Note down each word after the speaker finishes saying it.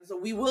So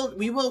we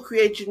will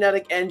create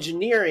genetic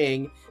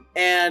engineering,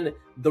 and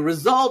the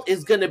result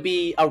is going to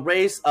be a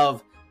race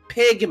of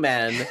pig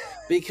men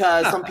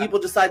because some people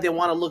decide they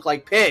want to look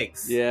like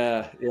pigs.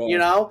 Yeah. You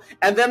know?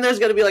 And then there's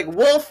going to be like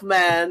wolf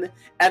men,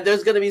 and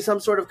there's going to be some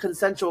sort of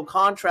consensual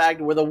contract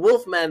where the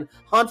wolf men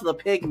hunt the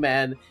pig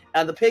men,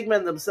 and the pig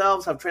men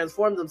themselves have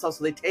transformed themselves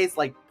so they taste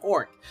like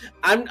pork.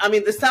 I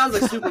mean, this sounds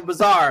like super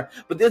bizarre,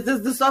 but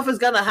this stuff is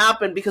going to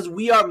happen because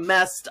we are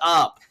messed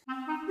up.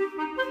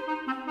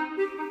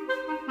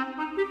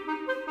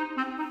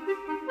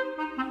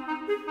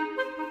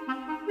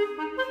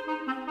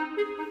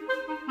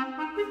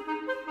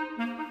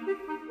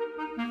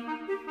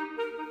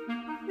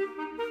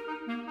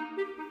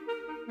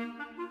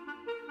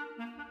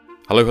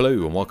 Hello,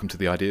 and welcome to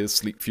the Ideas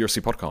Sleep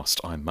Furiously podcast.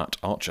 I'm Matt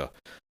Archer.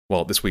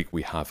 Well, this week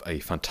we have a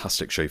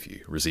fantastic show for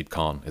you. Razib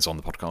Khan is on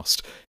the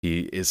podcast.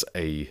 He is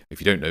if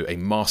you don't know, a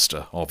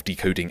master of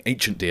decoding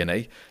ancient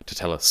DNA to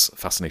tell us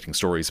fascinating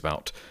stories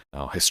about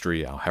our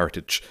history, our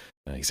heritage.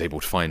 He's able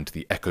to find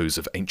the echoes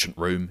of ancient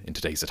Rome in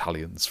today's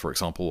Italians, for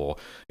example, or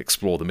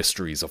explore the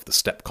mysteries of the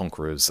steppe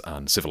conquerors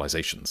and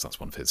civilizations.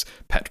 That's one of his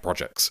pet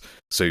projects.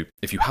 So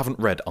if you haven't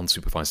read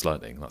Unsupervised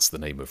Learning, that's the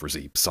name of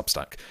Razib's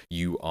Substack,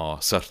 you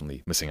are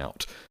certainly missing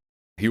out.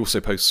 He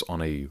also posts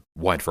on a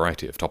wide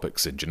variety of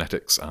topics in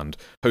genetics and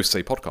hosts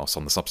a podcast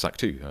on the Substack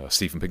too.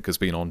 Steven Pinker's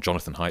been on,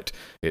 Jonathan Haidt.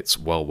 It's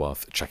well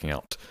worth checking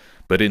out.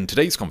 But in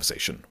today's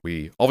conversation,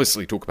 we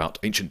obviously talk about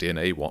ancient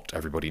DNA, what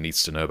everybody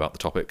needs to know about the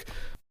topic.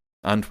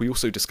 And we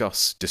also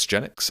discuss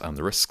dysgenics and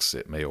the risks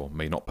it may or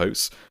may not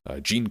pose,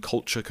 gene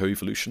culture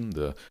coevolution,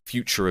 the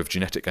future of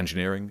genetic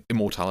engineering,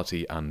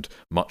 immortality, and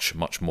much,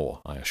 much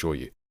more, I assure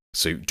you.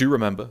 So do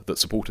remember that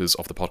supporters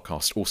of the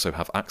podcast also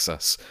have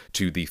access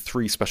to the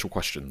 3 special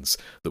questions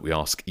that we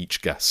ask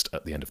each guest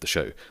at the end of the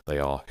show. They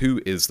are: who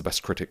is the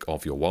best critic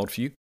of your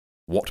worldview?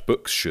 What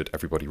books should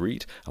everybody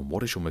read? And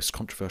what is your most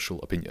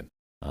controversial opinion?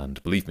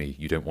 And believe me,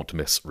 you don't want to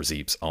miss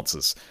Razib's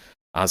answers.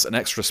 As an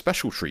extra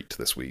special treat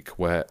this week,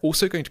 we're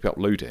also going to be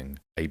uploading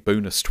a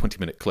bonus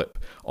 20-minute clip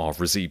of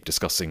Razib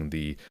discussing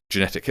the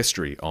genetic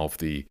history of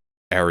the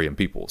Aryan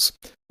peoples.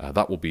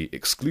 That will be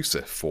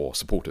exclusive for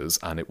supporters,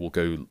 and it will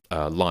go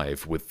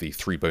live with the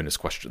 3 bonus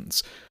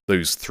questions.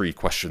 Those 3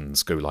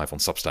 questions go live on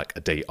Substack a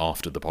day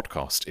after the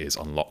podcast is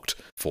unlocked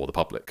for the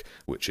public,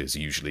 which is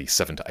usually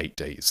 7 to 8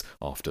 days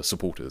after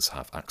supporters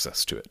have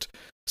access to it.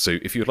 So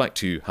if you'd like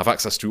to have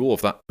access to all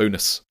of that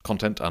bonus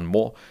content and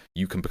more,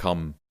 you can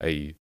become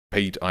a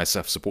paid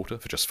ISF supporter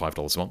for just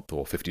 $5 a month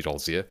or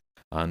 $50 a year,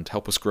 and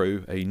help us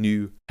grow a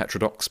new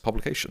heterodox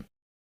publication.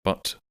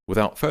 But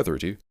without further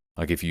ado,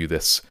 I give you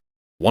this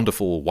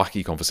wonderful,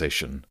 wacky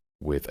conversation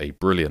with a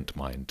brilliant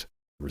mind,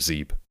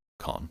 Razib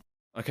Khan.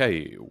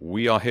 Okay,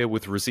 we are here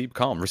with Razib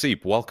Khan.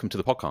 Razib, welcome to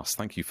the podcast.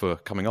 Thank you for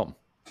coming on.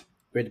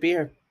 Great to be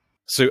here.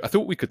 So I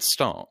thought we could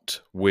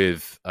start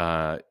with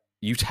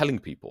you telling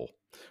people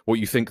what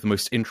you think the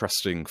most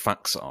interesting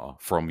facts are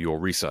from your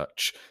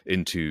research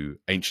into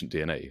ancient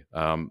DNA.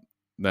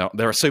 Now,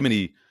 there are so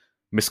many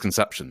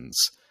misconceptions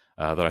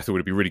that I thought it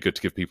would be really good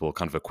to give people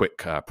kind of a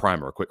quick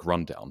primer, a quick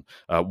rundown.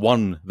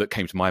 One that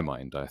came to my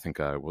mind, I think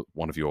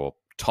one of your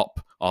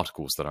top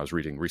articles that I was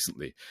reading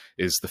recently,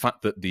 is the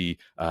fact that the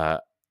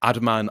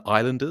Andaman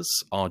Islanders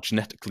are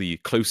genetically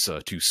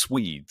closer to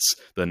Swedes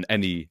than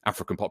any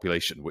African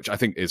population, which I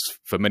think is,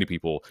 for many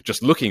people,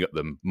 just looking at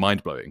them,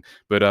 mind-blowing.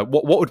 But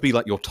what would be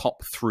like your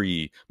top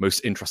 3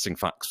 most interesting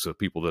facts for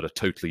people that are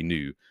totally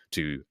new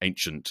to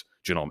ancient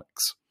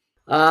genomics?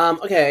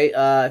 Okay,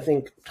 I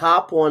think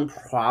top one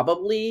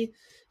probably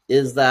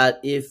is that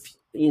if,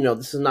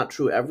 this is not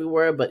true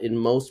everywhere, but in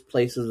most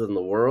places in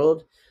the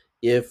world,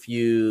 if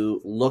you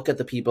look at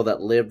the people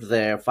that lived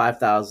there,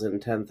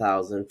 5,000,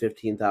 10,000,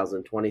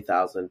 15,000,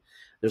 20,000,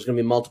 there's going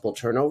to be multiple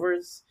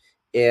turnovers.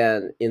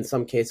 And in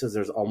some cases,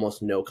 there's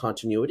almost no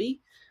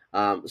continuity.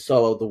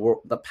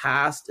 So the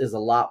past is a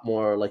lot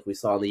more like we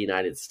saw in the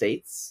United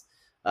States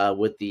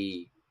with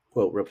the,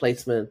 quote,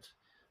 replacement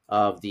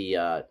of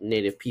the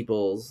native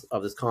peoples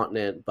of this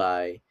continent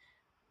by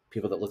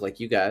people that look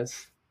like you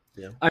guys.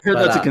 Yeah. I heard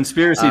that's a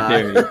conspiracy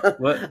theory.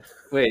 What?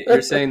 Wait,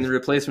 you're saying the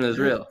replacement is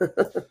real?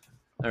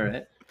 All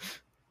right.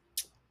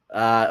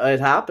 It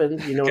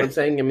happened. You know what I'm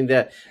saying? I mean,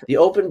 the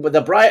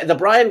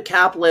Brian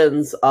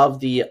Kaplans of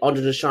the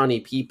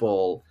Haudenosaunee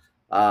people,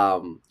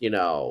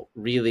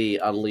 really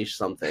unleashed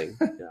something.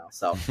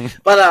 So,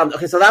 but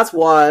okay, so that's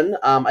one.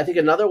 I think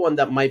another one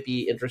that might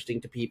be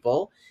interesting to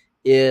people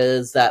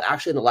is that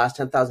actually in the last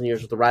 10,000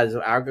 years with the rise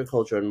of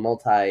agriculture and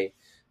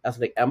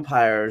multi-ethnic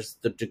empires,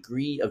 the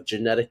degree of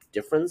genetic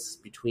difference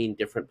between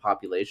different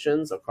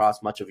populations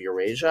across much of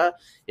Eurasia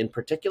in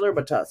particular,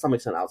 but to some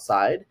extent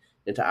outside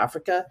into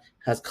Africa,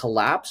 has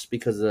collapsed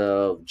because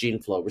of gene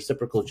flow,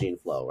 reciprocal gene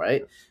flow,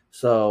 right?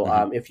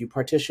 So if you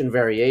partition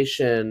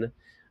variation,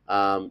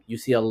 you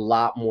see a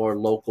lot more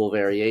local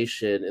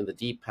variation in the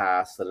deep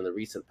past than in the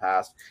recent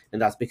past,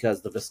 and that's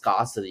because the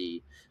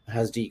viscosity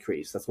has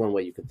decreased. That's one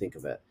way you could think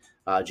of it.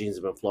 Genes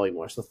have been flowing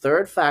more. So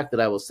third fact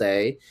that I will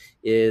say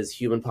is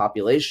human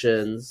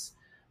populations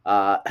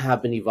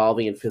have been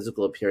evolving in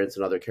physical appearance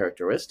and other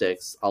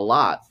characteristics a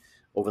lot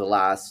over the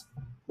last,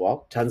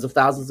 well, tens of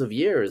thousands of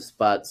years.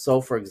 But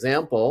so, for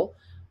example,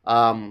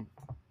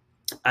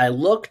 I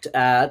looked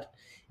at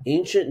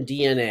ancient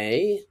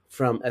DNA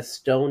from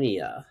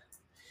Estonia,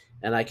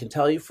 and I can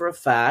tell you for a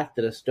fact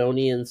that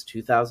Estonians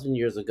 2,000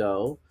 years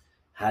ago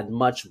had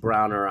much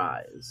browner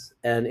eyes,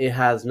 and it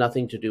has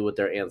nothing to do with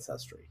their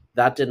ancestry.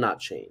 That did not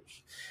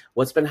change.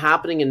 What's been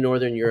happening in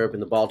Northern Europe, in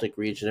the Baltic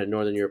region, and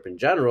Northern Europe in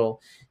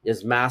general,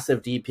 is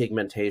massive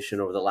depigmentation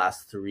over the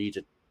last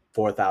 3,000 to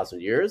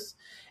 4,000 years,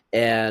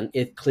 and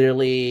it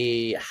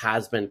clearly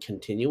has been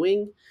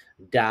continuing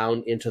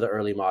down into the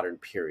early modern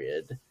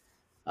period.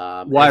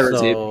 Why,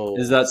 Razib?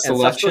 Is that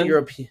selection?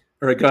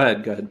 Or go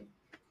ahead.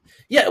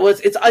 Yeah, well,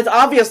 it's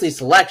obviously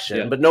selection,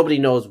 Yeah. but nobody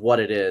knows what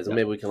it is, and Yeah.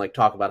 maybe we can like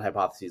talk about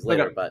hypotheses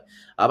later. Okay. But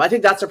I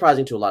think that's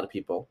surprising to a lot of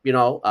people.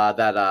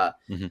 That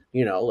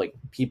like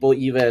people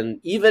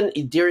even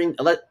during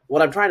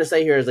what I'm trying to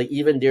say here is like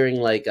even during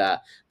like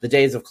the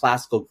days of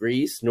classical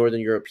Greece,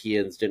 Northern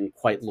Europeans didn't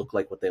quite look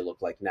like what they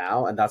look like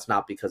now, and that's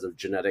not because of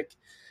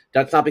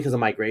that's not because of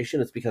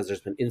migration. It's because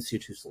there's been in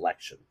situ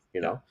selection.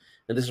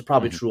 And this is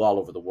probably true all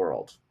over the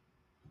world.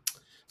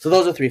 So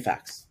those are 3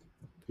 facts.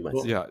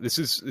 Yeah, this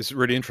is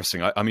really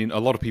interesting. I mean, a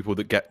lot of people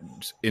that get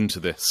into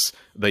this,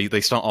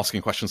 they start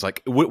asking questions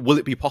like, will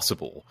it be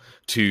possible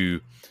to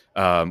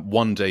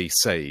one day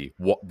say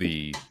what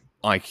the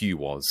IQ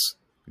was,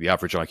 the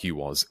average IQ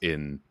was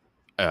in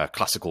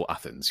classical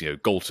Athens?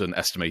 Galton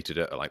estimated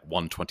it at like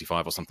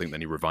 125 or something, then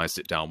he revised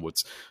it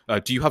downwards.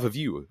 Do you have a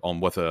view on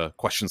whether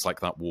questions like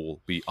that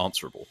will be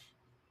answerable?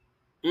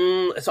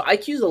 So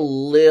IQ is a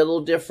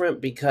little different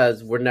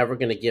because we're never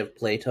going to give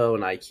Plato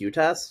an IQ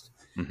test,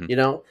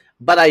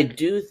 But I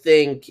do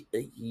think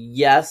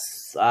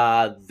yes.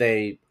 I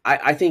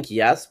think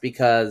yes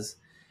because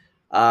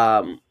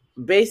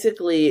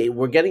basically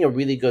we're getting a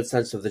really good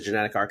sense of the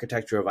genetic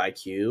architecture of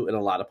IQ in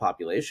a lot of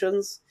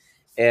populations,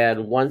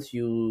 and once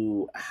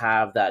you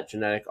have that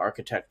genetic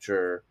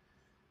architecture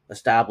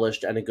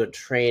established and a good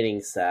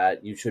training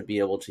set, you should be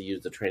able to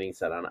use the training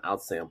set on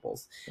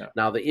outsamples. Yeah.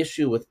 Now, the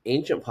issue with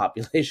ancient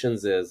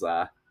populations is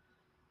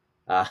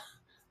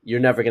you're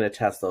never going to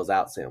test those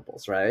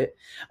outsamples, right?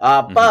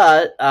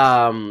 But,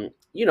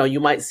 you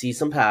might see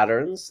some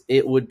patterns.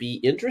 It would be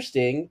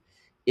interesting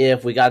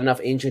if we got enough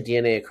ancient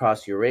DNA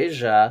across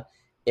Eurasia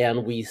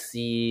and we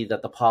see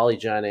that the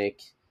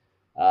polygenic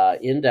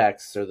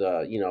index or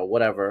the,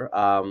 whatever,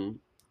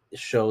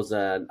 shows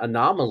an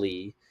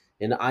anomaly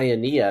in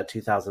Ionia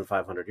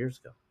 2,500 years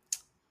ago.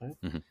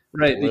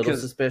 Right, a little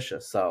because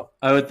suspicious. So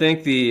I would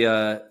think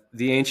the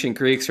ancient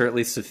Greeks are at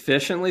least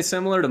sufficiently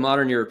similar to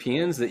modern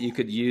Europeans that you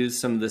could use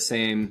some of the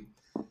same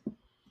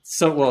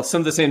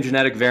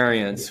genetic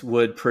variants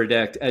would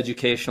predict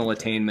educational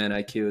attainment,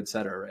 IQ, et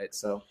cetera, right?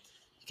 So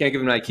you can't give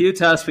them an IQ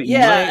test, but you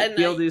might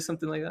be able to do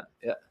something like that.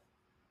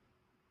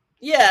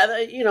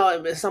 Yeah,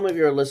 some of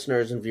your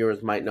listeners and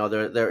viewers might know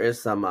there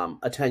is some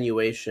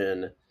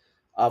attenuation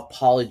of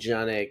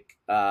polygenic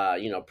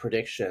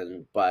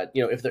prediction, but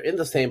if they're in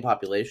the same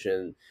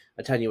population,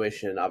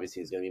 attenuation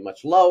obviously is going to be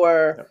much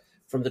lower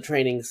from the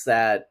training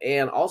set.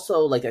 And also,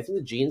 like, I think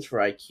the genes for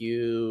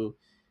IQ,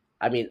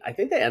 I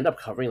think they end up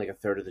covering like a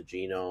third of the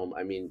genome.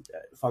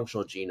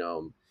 Functional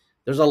genome,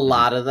 there's a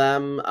lot of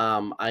them.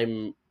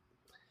 I'm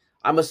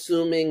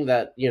assuming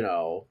that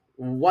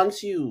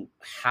once you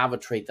have a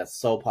trait that's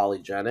so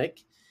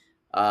polygenic,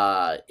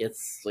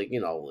 it's like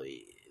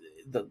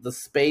the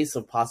space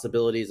of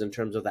possibilities in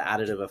terms of the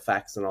additive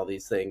effects and all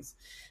these things.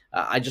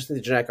 I just think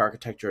the genetic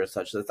architecture is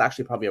such that it's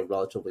actually probably a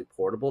relatively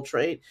portable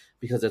trait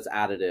because it's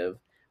additive,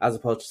 as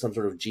opposed to some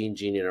sort of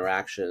gene-gene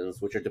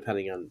interactions, which are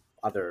depending on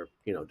other,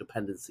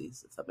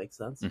 dependencies, if that makes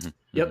sense.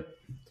 Yep.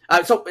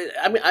 So,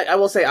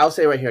 I'll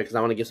say right here, because I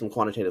want to give some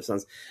quantitative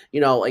sense,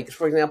 like,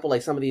 for example,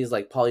 like some of these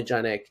like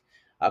polygenic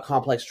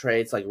complex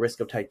traits, like risk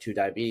of type 2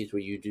 diabetes,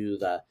 where you do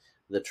the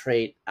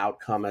trait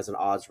outcome as an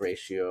odds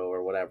ratio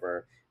or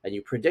whatever, and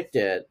you predict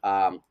it,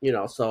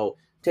 so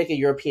take a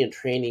European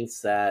training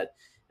set,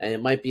 and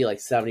it might be like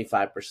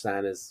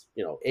 75% is,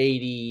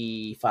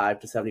 85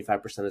 to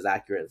 75% is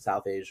accurate in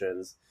South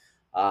Asians,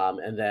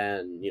 and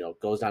then,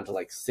 goes down to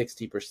like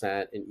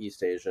 60% in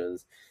East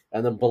Asians,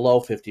 and then below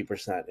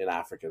 50% in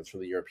Africans from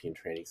the European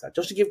training set,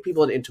 just to give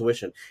people an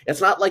intuition. It's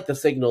not like the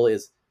signal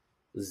is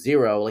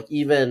 0, like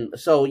even,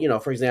 so,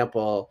 for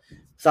example,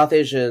 South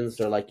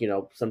Asians are like,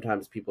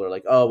 sometimes people are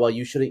like, oh, well,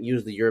 you shouldn't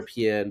use the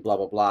European blah,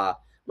 blah, blah.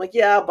 I'm like,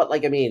 yeah, but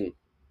like, if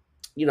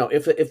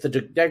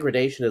the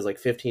degradation is like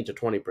 15 to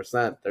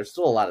 20%, there's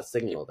still a lot of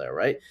signal there,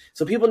 right?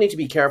 So people need to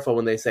be careful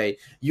when they say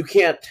you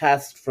can't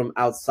test from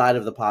outside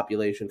of the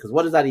population, because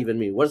what does that even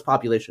mean? What does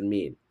population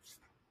mean,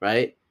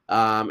 right?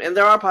 And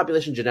there are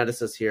population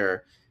geneticists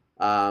here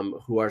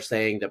who are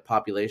saying that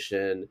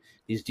population,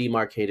 these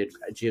demarcated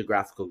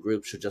geographical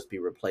groups, should just be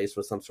replaced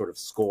with some sort of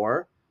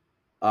score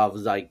of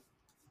like,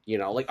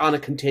 like on a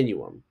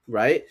continuum,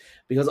 right?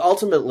 Because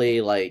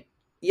ultimately, like,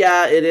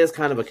 yeah, it is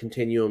kind of a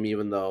continuum,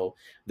 even though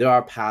there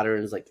are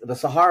patterns. Like the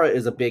Sahara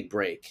is a big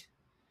break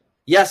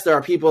yes, there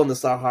are people in the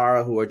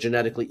Sahara who are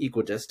genetically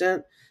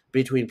equidistant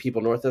between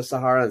people north of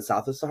Sahara and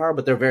south of Sahara,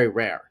 but they're very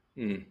rare,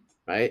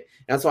 right?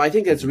 And so I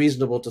think it's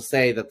reasonable to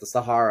say that the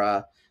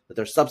Sahara, that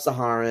there's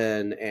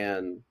sub-Saharan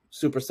and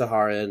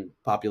super-Saharan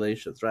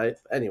populations, right?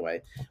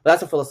 Anyway,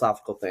 that's a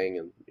philosophical thing,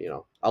 and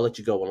I'll let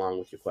you go along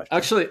with your question.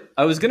 Actually,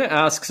 I was going to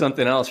ask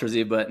something else,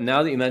 Razib, but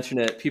now that you mention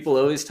it, people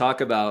always talk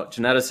about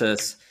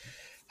geneticists,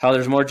 how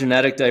there's more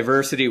genetic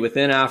diversity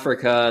within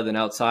Africa than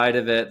outside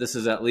of it. This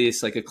is at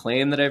least like a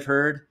claim that I've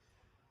heard.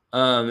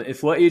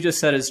 If what you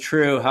just said is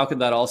true, how could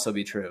that also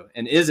be true?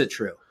 And is it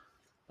true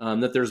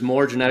that there's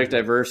more genetic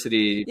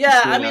diversity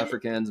between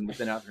Africans and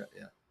within Africa?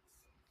 Yeah.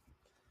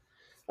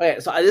 Okay,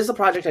 so this is a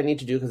project I need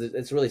to do because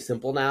it's really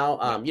simple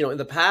now. In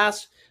the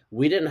past,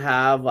 we didn't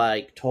have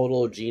like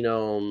total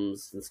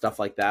genomes and stuff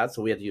like that,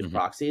 so we had to use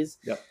proxies.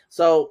 Yep.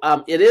 So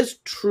it is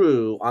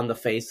true on the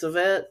face of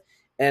it,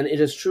 and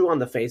it is true on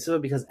the face of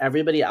it because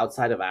everybody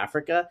outside of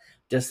Africa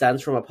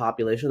descends from a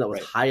population that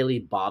was highly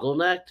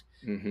bottlenecked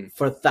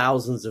for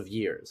thousands of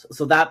years.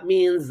 So that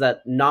means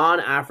that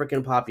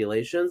non-African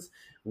populations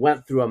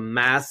went through a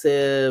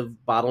massive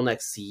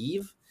bottleneck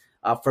sieve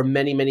for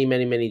many, many,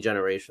 many, many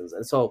generations.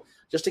 And so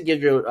just to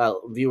give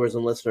your viewers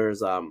and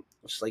listeners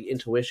just like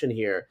intuition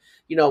here,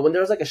 when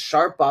there's like a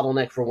sharp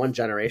bottleneck for one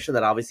generation,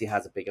 that obviously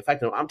has a big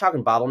effect. And I'm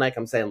talking bottleneck,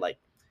 I'm saying like,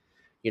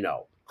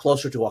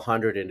 closer to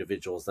 100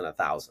 individuals than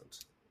 1,000.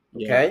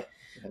 Okay.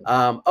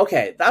 Yeah.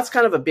 Okay. That's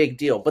kind of a big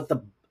deal, but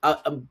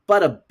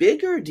but a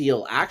bigger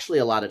deal actually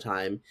a lot of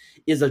time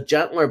is a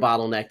gentler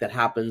bottleneck that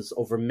happens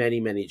over many,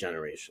 many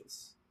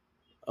generations.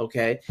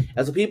 Okay.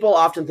 And so people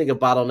often think of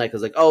bottleneck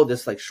as like, oh,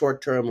 this like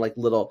short term, like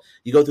little,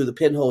 you go through the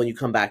pinhole and you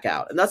come back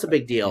out. And that's a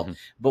big deal.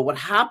 But what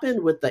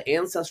happened with the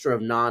ancestor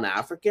of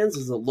non-Africans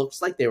is it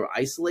looks like they were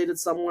isolated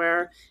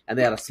somewhere and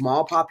they had a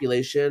small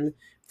population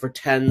for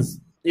tens,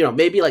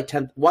 maybe like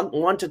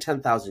 1 to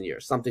 10,000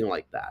 years, something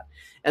like that.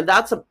 And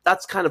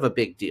that's kind of a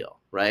big deal.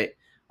 Right.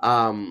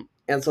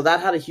 And so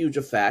that had a huge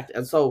effect.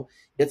 And so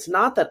it's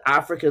not that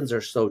Africans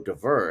are so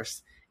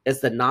diverse.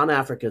 It's that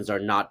non-Africans are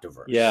not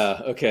diverse. Yeah.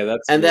 Okay.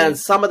 Then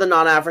some of the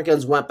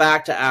non-Africans went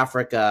back to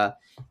Africa.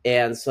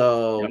 And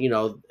so,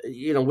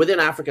 within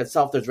Africa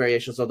itself, there's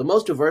variation. So the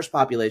most diverse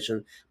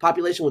population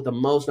with the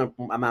most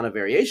amount of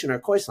variation are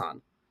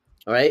Khoisan.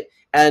 All right.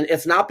 And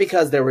it's not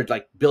because there were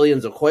like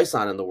billions of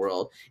Khoisan in the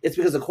world. It's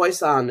because the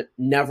Khoisan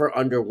never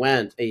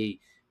underwent a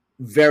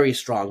very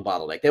strong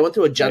bottleneck. They went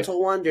through a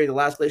gentle one during the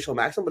last glacial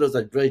maximum, but it was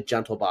a really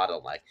gentle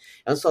bottleneck.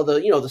 And so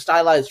the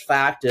stylized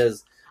fact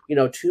is,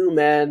 two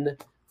men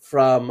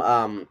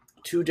from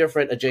two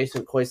different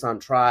adjacent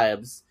Khoisan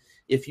tribes,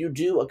 if you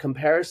do a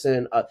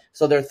comparison,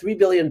 so there are 3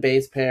 billion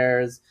base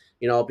pairs,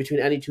 between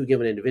any two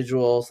given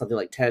individuals, something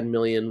like 10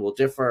 million will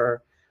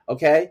differ.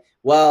 Okay.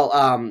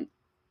 Well,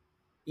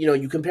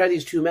 you compare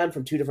these two men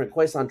from two different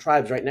Khoisan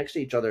tribes right next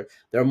to each other.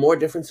 There are more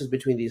differences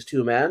between these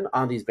two men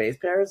on these base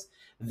pairs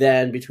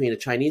than between a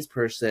Chinese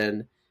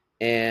person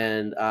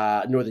and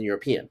Northern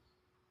European.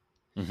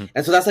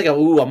 And so that's like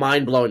a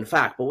mind-blowing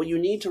fact. But what you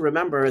need to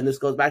remember, and this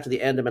goes back to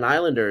the Andaman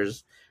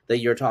Islanders that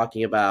you're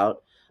talking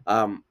about,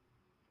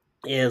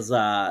 is,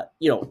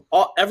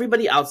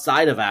 everybody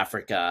outside of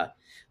Africa,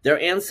 their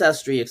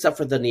ancestry, except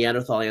for the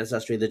Neanderthal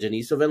ancestry, the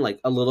Denisovan, like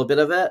a little bit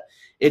of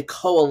it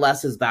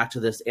coalesces back to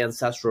this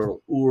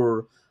ancestral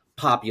Ur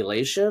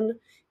population.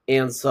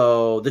 And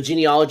so the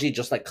genealogy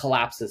just like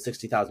collapses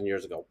 60,000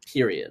 years ago,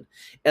 period.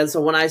 And so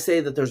when I say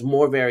that there's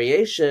more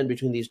variation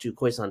between these two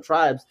Khoisan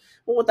tribes,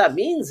 well, what that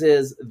means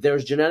is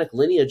there's genetic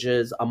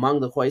lineages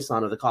among the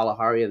Khoisan of the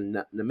Kalahari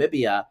and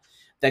Namibia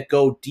that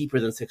go deeper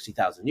than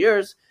 60,000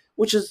 years,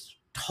 which is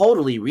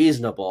totally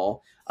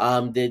reasonable.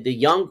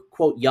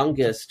 The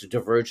youngest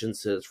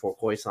divergences for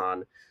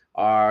Khoisan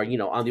are,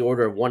 on the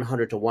order of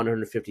 100 to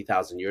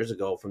 150,000 years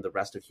ago from the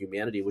rest of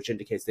humanity, which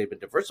indicates they've been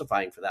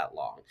diversifying for that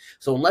long.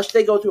 So unless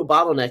they go through a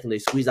bottleneck and they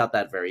squeeze out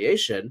that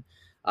variation,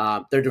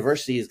 their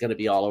diversity is going to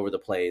be all over the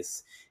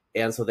place.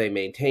 And so they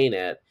maintain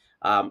it.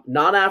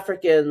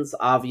 Non-Africans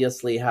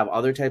obviously have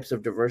other types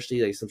of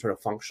diversity, like some sort of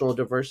functional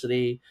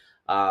diversity.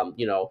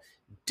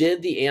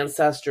 Did the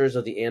ancestors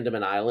of the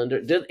Andaman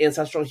Islanders, did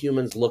ancestral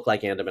humans look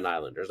like Andaman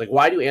Islanders? Like,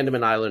 why do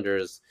Andaman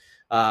Islanders,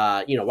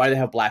 why do they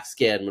have black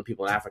skin when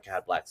people in Africa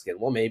had black skin?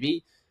 Well,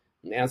 maybe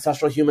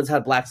ancestral humans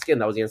had black skin.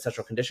 That was the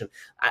ancestral condition.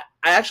 I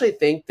actually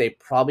think they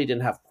probably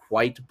didn't have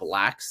quite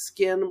black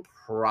skin,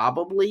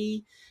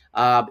 probably.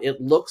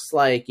 It looks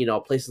like,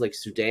 places like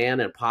Sudan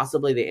and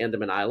possibly the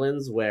Andaman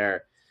Islands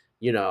where,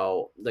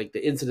 like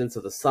the incidence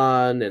of the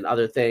sun and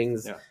other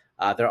things,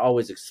 they're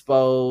always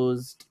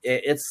exposed.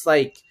 It's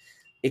like,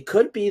 it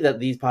could be that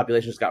these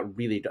populations got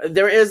really...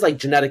 There is like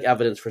genetic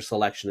evidence for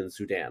selection in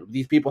Sudan.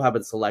 These people have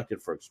been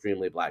selected for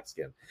extremely black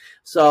skin.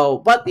 So,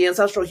 but the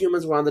ancestral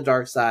humans were on the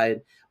dark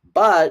side.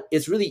 But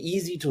it's really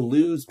easy to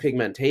lose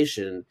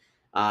pigmentation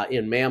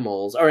in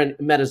mammals or in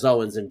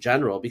metazoans in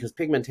general, because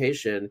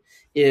pigmentation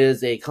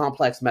is a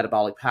complex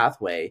metabolic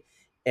pathway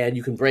and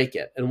you can break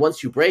it. And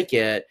once you break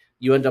it,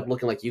 you end up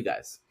looking like you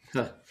guys.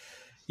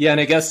 Yeah,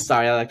 and I guess...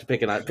 Sorry, I like to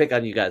pick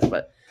on you guys,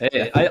 but...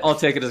 Hey, I'll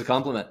take it as a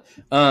compliment.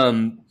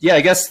 Yeah,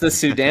 I guess the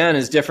Sudan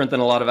is different than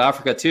a lot of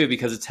Africa too,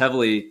 because it's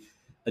heavily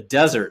a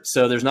desert.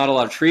 So there's not a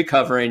lot of tree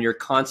covering. You're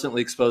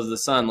constantly exposed to the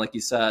sun, like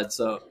you said.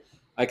 So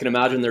I can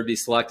imagine there'd be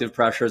selective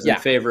pressures in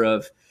favor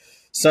of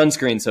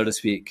sunscreen, so to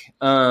speak.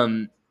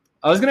 I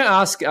was going to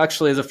ask,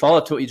 actually, as a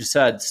follow-up to what you just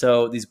said.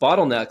 So these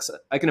bottlenecks,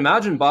 I can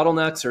imagine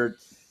bottlenecks, or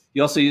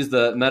you also use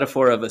the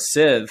metaphor of a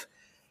sieve.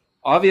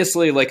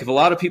 Obviously, like if a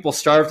lot of people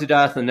starve to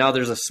death and now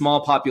there's a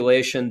small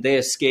population, they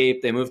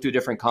escape, they move to a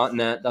different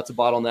continent, that's a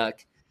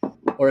bottleneck,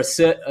 or a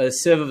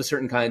sieve of a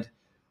certain kind.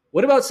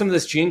 What about some of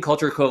this gene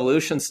culture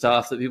coevolution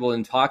stuff that people have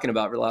been talking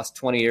about for the last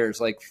 20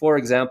 years? Like, for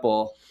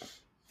example,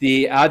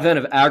 the advent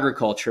of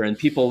agriculture and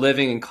people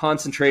living in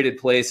concentrated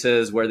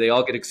places where they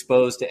all get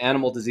exposed to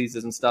animal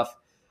diseases and stuff.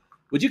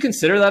 Would you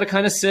consider that a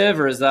kind of sieve,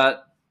 or is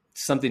that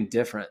something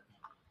different?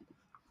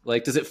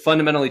 Like, does it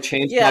fundamentally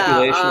change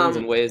populations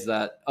in ways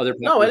that other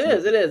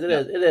populations? No,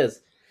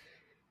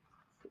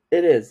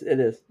 it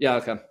is. Yeah,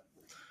 okay.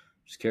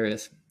 Just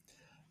curious.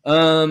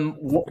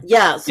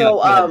 Yeah,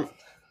 so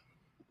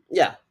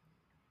yeah.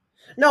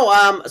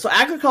 No, so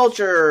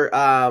agriculture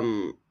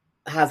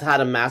has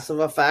had a massive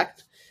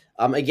effect.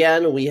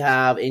 Again, we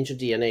have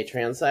ancient DNA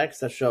transects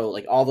that show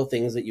like all the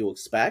things that you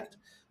expect,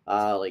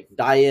 like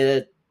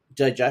diet,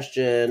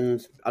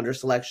 digestion, under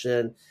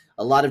selection,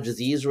 a lot of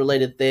disease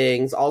related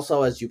things.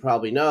 Also, as you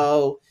probably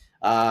know,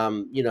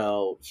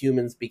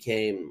 humans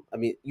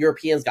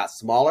Europeans got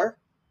smaller,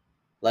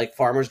 like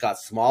farmers got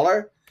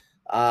smaller.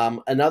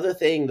 Another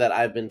thing that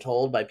I've been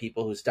told by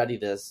people who study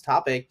this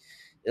topic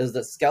is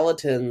that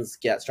skeletons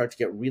start to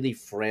get really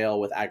frail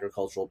with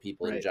agricultural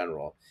people in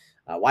general.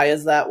 Why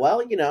is that?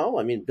 Well,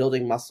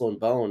 building muscle and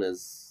bone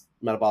is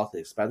metabolically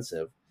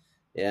expensive.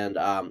 And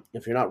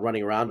if you're not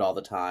running around all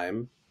the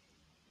time,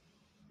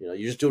 you're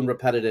just doing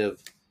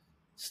repetitive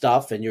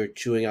stuff and you're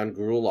chewing on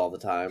gruel all the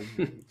time.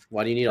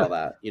 Why do you need all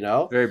that?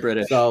 Very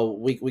British. So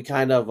we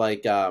kind of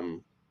like,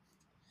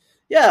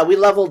 we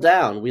leveled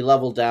down. We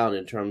leveled down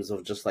in terms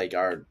of just like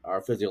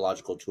our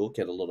physiological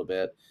toolkit a little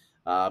bit,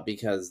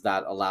 because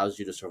that allows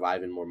you to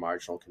survive in more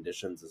marginal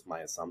conditions is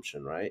my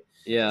assumption, right?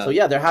 Yeah. So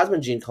yeah, there has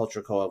been gene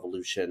culture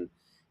coevolution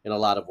in a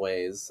lot of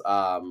ways.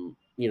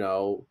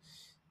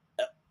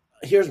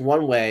 Here's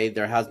one way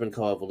there has been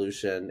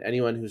coevolution.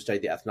 Anyone who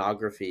studied the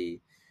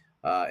ethnography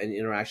and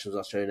interactions with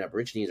Australian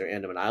Aborigines or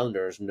Andaman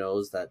Islanders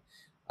knows that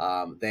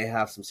they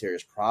have some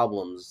serious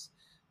problems.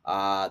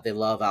 They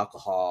love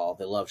alcohol.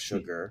 They love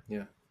sugar.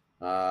 Yeah.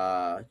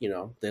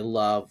 They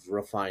love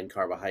refined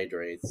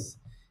carbohydrates,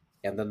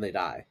 and then they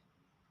die.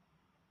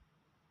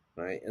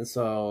 Right. And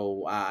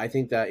so I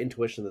think that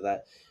intuition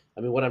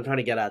what I'm trying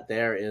to get at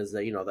there is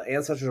that, the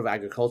ancestors of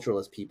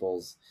agriculturalist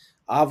peoples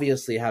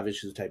obviously have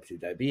issues with type 2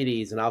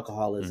 diabetes and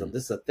alcoholism. Mm-hmm.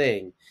 This is a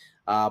thing.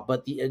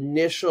 But the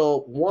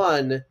initial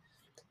one,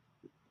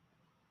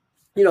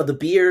 the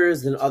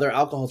beers and other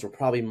alcohols were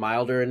probably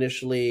milder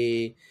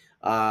initially.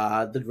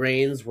 The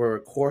grains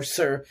were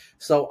coarser.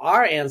 So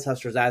our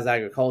ancestors as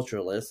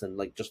agriculturalists, and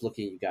like just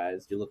looking at you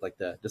guys, you look like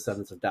the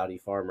descendants of dowdy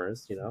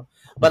farmers,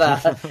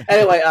 But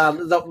anyway,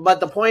 but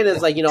the point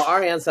is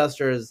our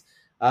ancestors,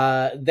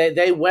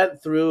 they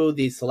went through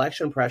the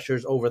selection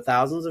pressures over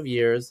thousands of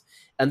years,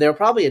 and they were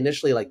probably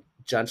initially like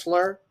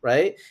gentler,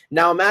 right?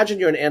 Now imagine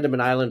you're an Andaman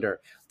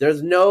Islander.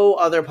 There's no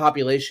other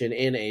population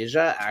in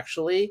Asia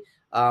actually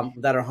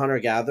that are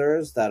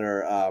hunter-gatherers that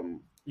are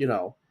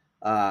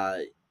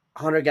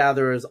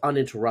hunter-gatherers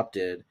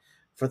uninterrupted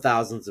for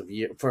thousands of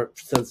years,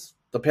 since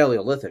the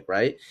Paleolithic,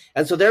 right?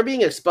 And so they're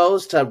being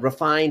exposed to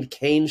refined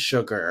cane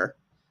sugar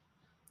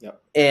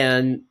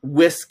and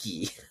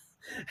whiskey.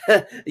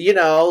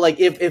 Like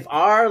if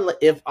our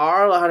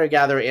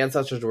hunter-gatherer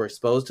ancestors were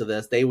exposed to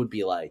this, they would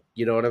be like,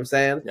 you know what I'm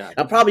saying? Yeah.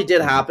 It probably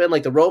did happen.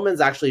 Like the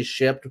Romans actually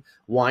shipped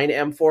wine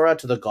amphora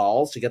to the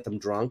Gauls to get them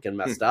drunk and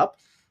messed up.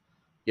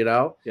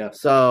 Yeah.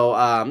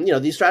 So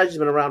these strategies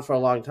have been around for a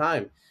long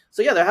time.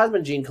 So yeah, there has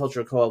been gene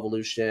culture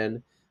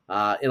coevolution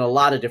in a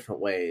lot of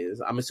different ways.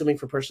 I'm assuming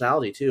for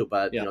personality too,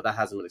 but that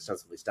hasn't been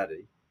extensively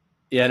studied.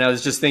 Yeah, and I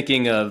was just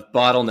thinking of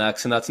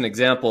bottlenecks, and that's an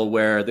example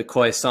where the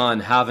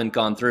Khoisan haven't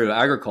gone through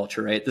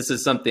agriculture, right? This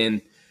is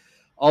something,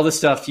 all the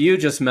stuff you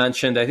just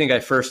mentioned, I think I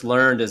first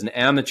learned as an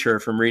amateur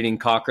from reading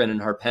Cochrane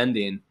and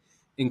Harpending,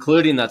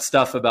 including that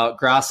stuff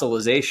about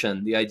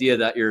gracilization, the idea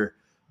that your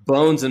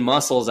bones and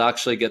muscles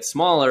actually get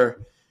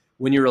smaller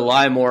when you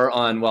rely more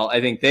on,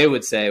 I think they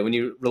would say, when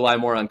you rely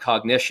more on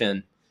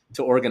cognition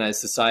to organize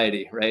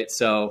society, right?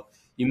 So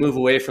you move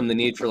away from the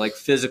need for like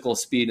physical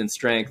speed and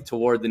strength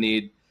toward the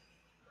need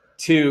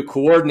to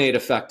coordinate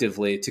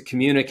effectively, to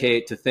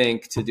communicate, to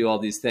think, to do all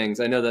these things.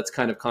 I know that's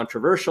kind of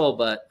controversial,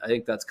 but I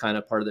think that's kind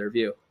of part of their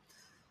view.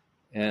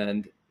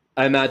 And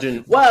I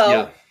imagine...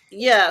 So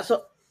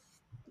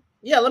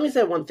let me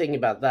say one thing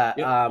about that.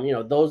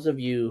 Yep. Those of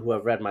you who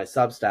have read my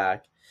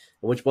Substack,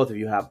 which both of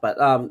you have, but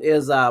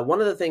is one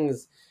of the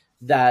things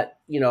that,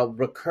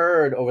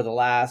 recurred over the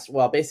last,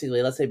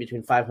 basically, let's say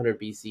between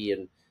 500 BC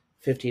and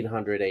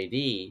 1500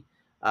 AD,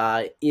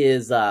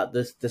 is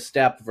the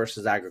steppe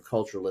versus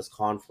agriculturalist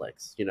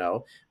conflicts.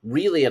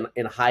 Really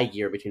in high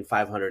gear between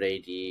 500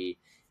 AD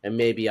and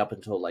maybe up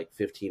until like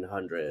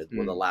 1500,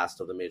 when the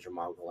last of the major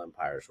Mongol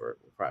empires were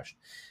crushed.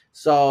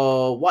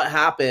 So what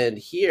happened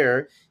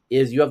here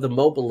is you have the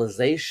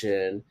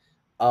mobilization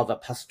of a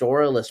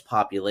pastoralist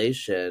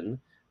population,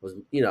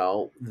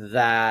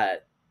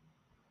 that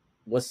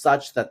was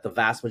such that the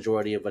vast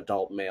majority of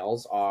adult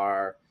males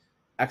are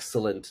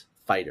excellent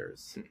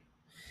fighters.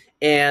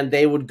 And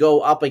they would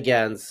go up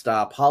against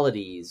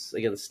polities,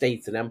 against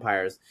states and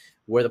empires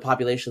where the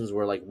populations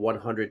were like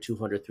 100,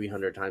 200,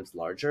 300 times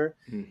larger,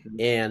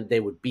 and they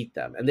would beat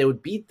them. And they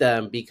would beat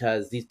them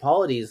because these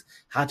polities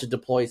had to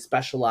deploy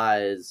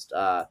specialized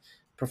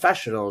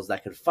professionals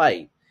that could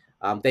fight.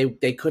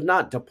 They could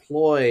not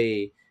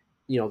deploy,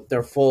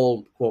 their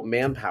full, quote,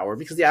 manpower,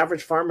 because the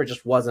average farmer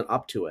just wasn't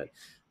up to it.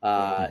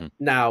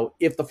 Now,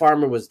 if the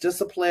farmer was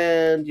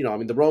disciplined,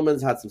 the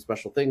Romans had some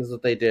special things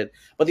that they did,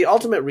 but the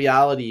ultimate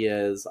reality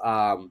is,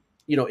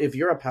 if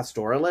you're a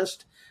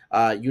pastoralist,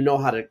 you know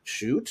how to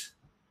shoot,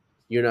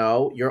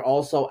 you're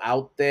also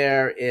out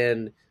there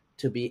in,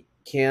 to be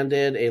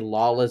candid, a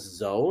lawless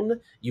zone.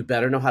 You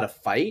better know how to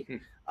fight.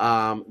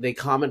 The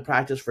common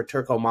practice for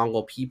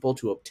Turco-Mongol people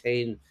to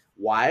obtain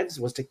wives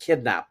was to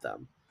kidnap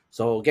them.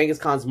 So Genghis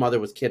Khan's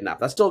mother was kidnapped.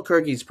 That's still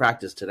Kyrgyz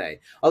practice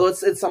today, although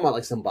it's somewhat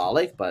like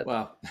symbolic. But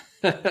wow,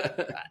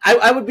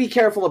 I would be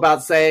careful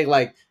about saying,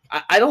 like,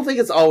 I don't think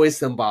it's always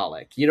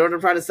symbolic. You know what I'm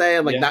trying to say?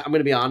 I'm going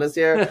to be honest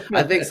here.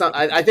 I think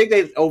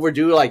they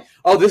overdo, like,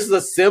 oh, this is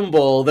a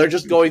symbol. They're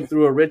just going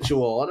through a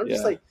ritual, and I'm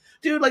just like,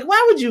 dude, like,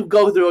 why would you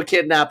go through a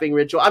kidnapping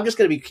ritual? I'm just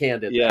going to be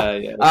candid.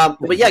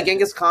 But yeah,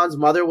 Genghis Khan's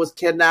mother was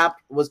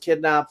kidnapped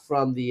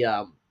from the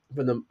I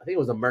think it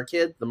was the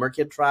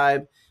Merkid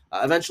tribe.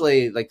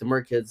 Eventually, like, the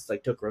Merkids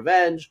took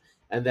revenge,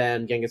 and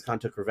then Genghis Khan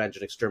took revenge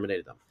and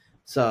exterminated them.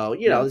 So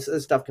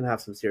this stuff can have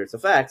some serious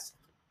effects.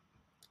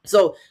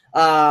 So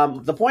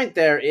the point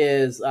there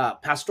is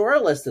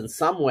pastoralists in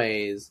some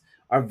ways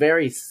are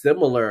very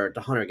similar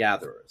to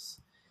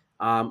hunter-gatherers.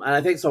 And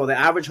I think so. The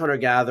average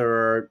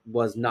hunter-gatherer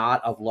was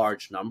not of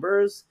large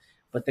numbers,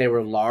 but they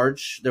were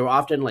large. They were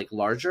often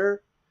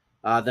larger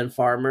than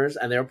farmers,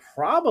 and they're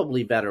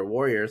probably better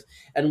warriors.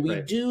 And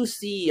we do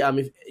see,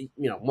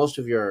 most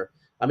of your,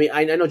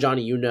 I know,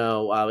 Johnny,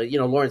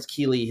 Lawrence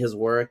Keeley, his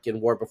work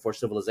in War Before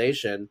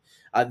Civilization,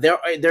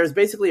 there's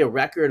basically a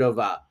record of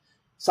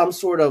some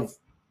sort of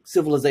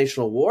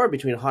civilizational war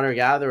between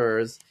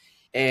hunter-gatherers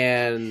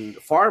and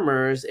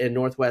farmers in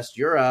Northwest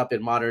Europe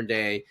in modern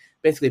day,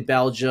 basically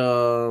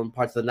Belgium,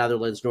 parts of the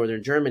Netherlands,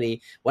 northern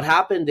Germany. What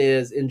happened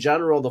is, in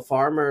general, the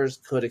farmers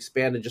could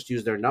expand and just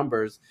use their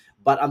numbers,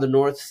 but on the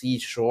North Sea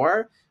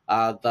shore,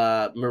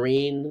 the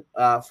marine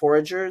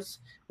foragers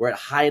were at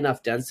high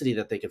enough density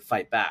that they could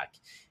fight back.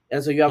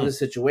 And so you have this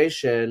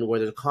situation where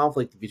there's a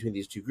conflict between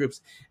these two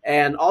groups.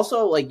 And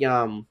also,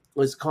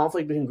 there's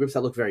conflict between groups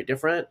that look very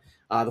different.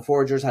 The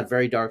foragers had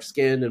very dark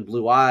skin and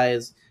blue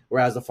eyes,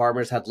 whereas the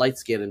farmers had light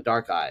skin and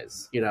dark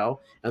eyes, And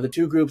the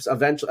two groups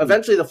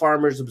eventually the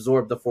farmers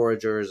absorbed the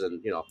foragers,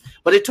 and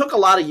but it took a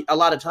lot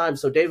of time.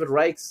 So David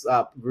Reich's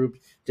group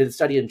did a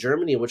study in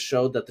Germany which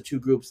showed that the two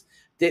groups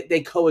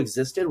they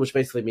coexisted, which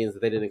basically means that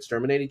they didn't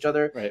exterminate each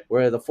other. Right.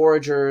 Where the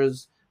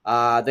foragers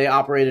they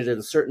operated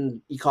in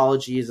certain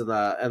ecologies,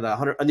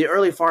 and the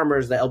early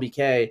farmers, the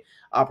LBK,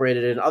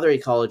 operated in other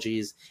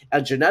ecologies,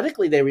 and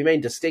genetically they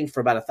remained distinct for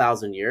about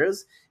 1,000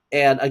 years.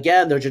 And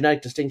again, their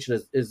genetic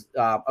distinction is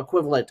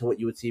equivalent to what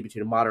you would see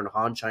between a modern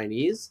Han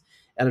Chinese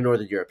and a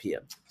Northern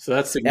European. So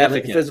that's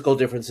significant. And the physical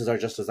differences are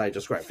just as I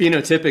described.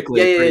 Phenotypically,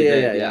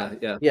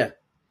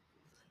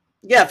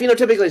 yeah.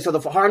 Phenotypically, so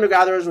the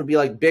hunter-gatherers would be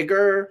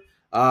bigger,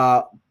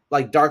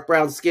 dark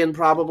brown skin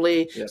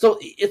probably. Yeah. So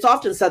it's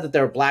often said that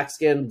they're black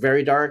skin,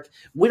 very dark.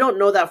 We don't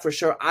know that for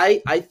sure. I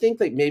think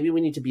that maybe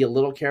we need to be a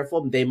little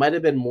careful. They might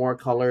have been more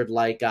colored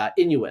like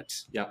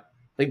Inuit. Yeah.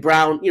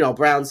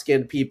 Brown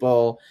skinned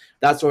people,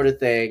 that sort of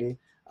thing.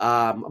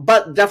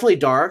 But definitely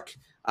dark.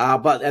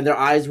 And their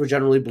eyes were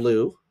generally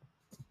blue.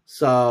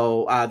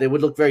 So they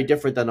would look very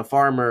different than a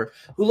farmer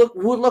who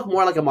would look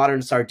more like a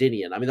modern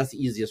Sardinian. That's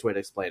the easiest way to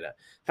explain it.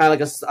 Kind of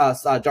like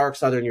a dark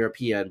Southern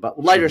European,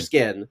 but lighter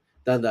skin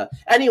than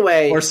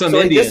or some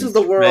Indians, this is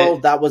the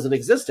world that was in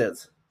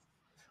existence.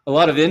 A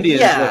lot of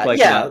Indians look like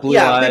that, blue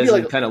eyes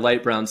and kind of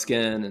light brown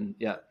skin, and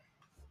It's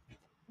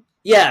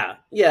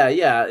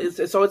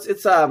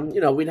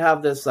we'd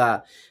have this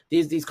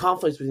these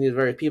conflicts between these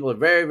various people are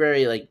very,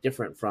 very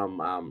different from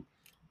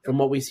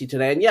what we see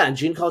today. And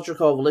gene culture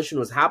coalition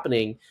was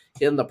happening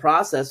in the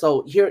process.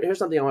 So here's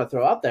something I want to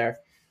throw out there.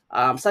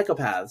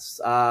 Psychopaths,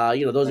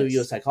 those of you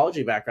with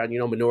psychology background,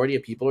 minority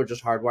of people are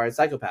just hardwired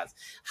psychopaths.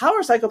 How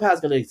are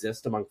psychopaths going to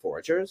exist among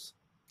foragers?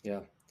 Yeah,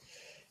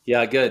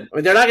 good.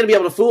 They're not going to be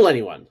able to fool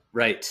anyone.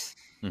 Right.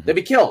 Mm-hmm. They'd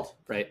be killed.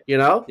 Right.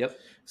 Yep.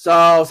 So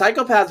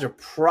psychopaths are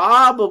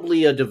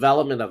probably a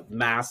development of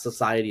mass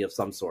society of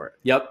some sort.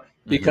 Yep.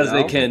 Because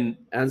they can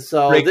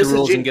break the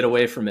rules and get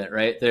away from it,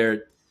 right?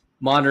 Their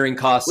monitoring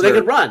costs they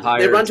could run.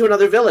 Higher. They run to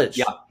another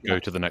village. Go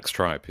to the next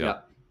tribe. Yeah.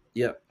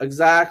 Yeah,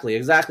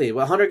 exactly.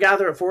 Well,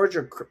 hunter-gatherer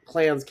forager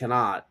clans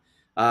cannot.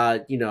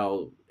 You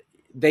know,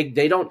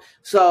 they don't.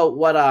 So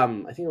what? I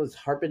think it was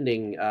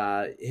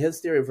Harpending. His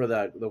theory for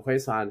the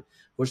Quaison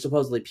were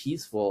supposedly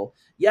peaceful.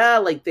 Yeah,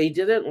 like they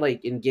didn't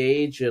like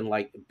engage in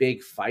like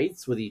big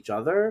fights with each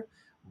other.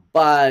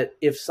 But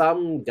if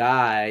some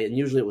guy, and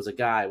usually it was a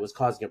guy, was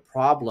causing a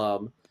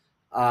problem,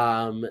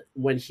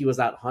 when he was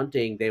out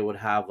hunting, they would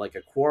have like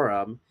a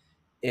quorum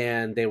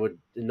and they would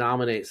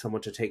nominate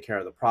someone to take care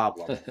of the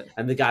problem,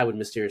 and the guy would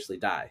mysteriously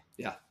die.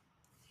 Yeah.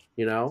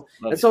 You know?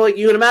 Love And so like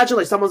you can imagine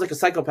like someone's like a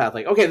psychopath,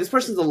 like, okay, this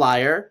person's a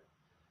liar,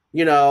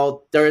 you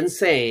know, they're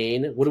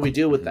insane. What do we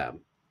do with them?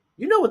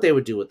 You know what they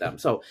would do with them.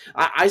 So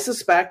I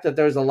suspect that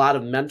there's a lot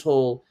of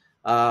mental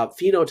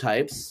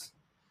phenotypes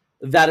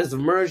that has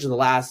emerged in the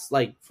last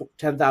like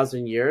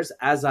 10,000 years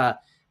as a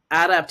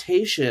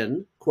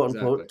adaptation, quote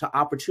unquote, Exactly. to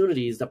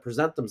opportunities that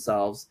present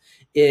themselves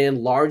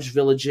in large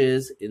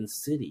villages, in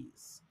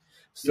cities.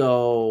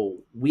 So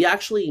we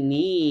actually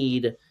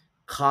need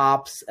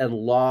cops and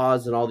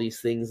laws and all these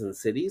things in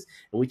cities,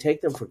 and we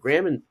take them for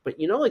granted. But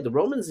you know, like the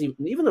Romans,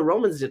 even the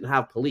Romans didn't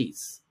have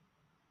police.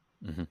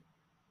 Mhm.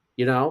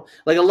 You know,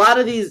 like a lot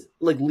of these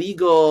like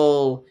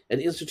legal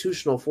and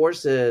institutional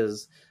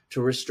forces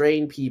to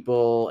restrain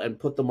people and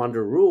put them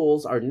under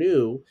rules are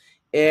new.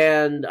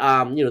 And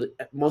you know,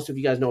 most of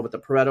you guys know about the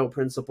Pareto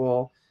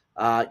principle.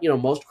 You know,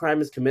 most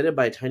crime is committed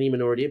by a tiny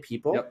minority of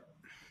people. Yep.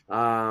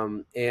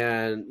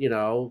 And you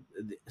know,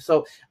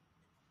 so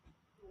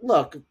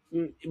look,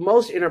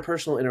 most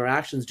interpersonal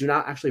interactions do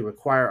not actually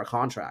require a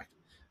contract.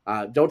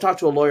 Don't talk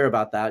to a lawyer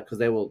about that because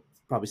they will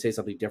probably say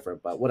something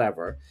different, but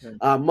whatever.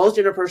 Most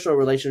interpersonal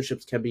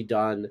relationships can be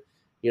done,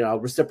 you know,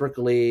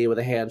 reciprocally with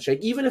a handshake,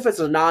 even if it's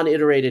a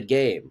non-iterated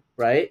game,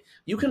 right?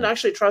 You can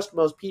actually trust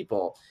most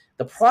people.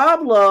 The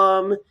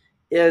problem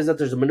is that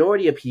there's a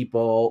minority of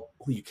people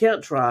who you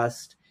can't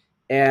trust.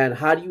 And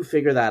how do you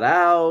figure that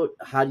out?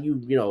 How do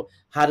you know,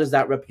 how does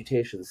that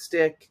reputation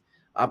stick?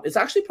 It's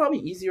actually probably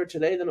easier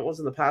today than it was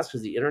in the past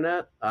because the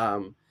internet,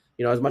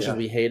 you know, as much as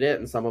we hate it,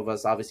 and some of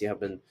us obviously have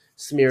been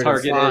smeared and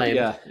slimed.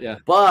 Yeah.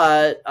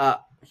 But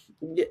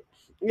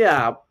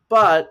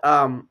but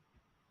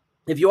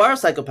if you are a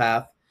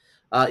psychopath,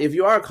 if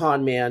you are a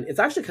con man, it's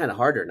actually kind of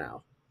harder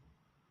now.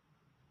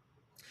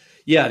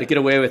 Yeah, to get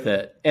away with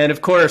it. And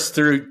of course,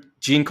 through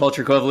gene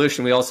culture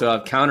coevolution, we also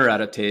have counter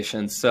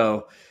adaptations.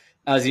 So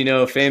as you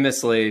know,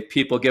 famously,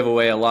 people give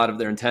away a lot of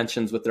their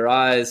intentions with their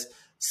eyes.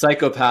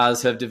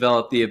 Psychopaths have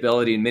developed the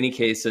ability in many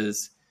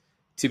cases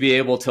to be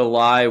able to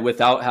lie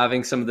without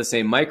having some of the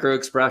same micro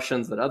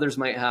expressions that others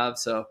might have.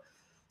 So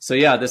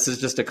yeah, this is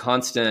just a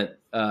constant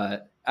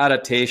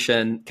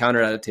adaptation,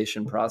 counter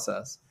adaptation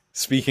process.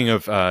 Speaking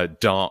of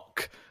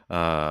dark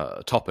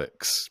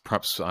topics,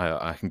 perhaps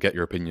I can get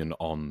your opinion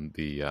on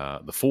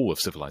the fall of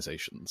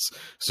civilizations.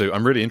 So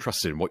I'm really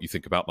interested in what you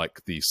think about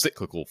like the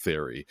cyclical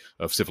theory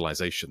of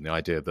civilization, the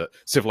idea that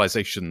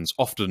civilizations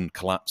often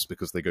collapse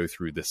because they go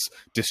through this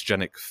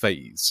dysgenic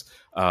phase.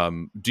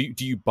 Do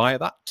you buy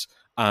that?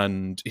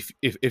 And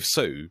if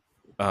so,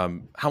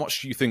 how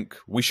much do you think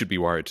we should be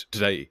worried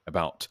today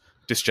about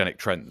dysgenic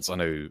trends? I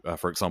know,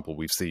 for example,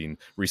 we've seen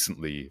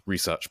recently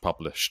research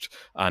published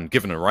and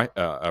given a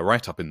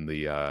write-up in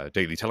the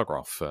Daily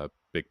Telegraph,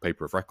 big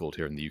paper of record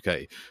here in the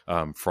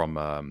UK,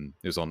 from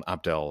it was on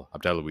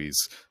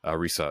Abdellawi's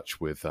research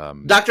with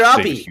Dr.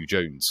 Alpi. David Hugh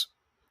Jones.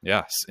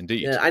 Yes,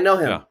 indeed. Yeah, I know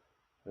him.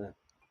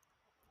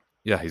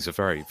 Yeah, he's a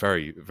very,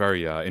 very,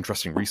 very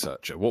interesting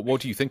researcher. What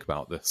do you think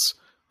about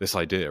this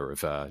idea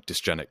of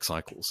dysgenic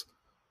cycles?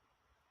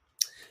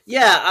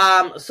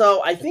 Yeah,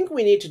 so I think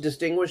we need to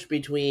distinguish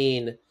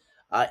between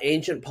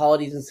ancient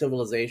polities and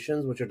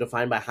civilizations, which are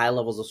defined by high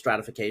levels of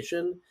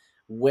stratification,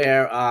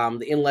 where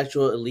the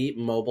intellectual elite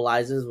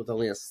mobilizes with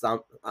only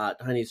a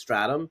tiny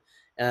stratum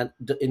and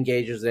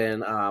engages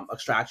in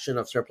extraction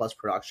of surplus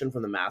production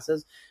from the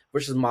masses,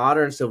 versus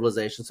modern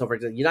civilization. So, for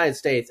example, the United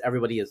States,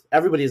 everybody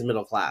is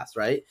middle class,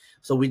 right?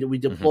 So we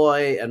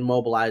deploy and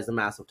mobilize the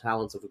massive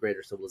talents of the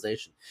greater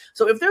civilization.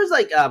 So if there's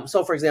like,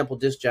 so for example,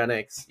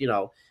 dysgenics, you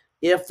know,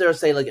 if there's,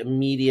 say, like a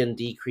median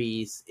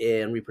decrease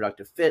in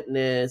reproductive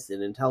fitness,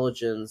 in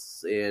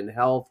intelligence, in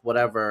health,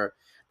 whatever,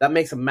 that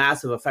makes a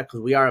massive effect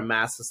because we are a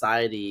mass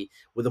society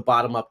with a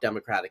bottom-up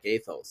democratic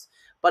ethos.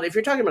 But if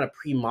you're talking about a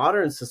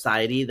pre-modern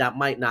society, that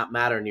might not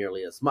matter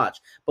nearly as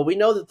much. But we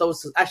know that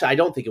those, actually, I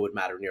don't think it would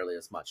matter nearly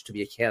as much, to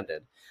be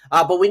candid.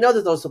 But we know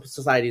that those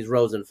societies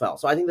rose and fell.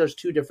 So I think there's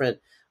two different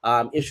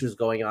issues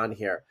going on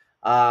here.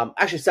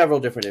 Actually,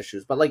 several different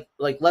issues. But like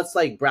let's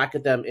like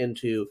bracket them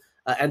into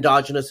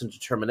endogenous and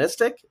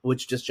deterministic,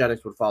 which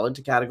dysgenics would fall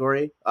into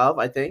category of,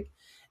 I think,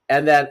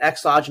 and then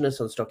exogenous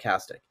and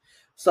stochastic.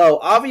 So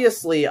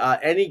obviously,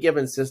 any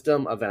given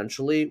system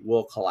eventually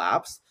will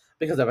collapse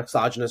because of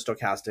exogenous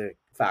stochastic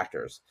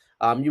factors.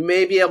 You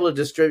may be able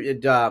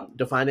to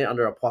define it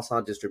under a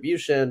Poisson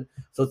distribution,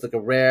 so it's like a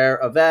rare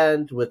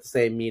event with the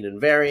same mean and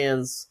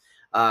variance.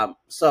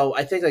 So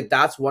I think like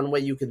that's one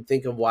way you can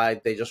think of why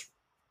they just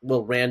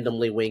will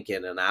randomly wink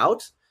in and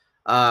out.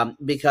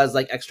 because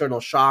like external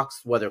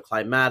shocks, whether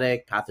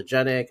climatic,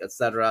 pathogenic,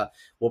 etc.,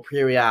 will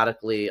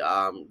periodically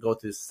go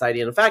through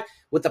society. And in fact,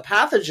 with the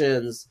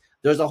pathogens,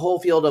 there's a whole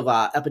field of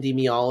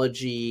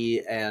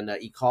epidemiology and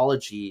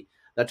ecology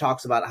that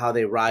talks about how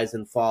they rise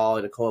and fall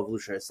in a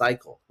coevolutionary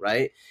cycle,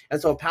 right?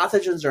 And so if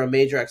pathogens are a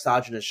major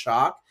exogenous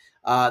shock,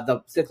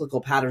 the cyclical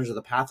patterns of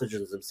the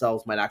pathogens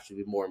themselves might actually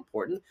be more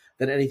important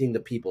than anything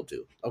that people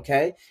do,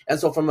 okay? And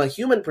so from a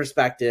human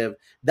perspective,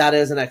 that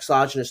is an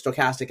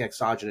stochastic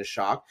exogenous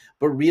shock.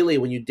 But really,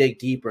 when you dig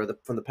deeper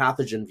from the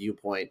pathogen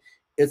viewpoint,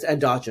 it's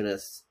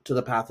endogenous to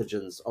the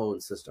pathogen's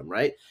own system,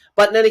 right?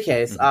 But in any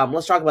case,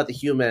 let's talk about the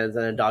humans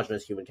and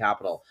endogenous human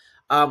capital.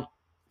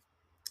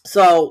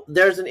 So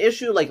there's an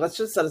issue, like let's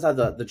just set aside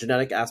the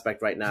genetic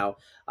aspect right now.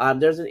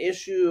 There's an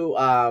issue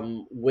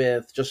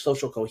with just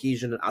social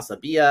cohesion and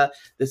asabiya.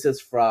 This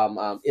is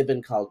from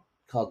Ibn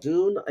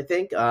Khaldun, I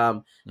think.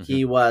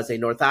 He was a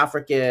North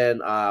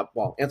African,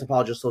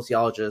 anthropologist,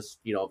 sociologist,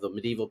 of the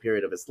medieval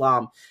period of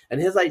Islam.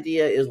 And his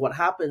idea is what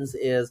happens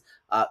is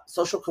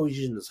social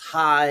cohesion is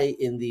high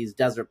in these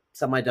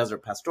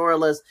semi-desert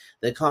pastoralists.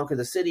 They conquer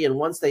the city, and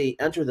once they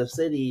enter the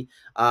city,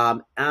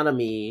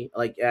 anomie,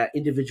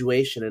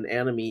 individuation and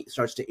anomie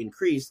starts to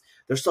increase.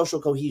 Their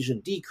social cohesion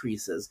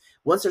decreases.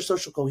 Once their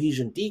social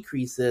cohesion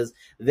decreases,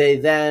 they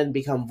then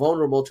become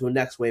vulnerable to a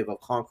next wave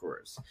of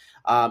conquerors.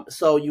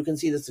 So you can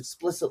see this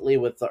explicitly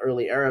with the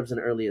early Arabs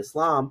and early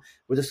Islam,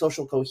 where the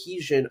social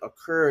cohesion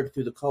occurred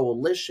through the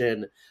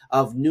coalition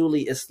of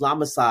newly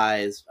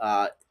Islamicized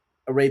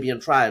Arabian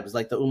tribes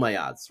like the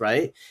Umayyads,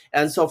 right?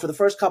 And so for the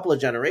first couple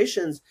of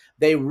generations,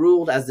 they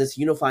ruled as this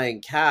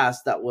unifying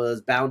caste that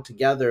was bound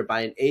together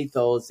by an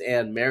ethos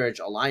and marriage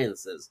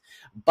alliances.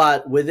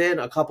 But within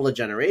a couple of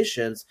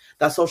generations,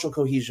 that social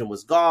cohesion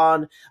was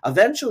gone.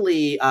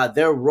 Eventually,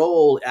 their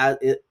role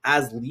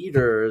as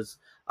leaders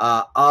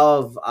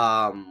of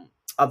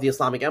the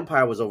Islamic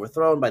Empire was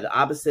overthrown by the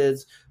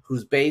Abbasids,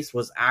 whose base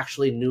was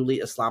actually newly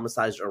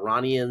Islamicized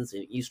Iranians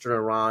in eastern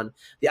Iran.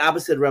 The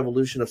Abbasid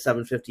Revolution of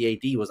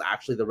 750 AD was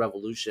actually the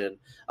revolution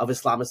of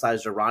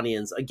Islamicized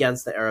Iranians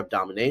against the Arab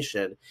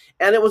domination.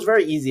 And it was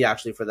very easy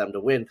actually for them to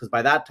win, because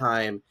by that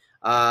time,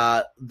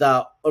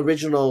 the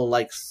original,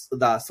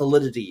 the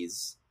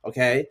solidities,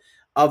 okay,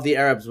 of the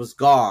Arabs was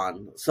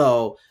gone.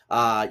 So,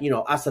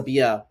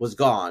 Asabiya was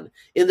gone.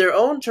 In their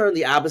own turn,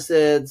 the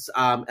Abbasids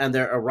and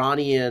their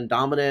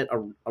dominant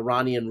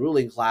Iranian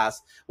ruling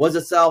class was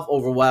itself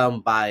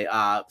overwhelmed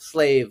by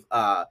slave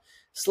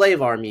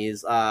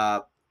armies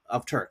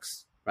of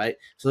Turks, right?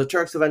 So the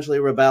Turks eventually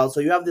rebelled.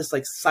 So you have this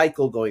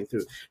cycle going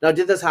through. Now,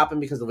 did this happen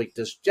because of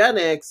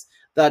dysgenics?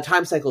 The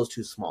time cycle is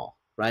too small,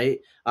 right?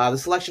 The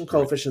selection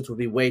coefficients would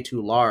be way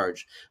too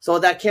large, so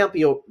that can't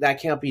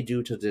be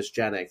due to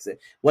dysgenics.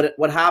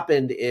 What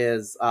happened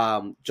is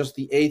just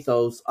the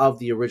ethos of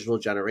the original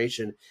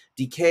generation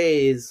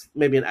decays,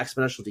 maybe an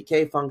exponential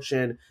decay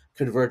function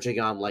converging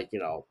on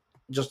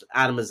just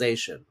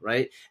atomization,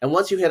 right? And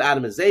once you hit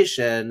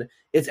atomization,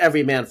 it's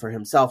every man for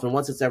himself, and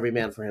once it's every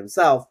man for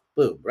himself,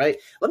 boom, right?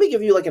 Let me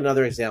give you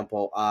another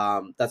example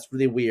that's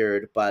really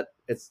weird, but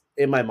it's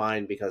in my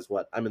mind because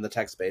I'm in the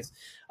tech space.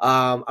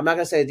 I'm not going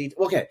to say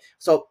detail. Okay,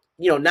 so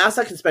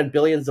NASA can spend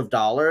billions of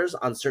dollars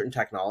on certain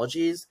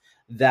technologies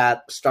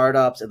that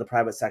startups in the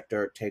private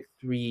sector take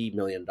 $3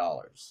 million.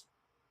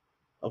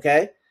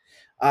 Okay,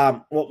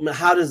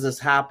 how does this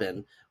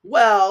happen?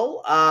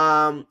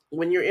 Well,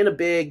 when you're in a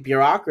big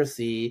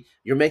bureaucracy,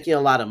 you're making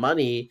a lot of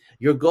money.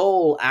 Your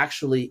goal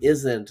actually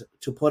isn't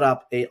to put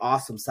up an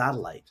awesome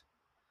satellite.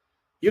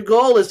 Your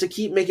goal is to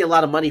keep making a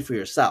lot of money for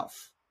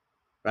yourself,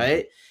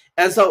 right?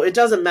 And so it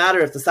doesn't matter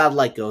if the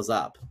satellite goes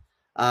up.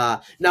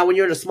 Now, when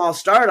you're in a small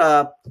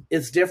startup,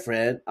 it's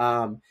different.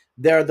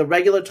 There are the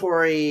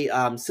regulatory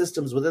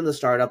systems within the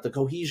startup, the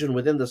cohesion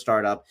within the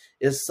startup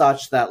is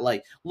such that,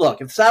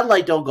 look, if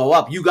satellite don't go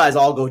up, you guys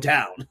all go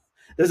down.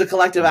 There's a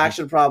collective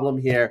action problem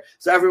here.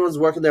 So everyone's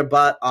working their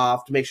butt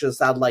off to make sure the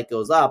satellite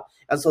goes up.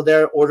 And so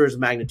their orders of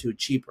magnitude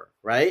cheaper,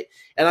 right?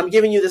 And I'm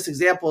giving you this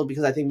example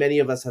because I think many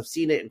of us have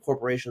seen it in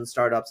corporations,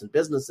 startups, and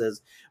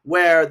businesses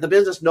where the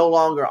business no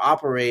longer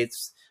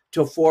operates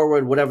to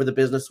forward whatever the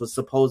business was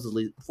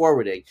supposedly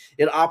forwarding.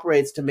 It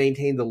operates to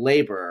maintain the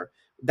labor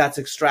that's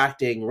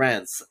extracting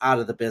rents out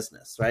of the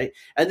business, right?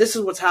 And this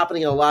is what's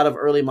happening in a lot of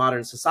early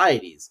modern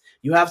societies.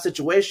 You have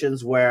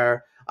situations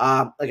where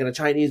in a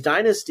Chinese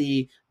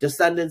dynasty,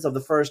 descendants of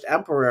the first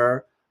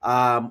emperor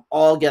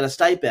all get a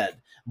stipend.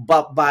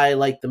 But by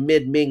the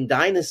mid-Ming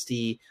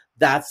dynasty,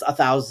 that's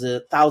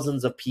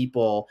thousands of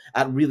people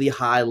at really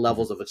high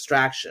levels of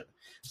extraction.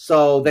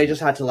 So they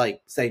just had to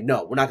say,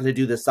 no, we're not going to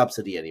do this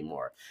subsidy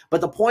anymore.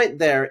 But the point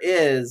there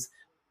is,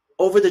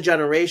 over the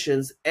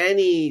generations,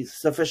 any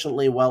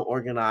sufficiently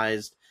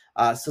well-organized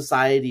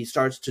society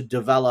starts to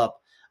develop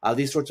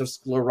these sorts of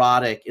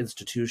sclerotic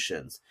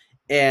institutions.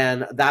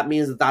 And that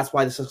means that's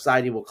why the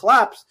society will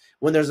collapse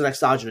when there's an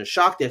exogenous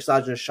shock. The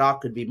exogenous shock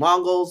could be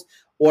Mongols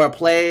or a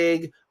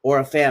plague or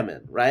a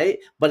famine, right?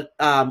 But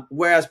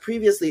whereas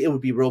previously it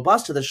would be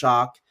robust to the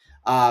shock,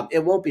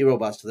 it won't be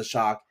robust to the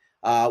shock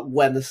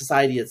when the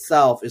society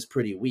itself is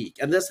pretty weak.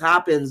 And this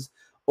happens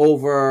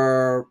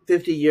over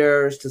 50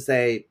 years to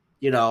say,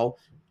 200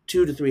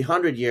 to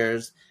 300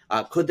 years,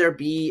 could there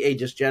be a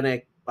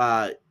dysgenic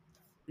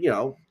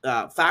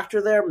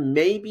factor there?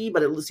 Maybe,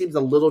 but it seems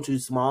a little too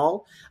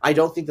small. I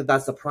don't think that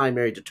that's the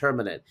primary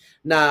determinant.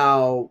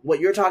 Now, what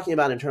you're talking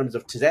about in terms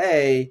of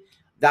today,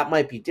 that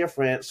might be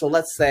different. So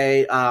let's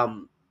say,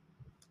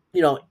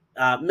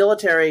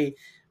 military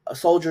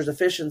soldiers'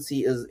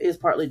 efficiency is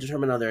partly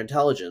determined on their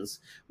intelligence.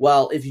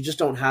 Well, if you just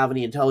don't have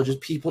any intelligent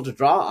people to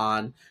draw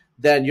on,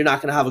 then you're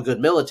not going to have a good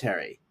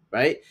military.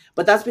 Right?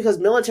 But that's because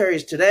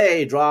militaries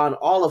today draw on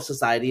all of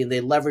society and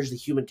they leverage the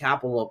human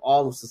capital of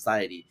all of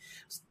society.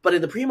 But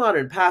in the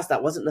pre-modern past,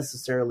 that wasn't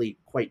necessarily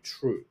quite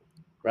true,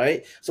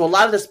 right? So a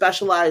lot of the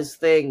specialized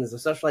things, the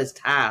specialized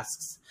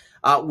tasks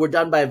were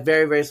done by a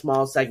very, very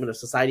small segment of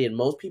society, and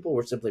most people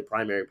were simply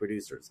primary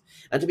producers.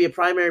 And to be a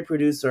primary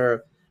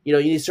producer,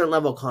 you need a certain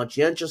level of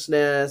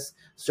conscientiousness,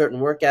 certain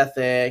work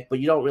ethic, but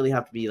you don't really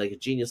have to be like a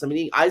genius. I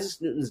mean,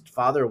 Isaac Newton's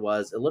father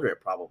was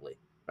illiterate probably,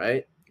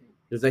 right?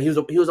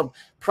 He was a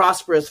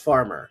prosperous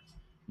farmer,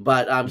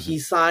 but he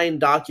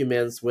signed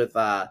documents with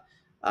like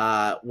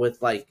a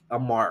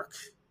mark,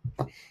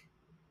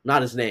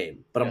 not his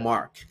name, but a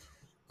mark.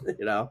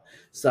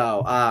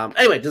 So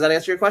anyway, does that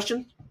answer your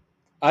question?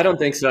 I don't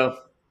think so.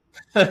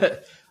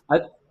 I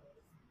thought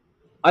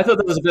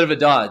that was a bit of a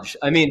dodge.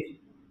 I mean,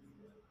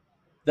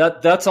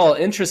 that's all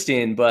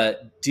interesting,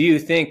 but do you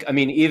think? I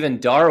mean,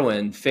 even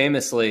Darwin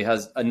famously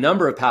has a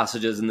number of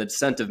passages in The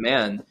Descent of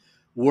Man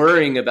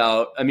worrying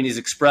about, he's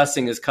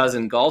expressing his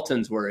cousin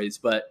Galton's worries,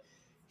 but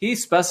he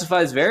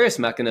specifies various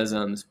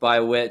mechanisms by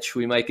which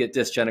we might get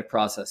dysgenic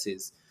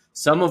processes,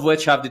 some of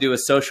which have to do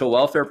with social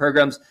welfare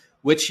programs,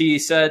 which he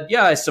said,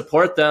 yeah, I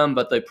support them,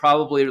 but they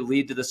probably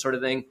lead to this sort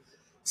of thing.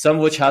 Some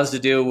of which has to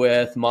do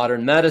with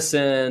modern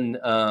medicine,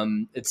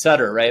 et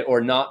cetera, right?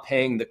 Or not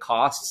paying the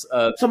costs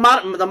of. So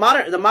the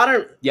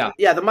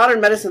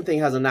modern medicine thing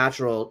has a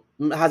natural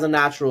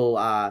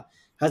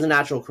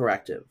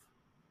corrective,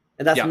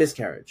 and that's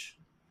miscarriage.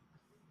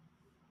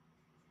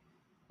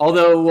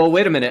 Although, well,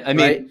 wait a minute.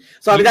 Right?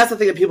 So that's the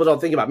thing that people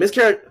don't think about.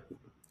 Miscarriage.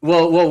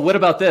 Well, what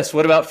about this?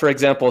 What about, for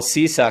example,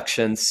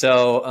 C-section?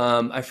 So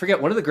I forget,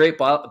 one of the great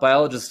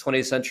biologists of the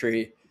 20th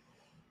century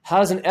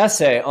has an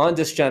essay on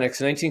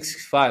dysgenics in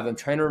 1965. I'm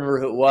trying to remember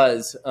who it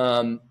was.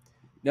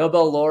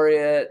 Nobel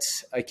laureate.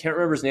 I can't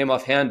remember his name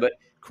offhand, but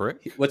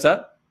Crick? What's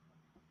that?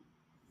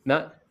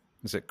 Not?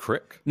 Is it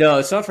Crick? No,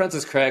 it's not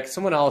Francis Crick.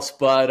 Someone else.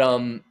 But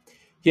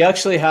he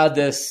actually had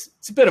this.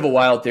 It's a bit of a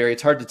wild theory.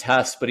 It's hard to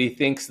test, but he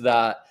thinks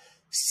that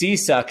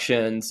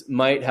C-sections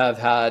might have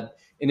had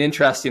an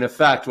interesting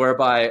effect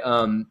whereby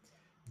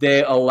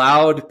they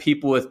allowed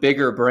people with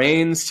bigger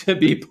brains to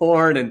be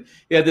born. And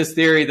he had this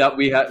theory that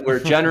we're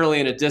generally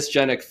in a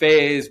dysgenic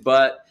phase,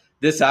 but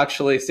this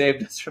actually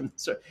saved us from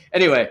this.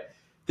 Anyway,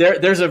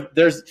 there's a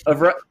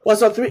well,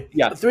 so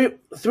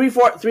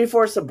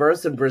three-fourths of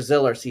births in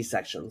Brazil are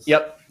C-sections.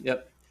 Yep.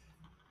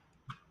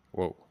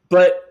 Whoa.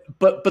 But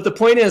the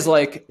point is,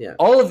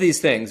 all of these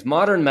things,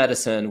 modern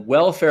medicine,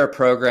 welfare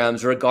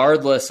programs,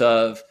 regardless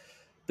of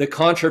the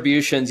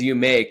contributions you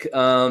make,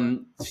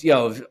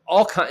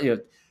 all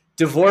kind,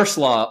 divorce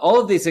law, all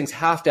of these things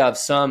have to have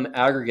some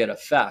aggregate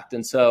effect.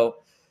 And so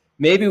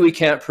maybe we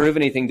can't prove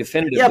anything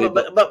definitively. Yeah,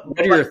 but what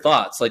are your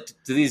thoughts?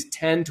 Do these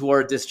tend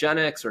toward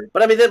dysgenics or?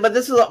 But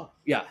this is all,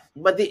 yeah.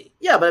 But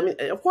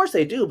of course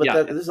they do.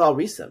 But this is all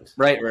recent,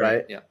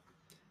 right? Yeah,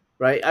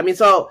 right.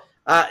 So.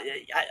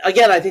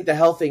 Again, I think the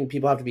health thing,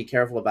 people have to be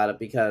careful about it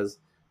because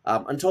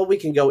until we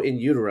can go in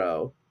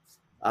utero,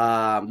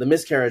 the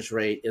miscarriage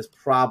rate is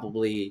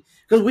probably,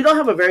 because we don't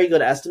have a very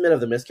good estimate of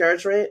the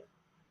miscarriage rate.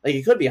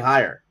 It could be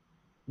higher,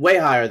 way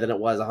higher than it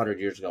was 100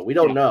 years ago. We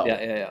don't know.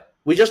 Yeah.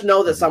 We just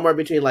know that somewhere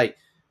between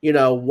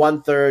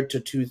 1/3 to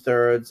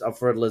 2/3 of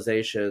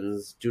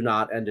fertilizations do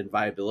not end in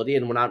viability,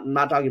 and I'm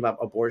not talking about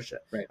abortion.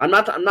 Right. I'm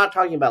not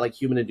talking about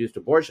human induced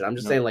abortion. I'm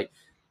just saying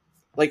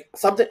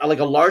something like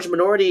a large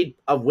minority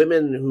of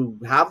women who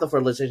have the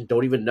fertilization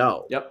don't even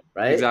know. Yep.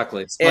 Right.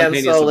 Exactly. And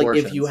so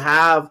if you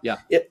have,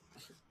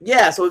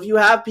 so if you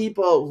have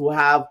people who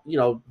have,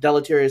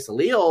 deleterious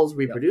alleles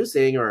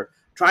reproducing or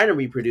trying to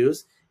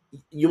reproduce,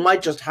 you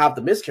might just have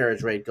the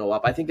miscarriage rate go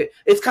up. I think that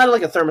it's kind of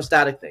like a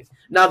thermostatic thing.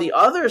 Now the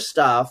other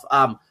stuff,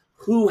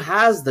 who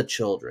has the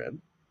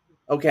children?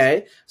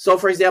 Okay. So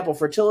for example,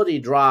 fertility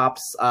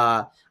drops,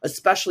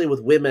 especially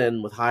with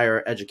women with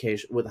higher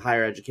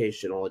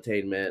educational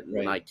attainment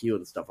and IQ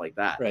and stuff like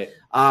that. Right.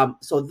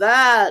 So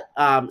that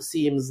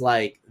seems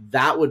like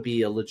that would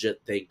be a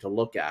legit thing to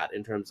look at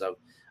in terms of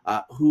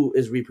who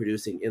is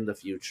reproducing in the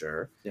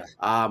future. Yeah.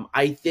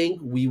 I think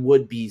we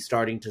would be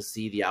starting to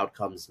see the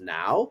outcomes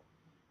now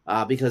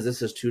because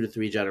this is 2 to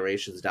 3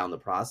 generations down the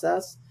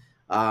process.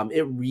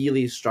 It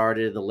really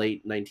started in the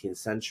late 19th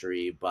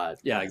century, but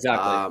yeah,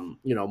 exactly.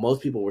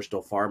 Most people were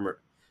still farmers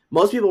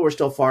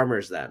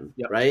then,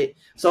 yep. Right?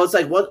 So it's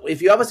what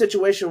if you have a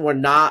situation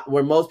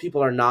where most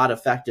people are not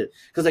affected?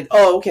 Because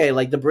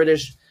the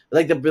British,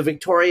 the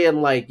Victorian,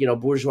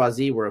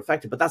 bourgeoisie were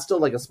affected, but that's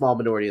still a small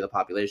minority of the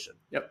population.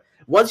 Yep.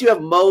 once you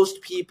have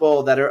most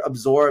people that are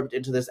absorbed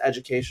into this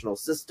educational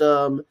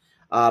system,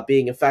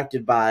 being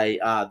affected by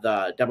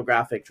the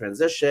demographic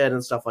transition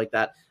and stuff like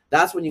that,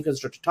 that's when you can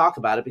start to talk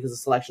about it, because the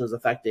selection is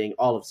affecting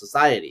all of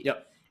society.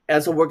 Yep.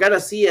 And so we're going to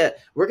see it.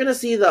 We're going to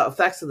see the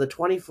effects of the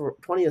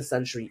 20th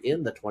century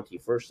in the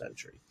 21st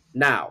century.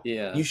 Now,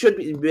 you should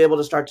be able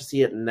to start to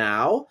see it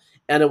now,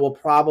 and it will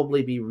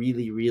probably be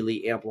really,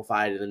 really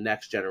amplified in the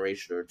next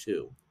generation or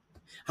two.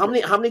 How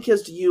many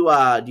kids do you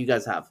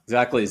guys have?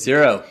 Exactly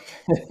 0.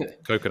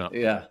 Coconut.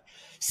 Yeah.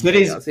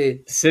 Cities are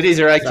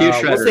IQ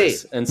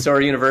shredders, and so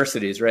are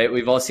universities, right?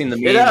 We've all seen the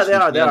memes.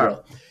 They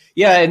are.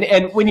 Yeah,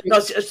 and when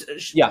you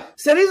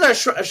cities are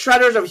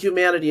shredders of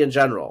humanity in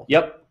general.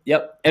 Yep.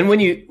 And when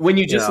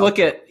you just look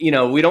at, we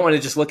don't want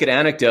to just look at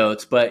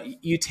anecdotes,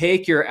 but you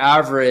take your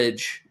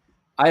average,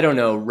 I don't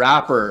know,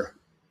 rapper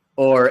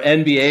or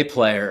NBA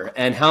player,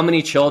 and how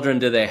many children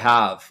do they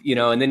have?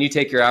 And then you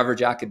take your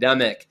average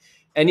academic,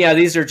 and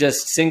these are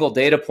just single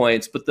data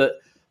points, but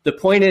the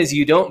point is,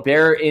 you don't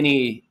bear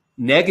any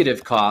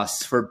negative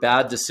costs for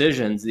bad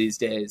decisions these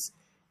days.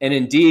 And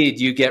indeed,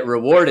 you get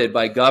rewarded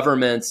by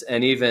governments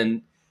and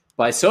even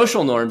by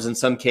social norms in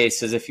some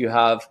cases if you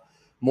have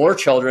more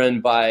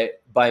children by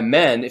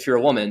men, if you're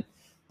a woman,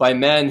 by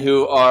men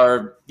who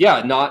are,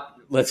 not,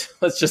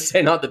 let's just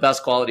say, not the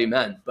best quality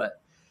men. But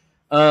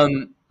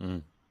And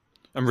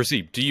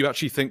Razib, do you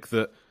actually think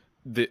that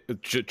the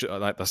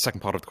second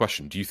part of the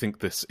question, do you think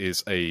this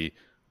is a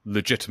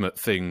legitimate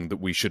thing that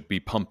we should be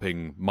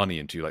pumping money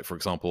into? Like, for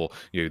example,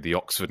 the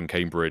Oxford and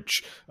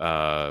Cambridge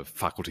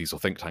faculties or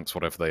think tanks,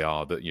 whatever they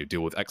are, that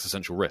deal with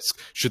existential risk.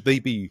 Should they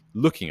be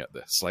looking at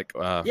this? Like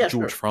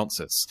George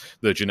Francis,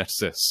 the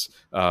geneticist,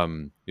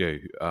 on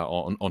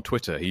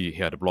Twitter, he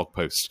had a blog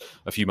post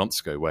a few months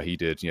ago where he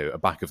did a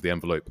back of the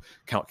envelope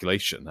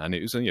calculation, and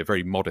it was only a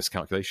very modest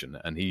calculation.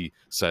 And he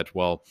said,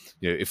 well,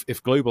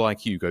 if global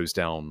IQ goes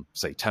down,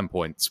 say 10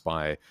 points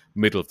by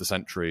middle of the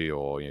century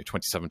or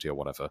 2070 or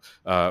whatever,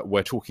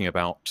 we're talking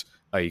about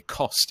a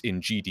cost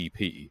in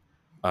GDP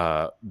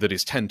that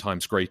is 10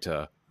 times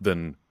greater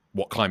than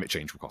what climate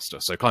change will cost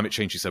us. So climate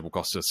change, he said, will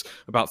cost us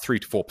about 3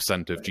 to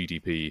 4% of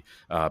GDP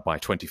by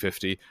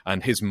 2050.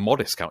 And his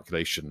modest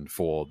calculation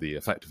for the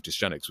effect of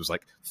dysgenics was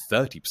like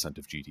 30%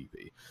 of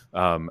GDP.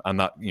 And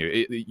that,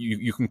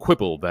 you can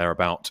quibble there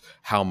about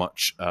how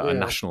much a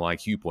national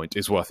IQ point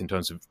is worth in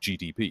terms of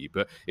GDP.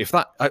 But if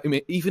that,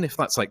 even if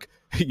that's like,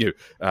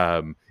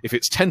 if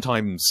it's 10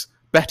 times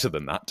better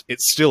than that,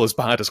 it's still as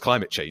bad as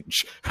climate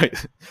change,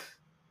 right?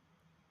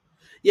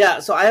 Yeah,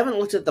 so I haven't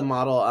looked at the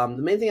model.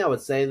 The main thing I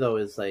would say, though,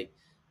 is like,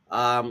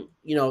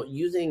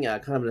 using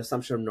kind of an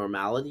assumption of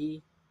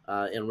normality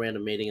and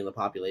random mating in the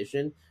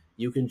population,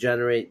 you can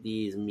generate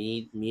these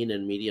mean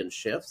and median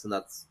shifts, and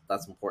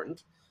that's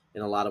important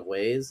in a lot of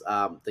ways.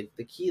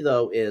 The key,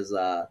 though, is,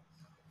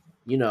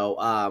 in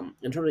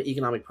terms of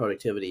economic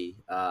productivity,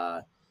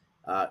 the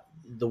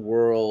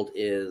world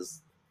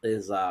is I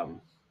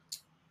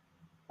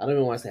don't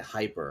even want to say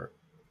hyper.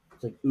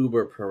 It's like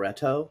uber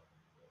Pareto.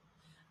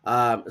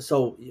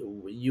 So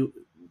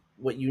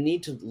what you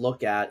need to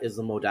look at is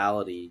the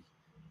modality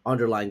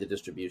underlying the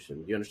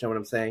distribution. Do you understand what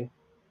I'm saying?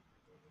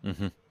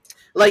 Mm-hmm.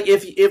 Like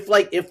if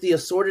the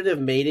assortative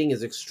mating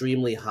is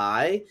extremely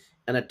high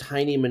and a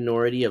tiny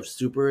minority of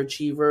super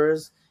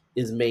achievers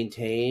is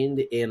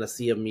maintained in a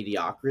sea of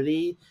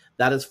mediocrity,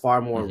 that is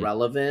far more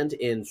relevant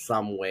in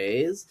some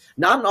ways,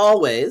 not in all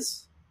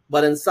ways,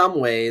 but in some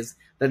ways,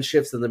 than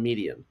shifts in the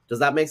median. Does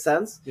that make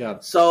sense? Yeah.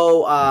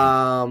 So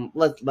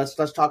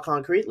let's talk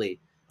concretely.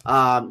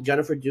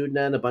 Jennifer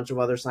Doudna and a bunch of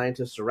other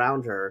scientists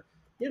around her,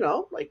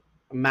 like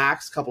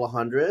max couple of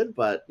hundred,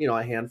 but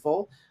a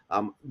handful.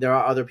 There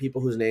are other people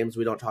whose names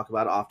we don't talk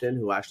about often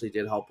who actually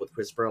did help with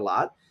CRISPR a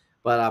lot,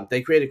 but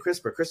they created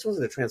CRISPR. CRISPR was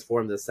going to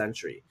transform this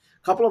century.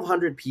 A couple of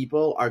hundred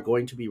people are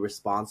going to be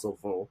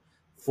responsible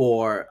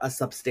for a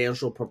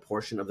substantial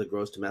proportion of the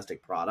gross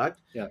domestic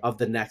product of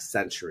the next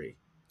century.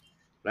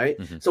 Right?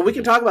 So we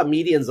can talk about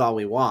medians all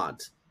we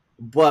want,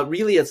 but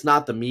really it's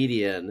not the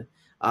median.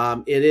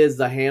 It is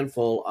the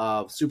handful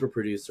of super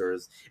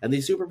producers, and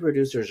these super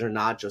producers are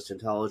not just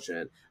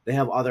intelligent. They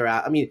have other,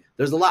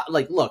 there's a lot,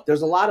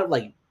 there's a lot of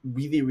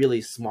really,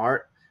 really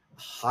smart,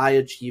 high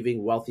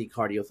achieving, wealthy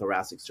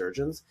cardiothoracic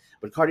surgeons,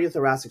 but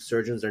cardiothoracic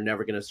surgeons are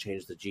never going to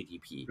change the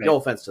GDP. Right. No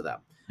offense to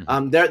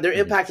them. Their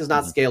impact is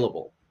not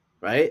scalable,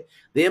 right?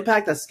 The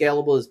impact that's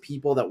scalable is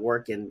people that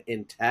work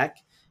in tech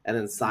and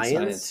in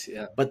science,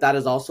 but that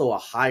is also a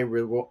high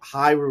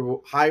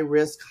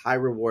risk, high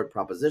reward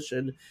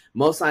proposition.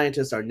 Most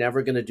scientists are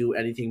never going to do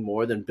anything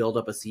more than build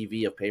up a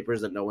CV of papers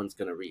that no one's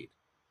going to read.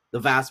 The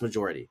vast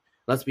majority.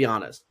 Let's be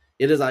honest.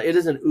 It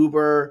is an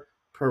uber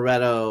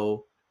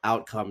Pareto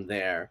outcome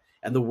there,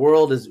 and the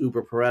world is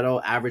uber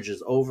Pareto. Average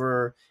is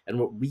over, and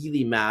what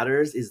really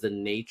matters is the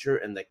nature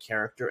and the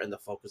character and the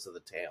focus of the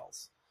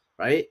tales,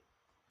 right?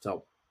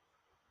 So.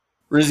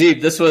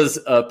 Razib, this was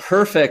a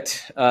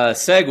perfect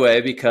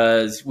segue,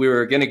 because we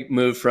were going to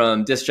move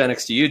from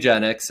dysgenics to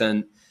eugenics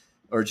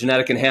or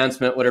genetic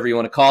enhancement, whatever you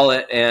want to call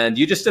it. And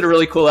you just did a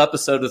really cool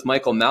episode with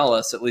Michael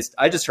Malice. At least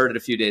I just heard it a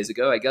few days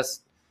ago. I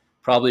guess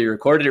probably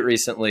recorded it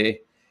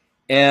recently.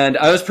 And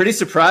I was pretty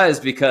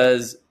surprised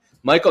because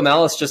Michael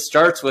Malice just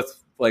starts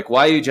with like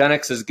why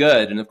eugenics is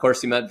good. And of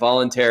course he meant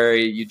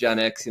voluntary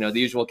eugenics, the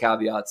usual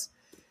caveats.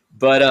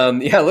 But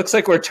yeah, it looks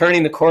like we're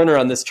turning the corner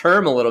on this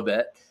term a little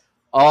bit.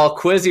 I'll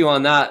quiz you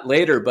on that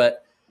later.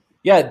 But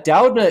yeah,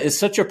 Doudna is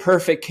such a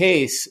perfect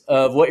case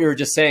of what you were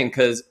just saying,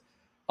 because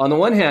on the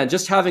one hand,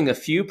 just having a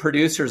few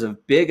producers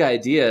of big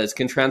ideas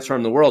can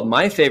transform the world.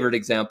 My favorite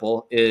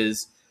example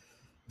is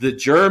the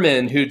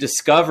German who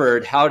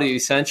discovered how to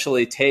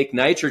essentially take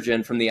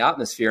nitrogen from the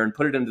atmosphere and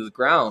put it into the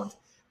ground,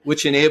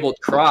 which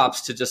enabled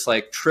crops to just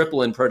like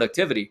triple in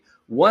productivity.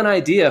 One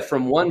idea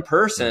from one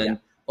person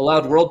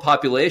allowed world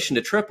population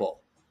to triple,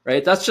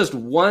 right? That's just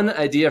one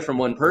idea from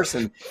one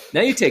person.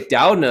 Now you take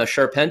Doudna,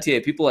 Charpentier,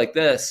 people like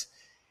this,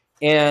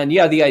 and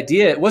yeah, the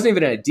idea, it wasn't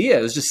even an idea.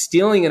 It was just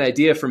stealing an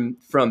idea from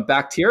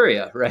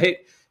bacteria, right?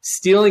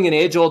 Stealing an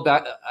age-old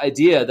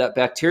idea that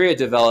bacteria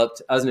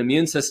developed as an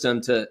immune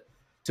system to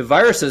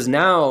viruses.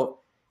 Now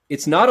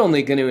it's not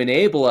only going to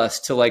enable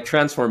us to like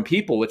transform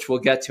people, which we'll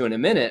get to in a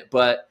minute,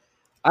 but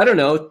I don't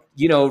know,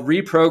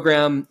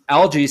 reprogram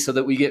algae so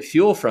that we get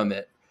fuel from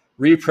it,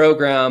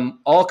 reprogram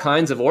all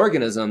kinds of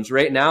organisms.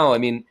 Right now, I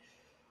mean,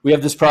 we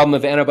have this problem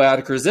of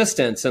antibiotic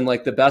resistance, and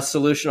like the best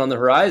solution on the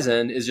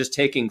horizon is just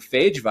taking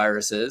phage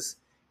viruses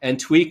and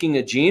tweaking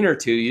a gene or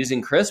two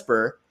using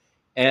CRISPR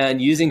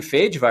and using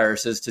phage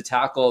viruses to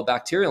tackle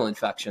bacterial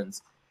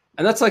infections.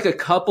 And that's like a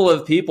couple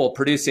of people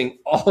producing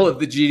all of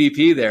the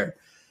GDP there.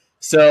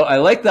 So I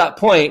like that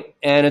point,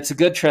 and it's a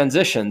good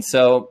transition.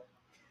 So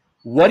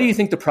what do you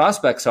think the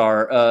prospects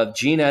are of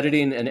gene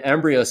editing and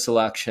embryo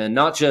selection,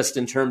 not just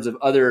in terms of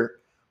other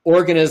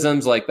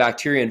organisms like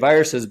bacteria and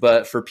viruses,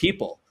 but for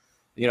people?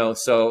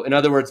 So in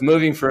other words,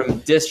 moving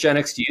from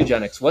dysgenics to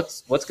eugenics,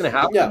 what's going to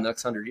happen in the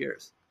next 100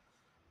 years?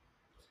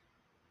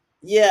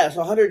 Yeah, so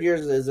 100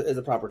 years is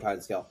a proper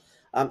time scale.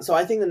 So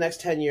I think the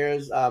next 10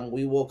 years,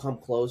 we will come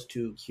close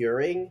to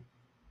curing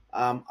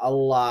a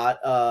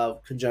lot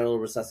of congenital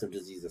recessive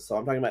diseases. So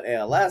I'm talking about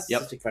ALS,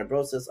 cystic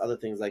fibrosis, other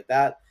things like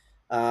that.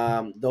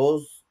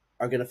 Those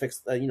are going to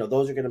fix,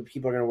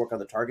 people are going to work on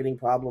the targeting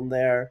problem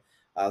there,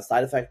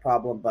 side effect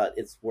problem, but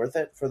it's worth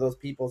it for those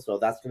people. So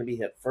that's going to be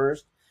hit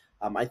first.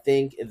 I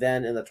think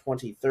then in the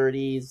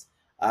 2030s,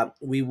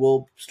 we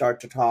will start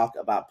to talk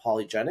about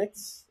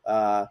polygenics,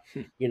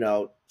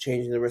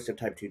 changing the risk of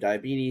type 2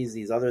 diabetes,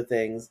 these other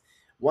things.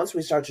 Once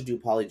we start to do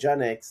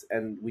polygenics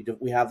and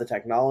we have the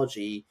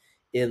technology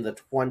in the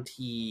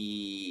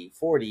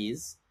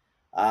 2040s,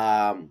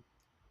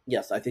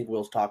 yes, I think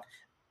we'll talk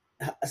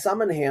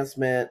some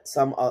enhancement,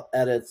 some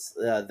edits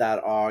that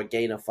are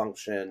gain of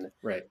function,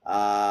 right?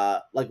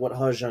 Like what He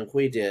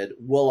Jiankui did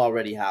will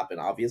already happen,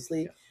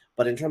 obviously. Yeah.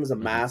 But in terms of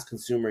mass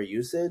consumer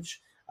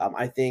usage,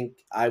 I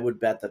think I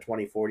would bet the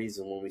 2040s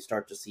and when we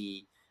start to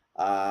see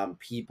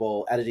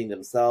people editing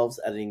themselves,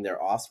 editing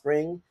their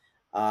offspring.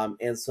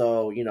 And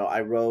so,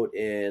 I wrote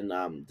in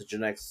the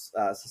Genetics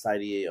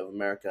Society of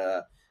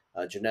America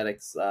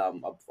Genetics, a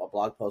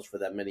blog post for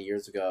them many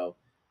years ago,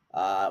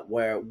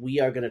 where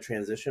we are going to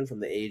transition from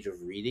the age of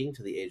reading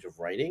to the age of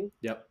writing.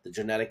 Yep. The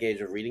genetic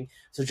age of reading.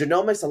 So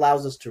genomics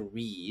allows us to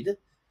read.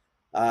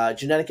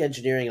 Genetic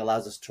engineering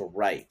allows us to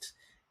write.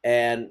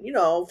 And,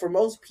 for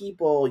most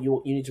people,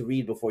 you need to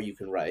read before you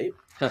can write.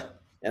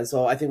 And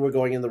so I think we're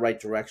going in the right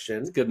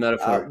direction. It's a good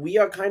metaphor. We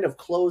are kind of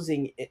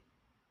closing.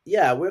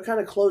 We're kind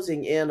of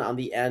closing in on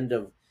the end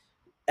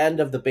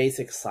of the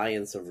basic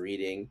science of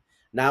reading.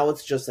 Now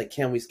it's just like,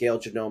 can we scale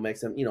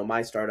genomics? And,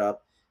 my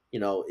startup,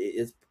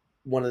 is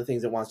one of the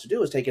things it wants to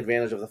do is take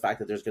advantage of the fact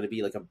that there's going to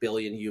be like 1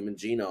 billion human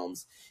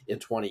genomes in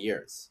 20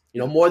 years.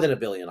 More than 1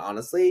 billion,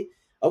 honestly.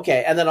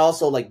 Okay. And then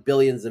also like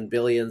billions and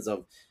billions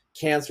of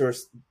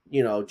cancerous,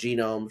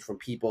 genomes from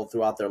people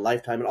throughout their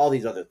lifetime and all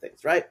these other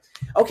things, right?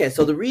 Okay,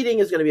 so the reading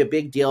is going to be a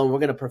big deal and we're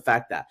going to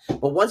perfect that.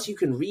 But once you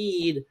can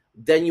read,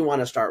 then you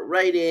want to start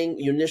writing.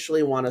 You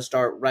initially want to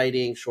start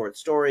writing short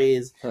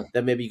stories,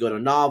 then maybe you go to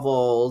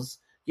novels.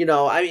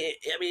 I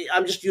mean,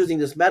 I'm just using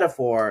this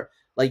metaphor.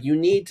 Like, you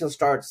need to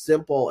start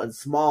simple and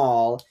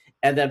small,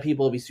 and then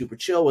people will be super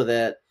chill with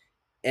it,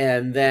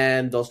 and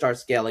then they'll start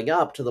scaling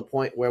up to the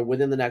point where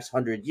within the next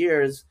 100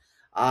 years,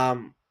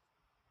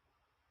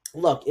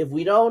 look, if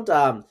we don't,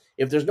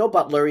 if there's no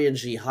Butlerian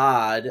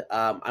jihad,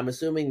 I'm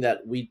assuming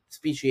that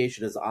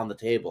speciation is on the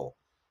table.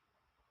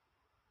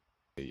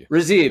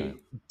 Razib,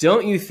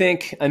 don't you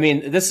think, I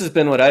mean, this has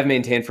been what I've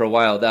maintained for a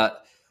while, that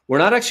we're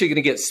not actually going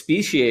to get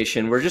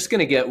speciation. We're just going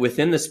to get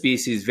within the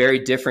species very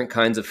different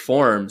kinds of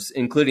forms,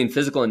 including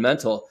physical and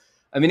mental.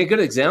 I mean, a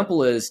good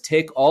example is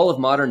take all of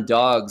modern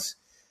dogs,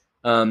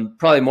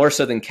 probably more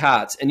so than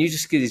cats, and you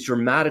just get these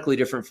dramatically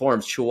different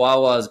forms,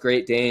 Chihuahuas,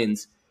 Great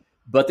Danes,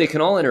 but they can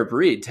all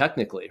interbreed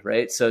technically,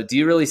 right? So do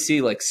you really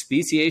see like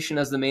speciation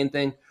as the main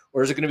thing?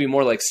 Or is it going to be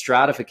more like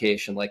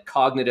stratification, like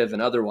cognitive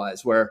and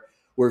otherwise, where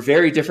we're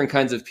very different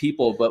kinds of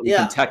people, but we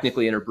can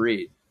technically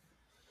interbreed?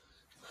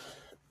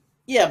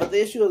 Yeah, but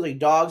the issue is like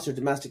dogs are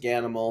domestic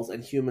animals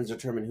and humans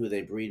determine who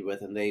they breed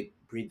with, and they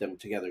breed them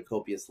together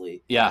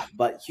copiously. Yeah.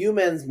 But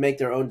humans make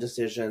their own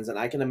decisions, and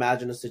I can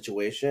imagine a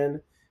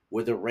situation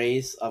where the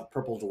race of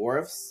purple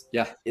dwarfs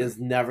is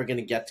never going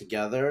to get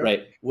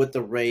together with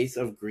the race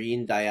of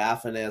green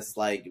diaphanous,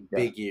 like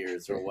big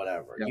ears or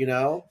whatever, you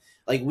know?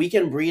 Like, we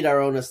can breed our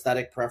own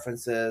aesthetic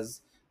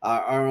preferences,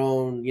 our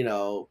own, you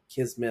know,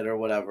 kismet or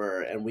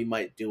whatever, and we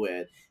might do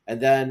it. And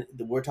then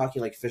we're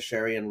talking like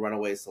Fisherian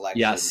runaway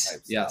selection type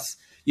stuff.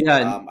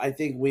 Yeah. I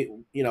think we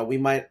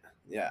might,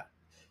 Yeah,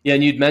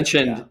 and you'd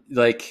mentioned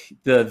like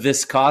the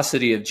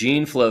viscosity of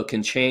gene flow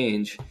can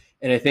change.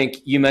 And I think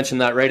you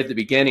mentioned that right at the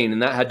beginning,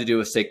 and that had to do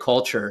with, say,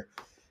 culture.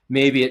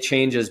 Maybe it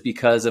changes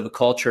because of a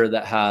culture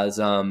that has,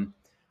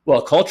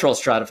 cultural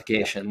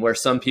stratification, where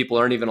some people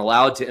aren't even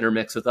allowed to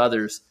intermix with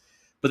others.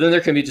 But then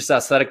there can be just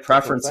aesthetic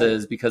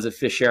preferences because of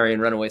Fisherian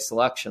runaway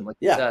selection, like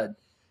you said.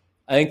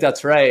 I think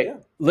that's right. Yeah.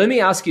 Let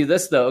me ask you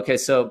this, though. Okay,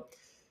 so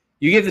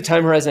you gave the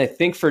time horizon, I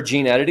think, for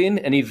gene editing,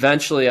 and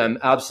eventually I'm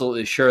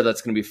absolutely sure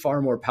that's going to be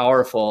far more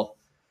powerful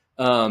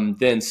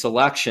than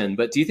selection.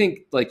 But do you think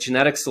like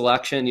genetic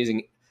selection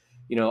using,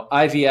 you know,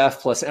 IVF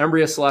plus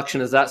embryo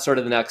selection, is that sort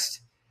of the next,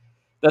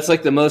 that's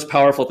like the most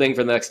powerful thing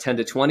for the next 10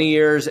 to 20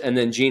 years, and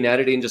then gene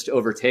editing just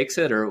overtakes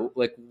it? Or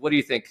like, what do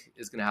you think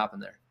is going to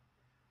happen there?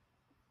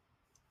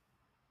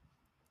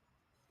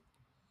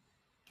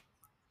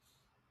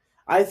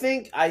 I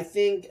think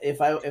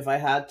if I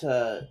had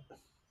to,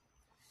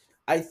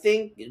 I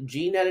think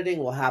gene editing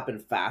will happen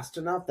fast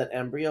enough that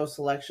embryo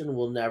selection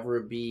will never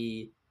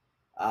be,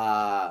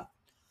 I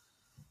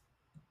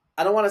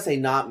don't want to say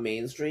not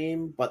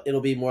mainstream, but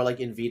it'll be more like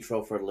in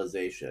vitro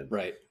fertilization.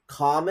 Right.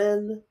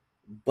 Common,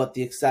 but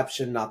the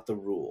exception, not the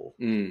rule.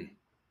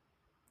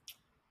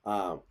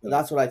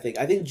 That's what I think.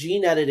 I think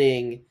gene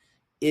editing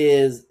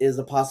is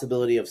a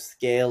possibility of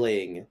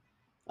scaling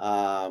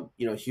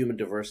human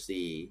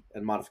diversity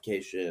and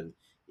modification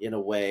in a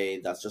way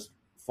that's just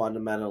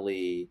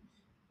fundamentally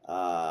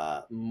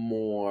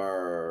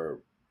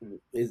more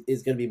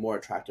is going to be more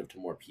attractive to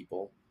more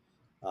people.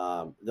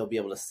 They'll be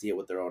able to see it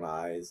with their own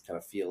eyes, kind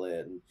of feel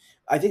it, and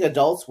I think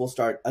adults will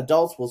start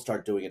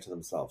doing it to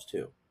themselves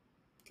too.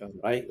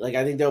 Right? Like,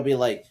 I think there'll be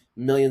like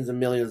millions and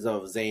millions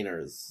of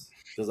Zayners,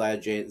 Josiah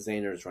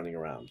Zayners running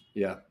around.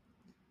 Yeah.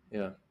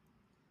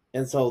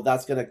 And so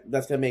that's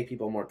gonna make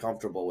people more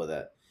comfortable with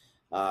it.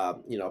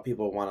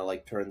 People want to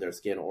like turn their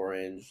skin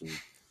orange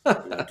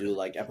and do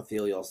like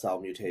epithelial cell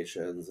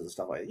mutations and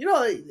stuff like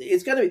that.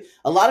 It's gonna be,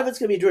 a lot of it's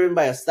gonna be driven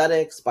by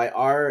aesthetics, by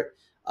art.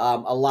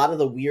 A lot of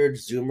the weird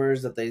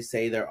Zoomers that they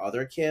say they're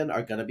otherkin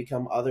are gonna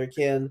become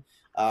otherkin.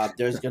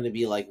 There's gonna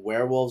be like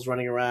werewolves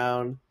running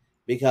around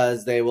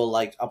because they will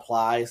like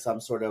apply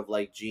some sort of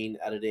like gene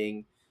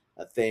editing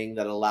thing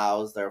that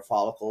allows their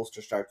follicles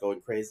to start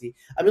going crazy.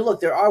 I mean,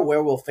 look, there are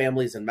werewolf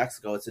families in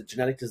Mexico. It's a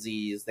genetic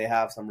disease. They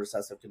have some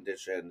recessive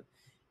condition,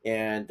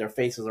 and their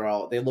faces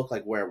they look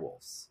like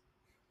werewolves.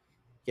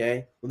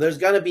 Okay? Well, there's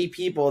going to be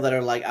people that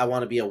are like, I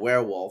want to be a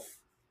werewolf.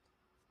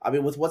 I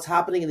mean, with what's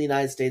happening in the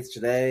United States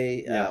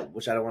today,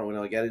 which I don't want to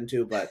really get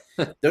into, but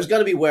there's going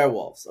to be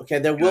werewolves. Okay?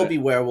 There will be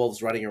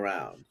werewolves running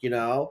around,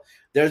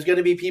 There's going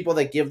to be people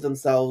that give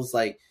themselves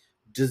like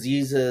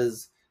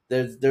diseases.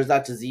 There's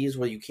that disease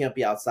where you can't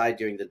be outside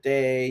during the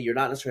day. You're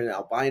not necessarily an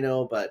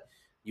albino, but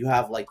you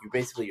have like,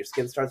 your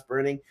skin starts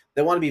burning.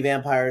 They want to be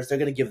vampires. They're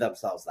going to give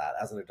themselves that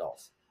as an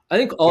adult. I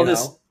think all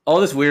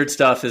this weird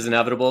stuff is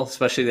inevitable,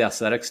 especially the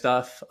aesthetic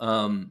stuff,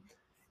 and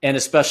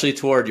especially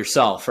toward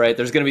yourself, right?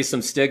 There's going to be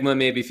some stigma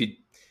maybe if you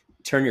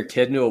turn your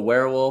kid into a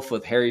werewolf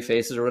with hairy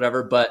faces or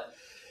whatever. But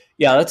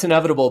yeah, that's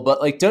inevitable.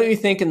 But like, don't you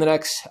think in the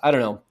next,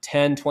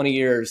 10, 20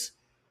 years,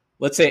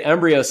 let's say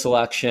embryo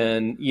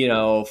selection,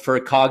 for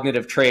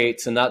cognitive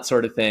traits and that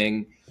sort of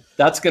thing,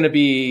 that's going to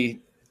be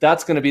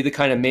the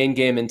kind of main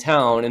game in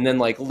town. And then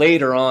like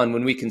later on,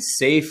 when we can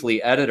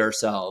safely edit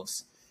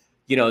ourselves,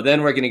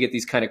 then we're going to get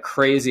these kind of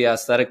crazy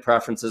aesthetic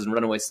preferences and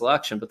runaway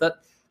selection. But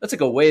that's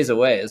like a ways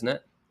away, isn't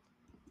it?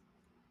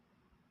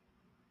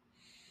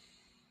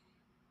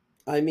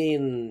 I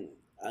mean,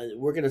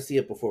 we're going to see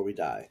it before we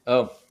die.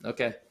 Oh,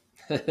 okay.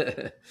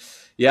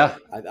 Yeah.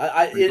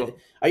 Are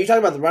you talking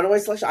about the runaway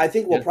selection? I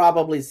think we'll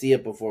probably see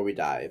it before we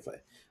die.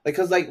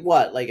 Because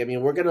what? Like, I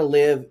mean, we're going to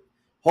live,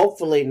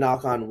 hopefully,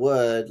 knock on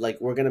wood,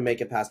 like we're going to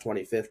make it past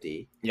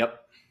 2050. Yep.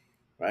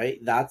 Right?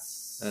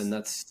 That's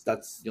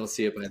you'll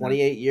see it by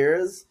 28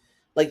 years.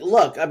 Like,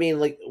 look, I mean,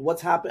 like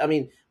what's happened? I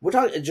mean, we're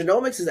talking,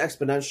 genomics is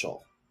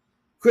exponential.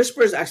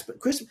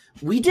 CRISPR,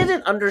 we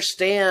didn't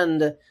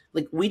understand,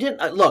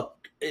 look,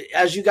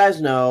 as you guys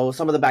know,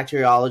 some of the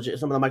bacteriology,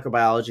 some of the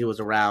microbiology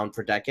was around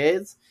for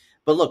decades.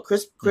 But look,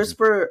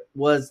 CRISPR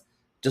was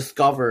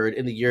discovered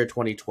in the year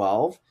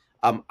 2012.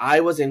 I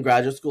was in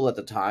graduate school at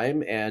the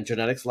time, and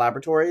genetics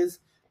laboratories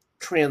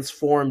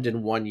transformed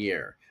in 1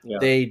 year. Yeah.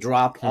 They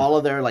dropped all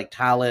of their like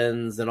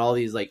talons and all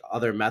these like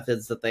other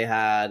methods that they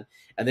had,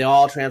 and they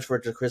all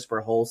transferred to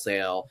CRISPR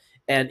wholesale.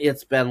 And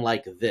it's been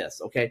like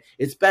this, okay?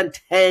 It's been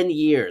 10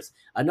 years.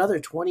 Another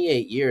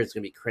 28 years is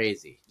going to be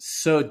crazy.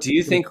 So do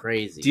you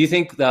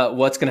think that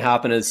what's going to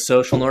happen is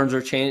social norms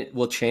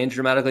will change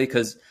dramatically?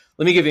 Because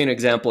let me give you an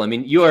example. I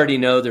mean, you already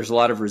know there's a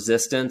lot of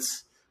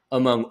resistance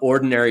among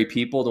ordinary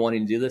people to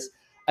wanting to do this.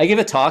 I gave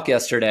a talk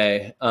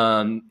yesterday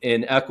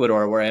in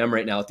Ecuador, where I am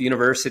right now at the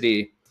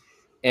university,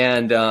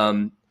 and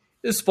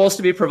it was supposed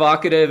to be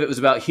provocative. It was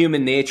about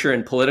human nature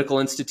and political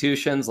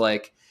institutions.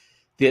 Like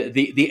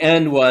the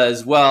end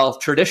was, well,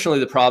 traditionally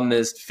the problem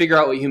is to figure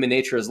out what human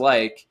nature is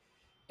like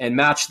and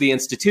match the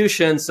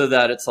institution so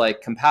that it's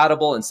like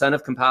compatible,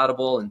 incentive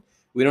compatible, and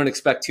we don't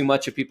expect too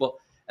much of people.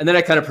 And then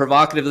I kind of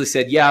provocatively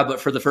said, yeah, but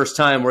for the first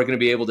time, we're going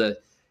to be able to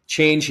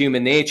change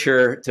human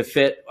nature to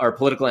fit our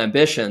political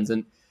ambitions.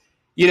 And,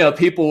 you know,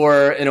 people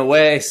were, in a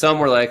way, some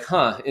were like,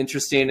 huh,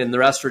 interesting. And the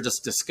rest were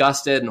just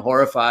disgusted and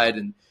horrified.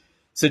 And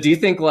so do you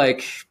think,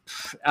 like,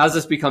 as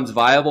this becomes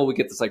viable, we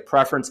get this like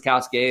preference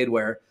cascade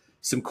where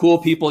some cool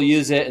people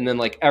use it and then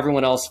like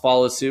everyone else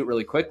follows suit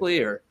really quickly,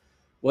 or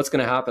what's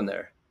going to happen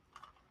there?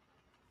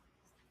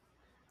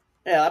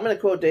 Yeah, I'm going to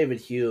quote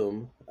David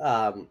Hume.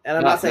 And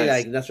I'm not saying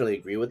I necessarily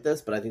agree with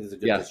this, but I think it's a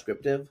good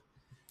descriptive.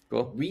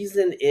 Cool.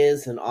 Reason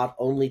is and ought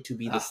only to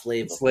be the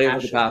slave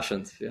of the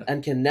passions,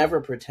 and can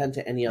never pretend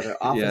to any other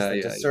office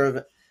than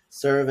to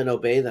serve and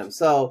obey them.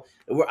 So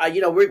we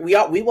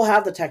will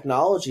have the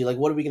technology. Like,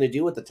 what are we going to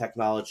do with the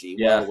technology?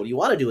 Yeah. Well, what do you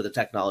want to do with the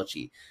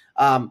technology?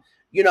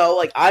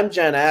 Like, I'm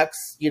Gen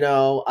X.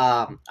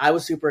 I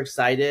was super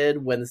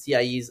excited when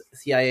the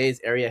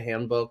CIA's area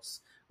handbooks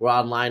were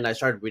online. I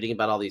started reading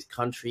about all these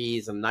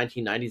countries in the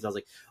 1990s. I was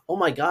like, oh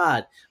my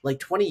God, like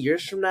 20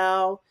 years from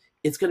now,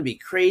 it's going to be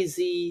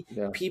crazy.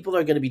 Yeah. People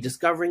are going to be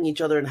discovering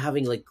each other and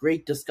having like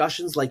great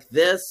discussions like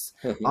this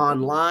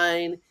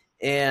online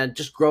and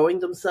just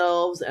growing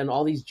themselves. And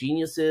all these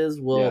geniuses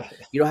will,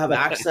 have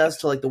access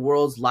to like the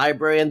world's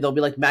library, and they'll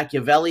be like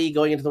Machiavelli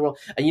going into the world.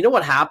 And you know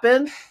what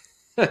happened?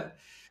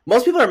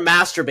 Most people are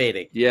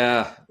masturbating.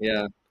 Yeah.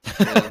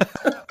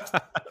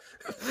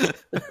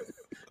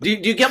 Do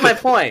you get my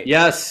point?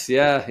 Yes,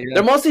 yeah.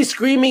 They're mostly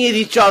screaming at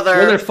each other.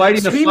 Well, they're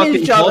fighting screaming at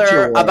each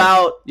other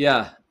about.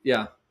 Yeah.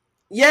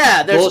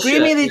 Yeah, they're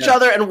screaming at each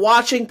other and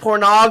watching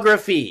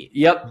pornography.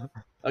 Yep.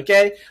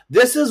 Okay,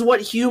 this is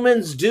what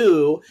humans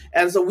do,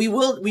 and so we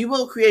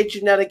will create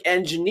genetic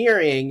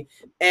engineering,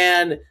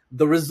 and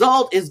the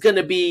result is going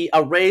to be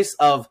a race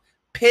of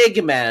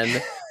pig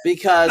men.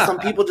 Because some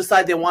people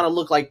decide they want to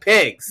look like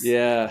pigs.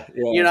 Yeah.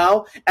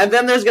 And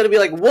then there's going to be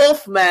like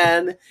wolf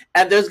men,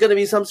 and there's going to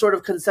be some sort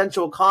of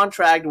consensual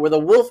contract where the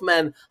wolf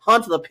men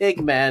hunt the pig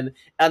men,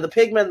 and the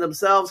pig men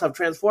themselves have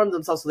transformed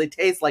themselves so they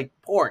taste like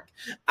pork.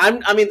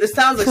 I mean, this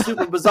sounds like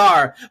super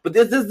bizarre, but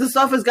this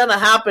stuff is going to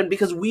happen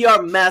because we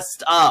are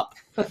messed up.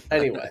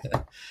 Anyway.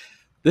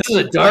 This is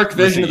a dark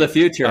vision of the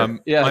future. Go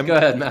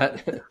ahead,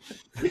 Matt.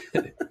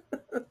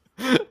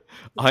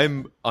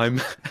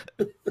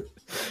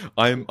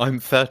 I'm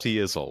 30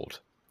 years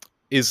old.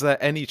 Is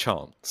there any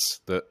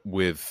chance that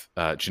with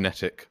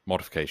genetic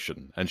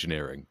modification,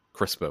 engineering,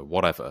 CRISPR,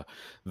 whatever,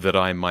 that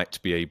I might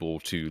be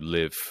able to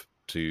live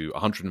to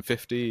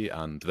 150,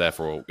 and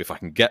therefore, if I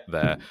can get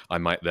there, I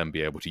might then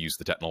be able to use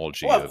the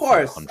technology of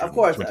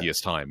 120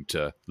 years' time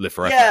to live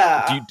forever?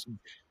 Yeah.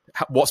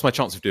 What's my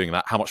chance of doing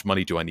that? How much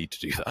money do I need to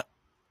do that?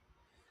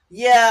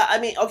 Yeah, I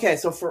mean, okay,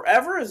 so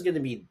forever is going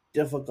to be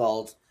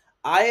difficult.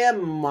 I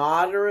am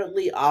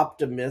moderately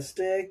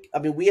optimistic. I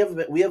mean,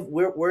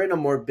 we're in a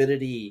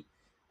morbidity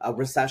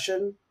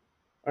recession,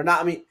 or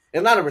not. I mean,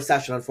 it's not a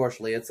recession,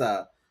 unfortunately. It's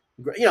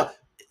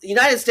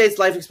United States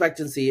life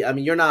expectancy. I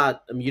mean, you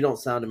don't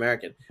sound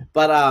American,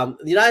 but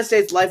the United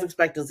States life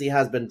expectancy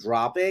has been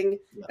dropping,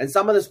 and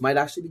some of this might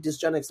actually be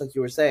dysgenics, like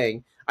you were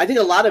saying. I think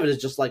a lot of it is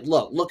just like,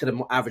 look at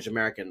an average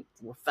American.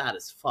 We're fat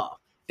as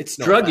fuck. It's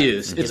drug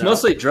use. It's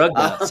mostly drug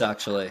deaths,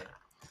 actually.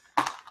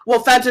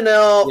 Well,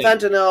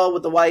 fentanyl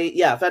with the white,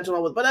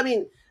 fentanyl with, but I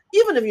mean,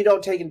 even if you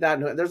don't take it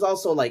down, there's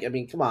also like, I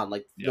mean, come on,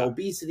 like the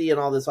obesity and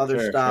all this other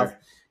stuff. Sure.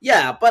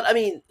 Yeah, but I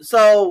mean,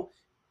 so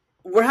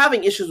we're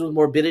having issues with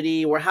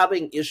morbidity. We're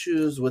having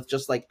issues with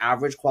just like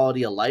average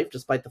quality of life,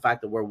 despite the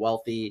fact that we're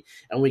wealthy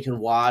and we can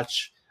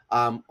watch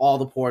all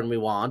the porn we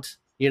want.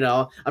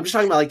 I'm just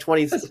talking about like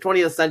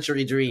 20th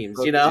century dreams,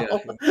 But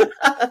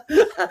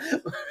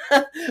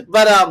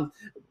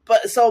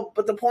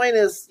the point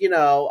is,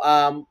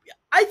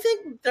 I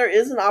think there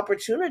is an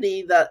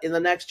opportunity that in the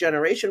next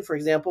generation, for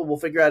example, we'll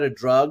figure out a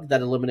drug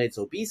that eliminates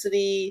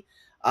obesity.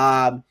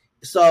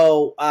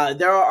 So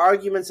there are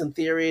arguments and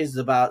theories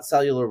about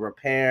cellular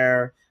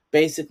repair,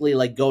 basically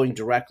like going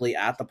directly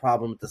at the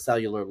problem at the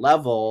cellular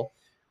level.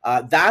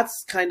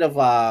 That's kind of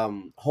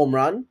home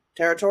run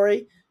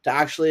territory to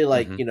actually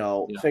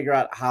figure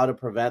out how to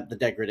prevent the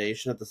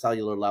degradation at the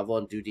cellular level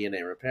and do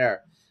DNA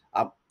repair.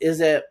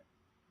 Is it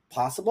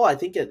possible? I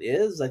think it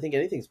is. I think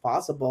anything's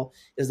possible.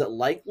 Is it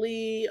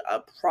likely?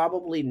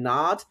 Probably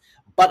not.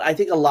 But I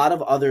think a lot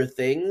of other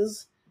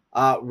things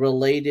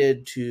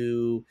related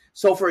to,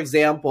 so for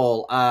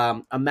example,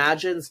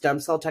 imagine stem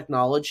cell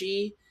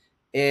technology,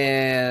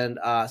 and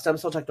stem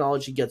cell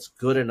technology gets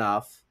good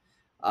enough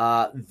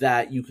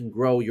that you can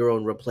grow your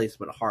own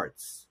replacement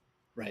hearts.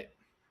 Right.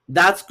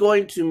 That's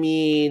going to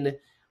mean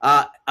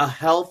a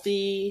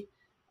healthy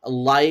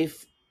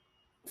life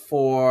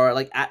for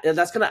like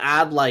that's going to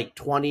add like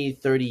 20,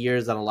 30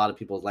 years on a lot of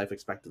people's life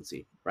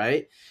expectancy,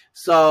 right?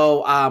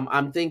 So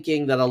I'm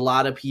thinking that a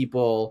lot of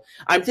people,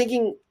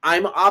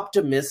 I'm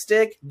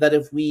optimistic that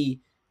if we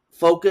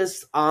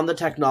focus on the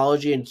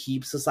technology and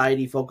keep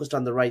society focused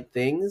on the right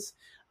things,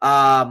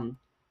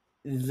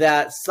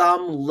 that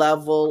some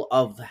level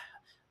of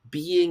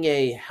being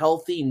a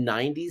healthy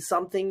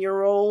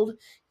 90-something-year-old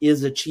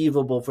is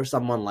achievable for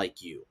someone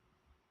like you.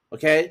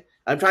 Okay?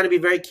 I'm trying to be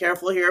very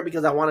careful here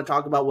because I want to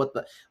talk about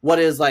what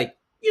is like,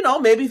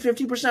 maybe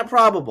 50%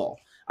 probable.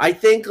 I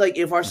think like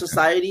if our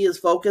society is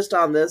focused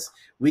on this,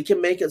 we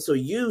can make it so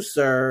you,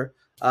 sir,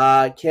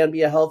 can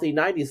be a healthy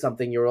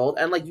 90-something-year-old.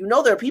 And like,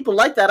 there are people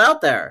like that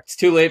out there. It's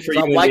too late for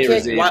So you why and me,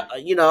 can't,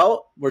 Razib.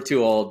 We're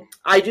too old.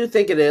 I do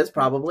think it is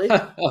probably.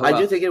 Oh, wow. I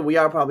do think we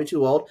are probably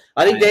too old.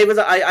 I think David.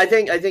 I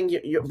think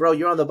bro,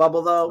 you're on the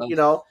bubble though.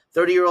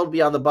 30-year-old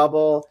be on the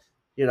bubble.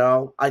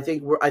 I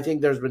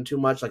think there's been too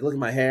much. Like, look at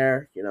my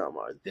hair.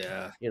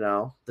 Yeah.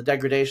 The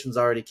degradation's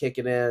already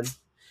kicking in.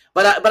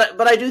 But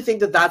I do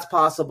think that that's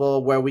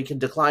possible where we can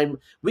decline.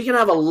 We can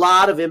have a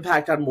lot of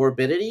impact on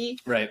morbidity.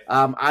 Right.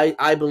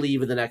 I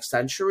believe in the next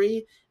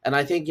century, and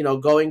I think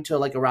going to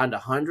like around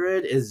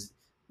 100 is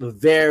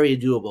very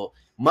doable.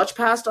 Much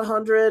past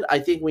 100, I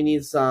think we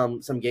need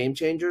some game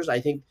changers. I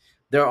think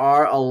there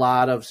are a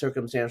lot of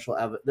circumstantial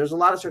evidence. There's a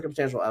lot of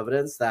circumstantial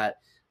evidence that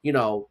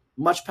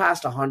much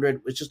past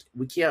 100, it's just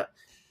we can't.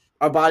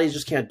 Our bodies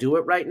just can't do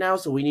it right now,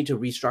 so we need to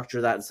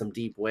restructure that in some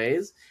deep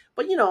ways.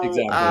 But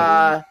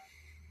Exactly.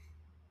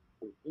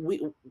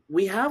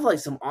 We have like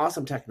some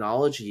awesome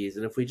technologies,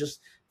 and if we just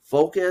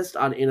focused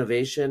on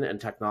innovation and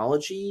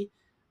technology,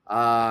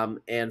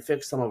 and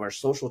fix some of our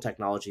social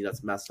technology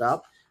that's messed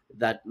up,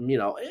 that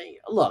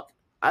look.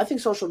 I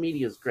think social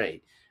media is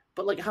great,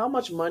 but like how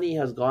much money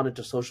has gone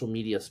into social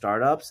media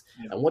startups,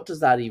 and what is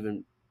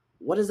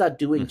that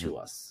doing to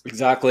us?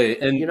 Exactly.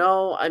 And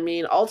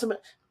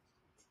ultimately,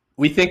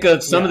 we think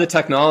of some of the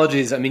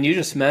technologies. You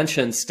just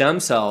mentioned stem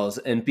cells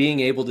and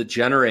being able to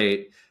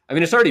generate.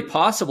 It's already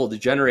possible to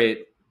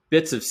generate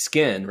bits of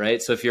skin,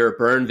 right? So if you're a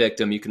burn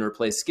victim, you can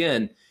replace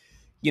skin.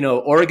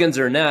 Organs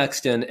are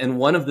next, and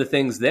one of the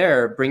things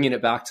there, bringing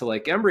it back to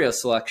like embryo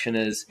selection,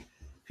 is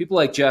people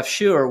like Jeff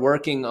Shu are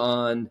working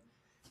on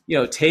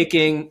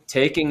taking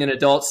an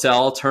adult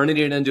cell, turning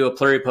it into a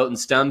pluripotent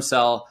stem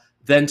cell,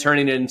 then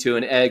turning it into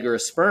an egg or a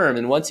sperm.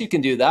 And once you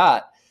can do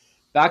that,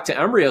 back to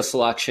embryo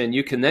selection,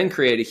 you can then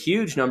create a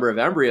huge number of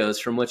embryos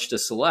from which to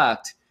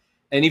select.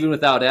 And even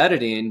without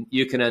editing,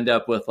 you can end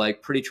up with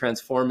like pretty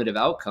transformative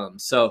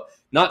outcomes. So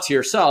not to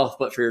yourself,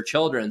 but for your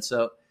children.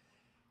 So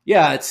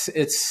yeah,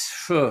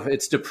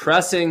 it's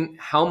depressing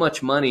how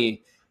much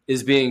money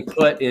is being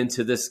put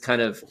into this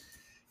kind of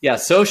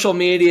social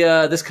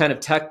media, this kind of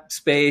tech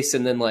space,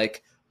 and then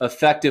like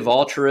effective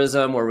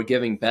altruism where we're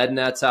giving bed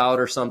nets out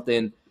or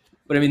something.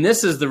 But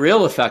this is the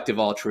real effective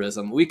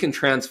altruism. We can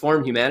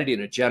transform humanity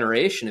in a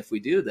generation if we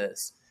do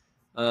this.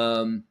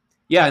 And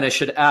I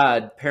should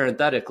add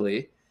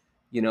parenthetically,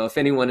 if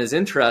anyone is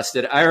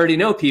interested, I already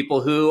know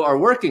people who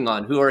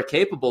are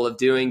capable of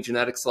doing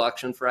genetic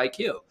selection for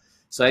IQ.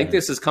 So I think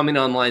this is coming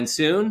online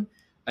soon.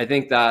 I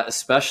think that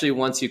especially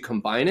once you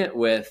combine it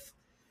with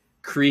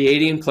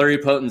creating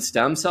pluripotent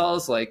stem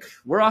cells, like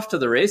we're off to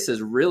the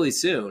races really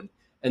soon.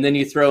 And then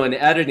you throw in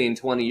editing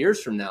 20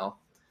 years from now,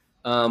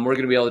 we're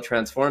going to be able to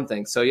transform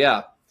things. So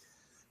yeah,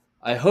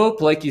 I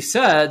hope, like you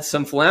said,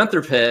 some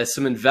philanthropists,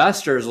 some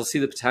investors will see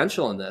the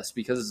potential in this,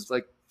 because it's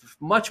like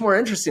much more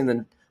interesting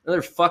than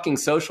another fucking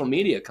social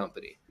media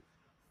company.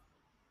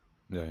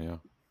 Yeah.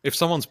 If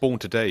someone's born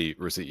today,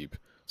 Razib,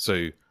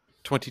 so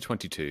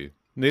 2022,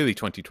 nearly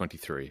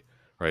 2023,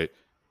 right?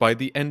 By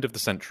the end of the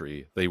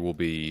century, they will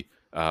be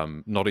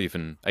not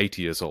even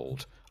 80 years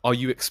old. Are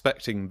you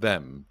expecting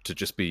them to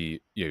just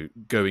be,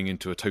 going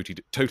into a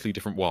totally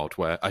different world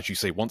where, as you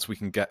say, once we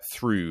can get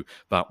through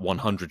that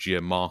 100-year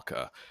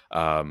marker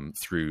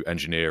through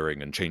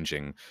engineering and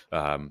changing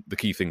the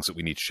key things that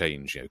we need to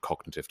change,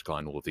 cognitive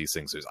decline, all of these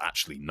things, it's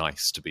actually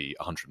nice to be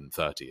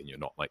 130 and you're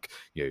not like,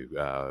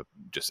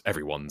 just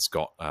everyone's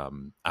got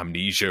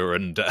amnesia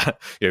and,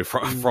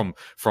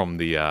 from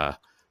the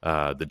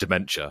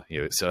dementia,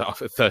 it's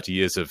 30, 40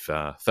 years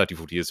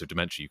of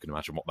dementia. You can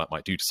imagine what that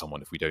might do to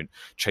someone if we don't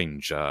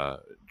change,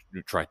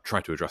 try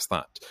to address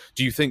that.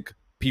 Do you think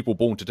people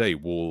born today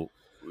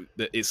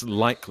it's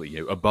likely,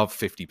 above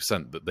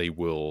 50% that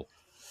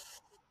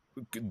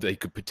they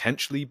could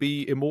potentially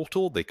be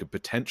immortal? They could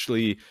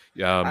potentially,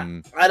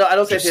 I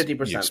don't say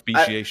 50%.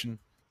 Speciation.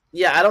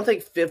 I don't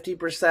think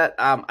 50%.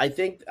 I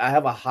think I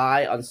have a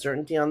high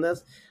uncertainty on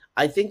this.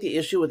 I think the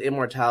issue with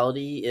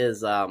immortality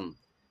is,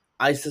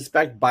 I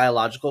suspect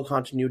biological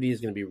continuity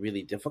is going to be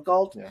really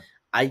difficult. Yeah.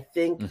 I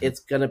think it's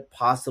going to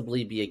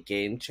possibly be a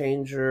game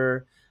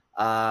changer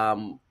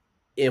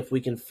if we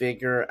can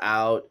figure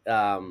out,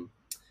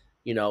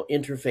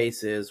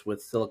 interfaces with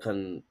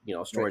silicon,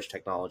 storage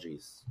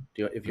technologies.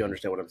 If you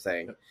understand what I'm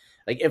saying,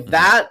 like if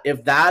that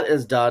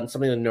is done,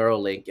 something like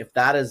Neuralink, if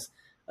that is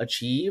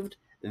achieved,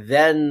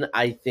 then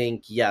I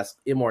think yes,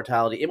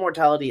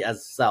 immortality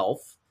as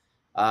self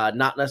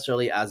not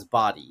necessarily as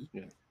body.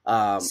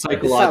 Yeah.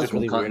 Psychological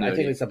really weird. I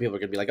think some people are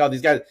going to be like, oh,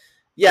 these guys.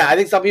 Yeah, I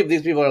think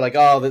these people are like,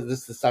 oh,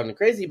 this is sounding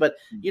crazy. But,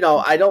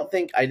 I don't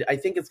think, I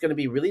think it's going to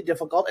be really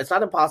difficult. It's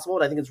not impossible,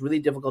 but I think it's really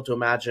difficult to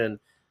imagine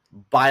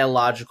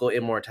biological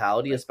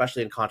immortality,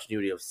 especially in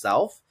continuity of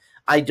self.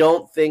 I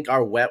don't think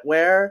our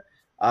wetware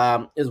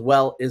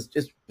is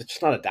just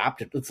not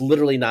adapted. It's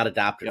literally not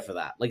adapted for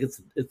that. Like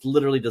it's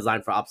literally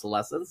designed for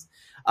obsolescence.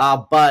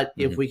 But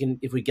if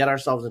we get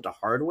ourselves into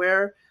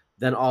hardware,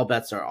 then all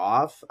bets are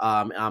off.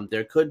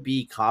 There could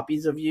be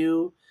copies of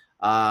you,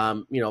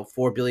 4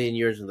 billion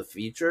years in the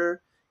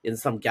future in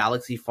some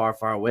galaxy far,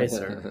 far away,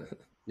 sir.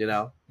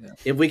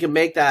 If we can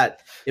make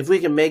that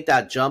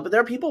jump, and there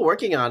are people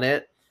working on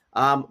it.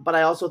 But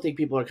I also think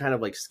people are kind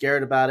of like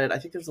scared about it. I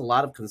think there's a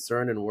lot of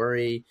concern and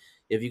worry.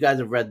 If you guys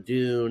have read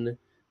Dune,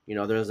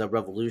 there's a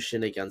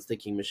revolution against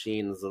thinking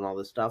machines and all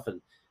this stuff.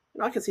 And,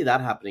 I can see that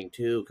happening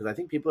too, because I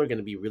think people are going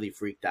to be really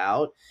freaked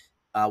out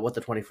what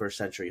the 21st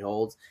century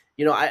holds.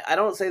 I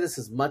don't say this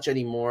as much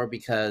anymore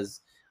because,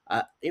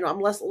 I'm a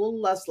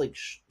little less like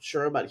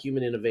sure about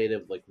human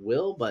innovative like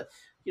will. But,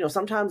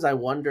 sometimes I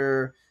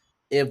wonder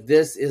if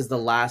this is the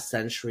last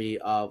century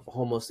of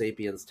Homo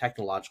sapiens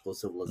technological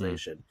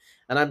civilization.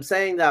 And I'm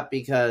saying that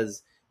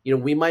because,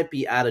 we might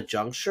be at a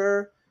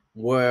juncture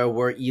where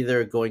we're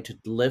either going to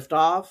lift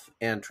off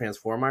and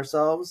transform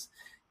ourselves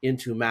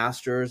into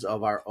masters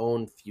of our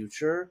own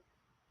future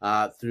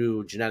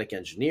through genetic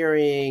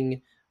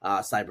engineering,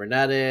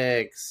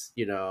 cybernetics,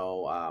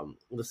 the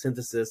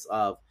synthesis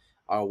of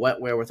our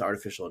wetware with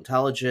artificial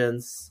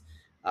intelligence.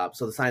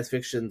 So the science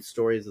fiction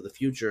stories of the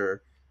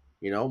future,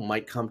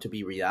 might come to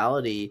be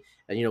reality.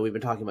 And, we've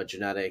been talking about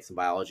genetics and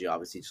biology,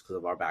 obviously, just because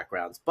of our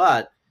backgrounds.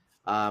 But,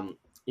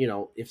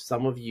 if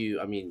some of you,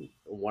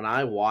 when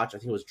I watched, I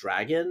think it was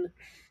Dragon,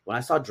 when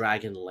I saw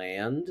Dragon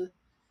land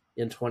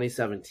in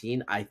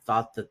 2017, I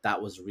thought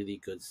that was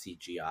really good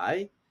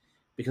CGI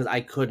because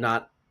I could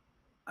not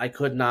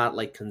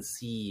like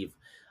conceive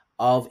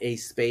of a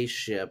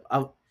spaceship.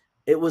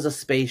 It was a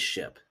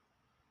spaceship.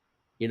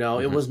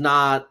 It was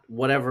not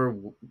whatever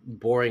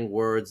boring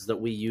words that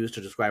we use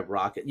to describe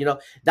rocket.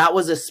 That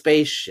was a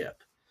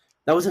spaceship.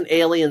 That was an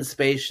alien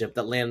spaceship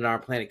that landed on our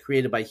planet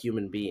created by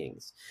human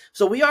beings.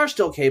 So we are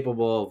still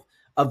capable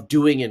of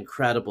doing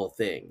incredible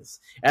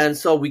things. And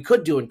so we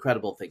could do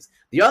incredible things.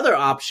 The other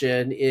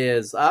option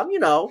is, kind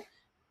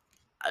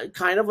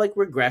of like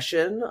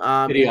regression.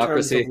 Idiocracy. In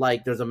terms of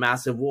like there's a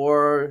massive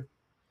war.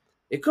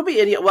 It could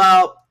be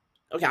Well,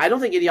 okay, I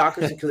don't think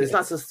idiocracy because it's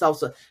not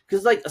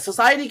because like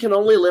society can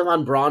only live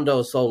on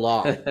Brondo so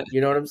long. You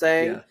know what I'm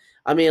saying? Yeah.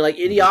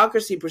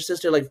 Idiocracy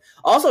persisted. Like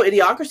also,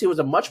 idiocracy was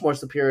a much more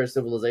superior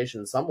civilization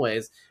in some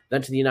ways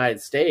than to the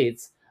United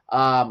States.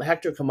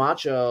 Hector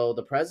Camacho,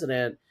 the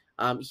president,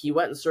 he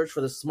went and searched for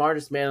the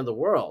smartest man in the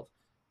world,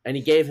 and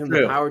he gave him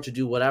the power to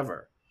do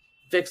whatever,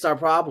 fix our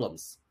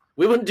problems.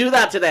 We wouldn't do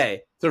that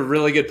today. It's a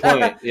really good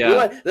point.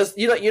 Yeah,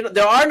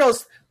 there are no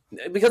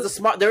because the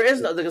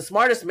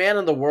smartest man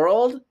in the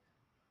world.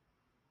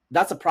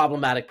 That's a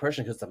problematic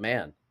person because it's a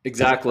man.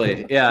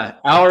 Exactly. Yeah.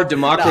 Our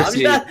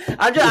democracy. No,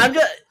 I'm just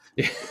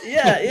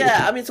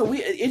yeah.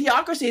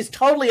 Idiocracy is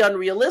totally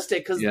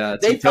unrealistic because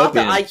they thought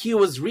that IQ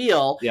was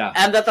real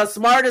and that the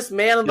smartest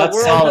man in the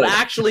world would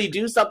actually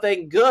do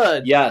something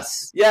good.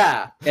 Yes.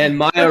 Yeah. And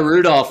Maya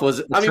Rudolph was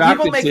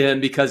attracted to him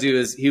because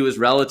he was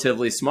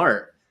relatively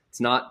smart.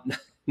 It's not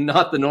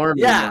the norm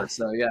anymore.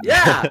 So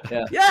yeah.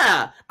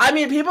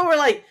 People were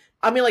like,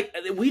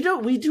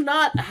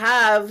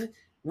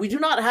 we do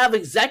not have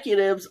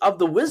executives of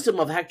the wisdom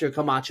of Hector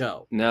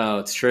Camacho. No,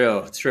 it's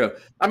true.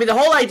 The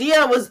whole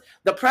idea was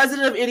the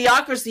president of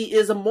Idiocracy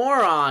is a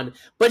moron,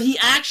 but he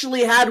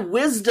actually had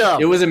wisdom.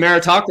 It was a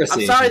meritocracy.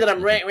 I'm sorry that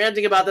I'm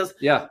ranting about this.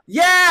 Yeah.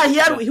 Yeah,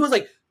 he's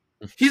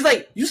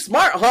like, you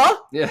smart, huh?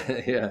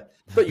 Yeah.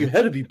 But your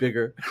head would be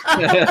bigger.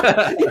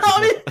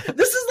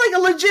 This is like a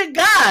legit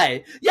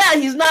guy. Yeah,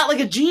 he's not like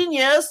a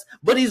genius,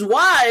 but he's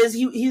wise.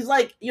 He's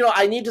like,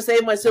 I need to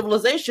save my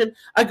civilization.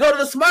 I go to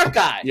the smart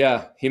guy.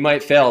 Yeah, he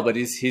might fail, but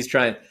he's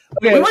trying.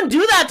 Okay. We wouldn't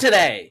do that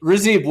today.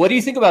 Razib, what do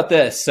you think about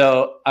this?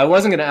 So I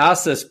wasn't going to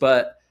ask this,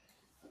 but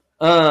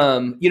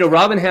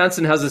Robin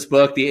Hanson has this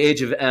book, The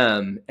Age of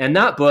M, and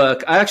that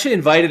book, I actually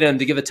invited him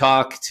to give a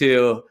talk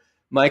to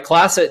my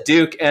class at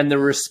Duke, and the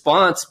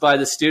response by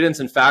the students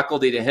and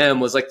faculty to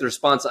him was like the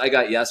response I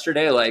got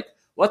yesterday, like,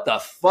 what the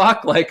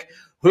fuck? Like,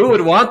 who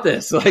would want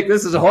this? Like,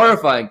 this is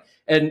horrifying.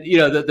 And,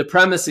 the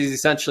premise is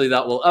essentially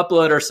that we'll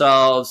upload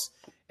ourselves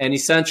and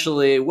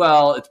essentially,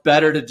 it's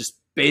better to just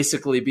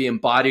basically be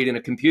embodied in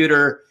a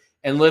computer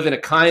and live in a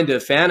kind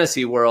of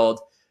fantasy world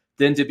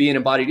than to be an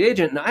embodied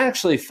agent. And I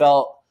actually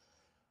felt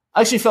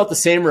the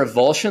same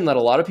revulsion that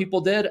a lot of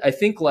people did. I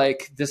think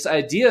like this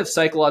idea of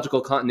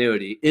psychological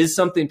continuity is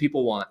something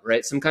people want,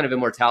 right? Some kind of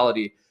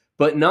immortality,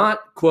 but not,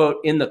 quote,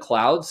 in the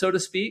cloud, so to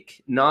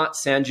speak, not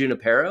San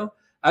Junipero.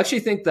 I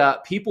actually think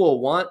that people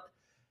want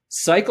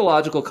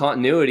psychological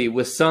continuity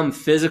with some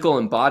physical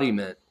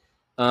embodiment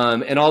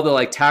and all the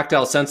like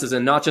tactile senses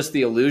and not just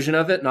the illusion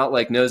of it, not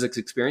like Nozick's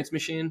experience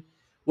machine.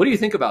 What do you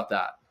think about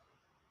that?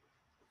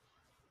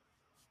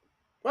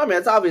 Well, I mean,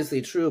 it's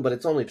obviously true, but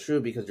it's only true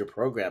because you're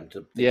programmed to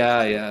think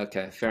Yeah.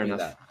 Okay. Fair enough.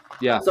 that.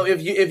 Yeah. So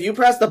if you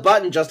press the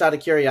button just out of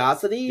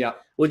curiosity, Yeah.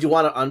 would you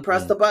want to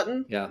unpress the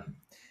button? Yeah.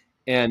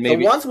 And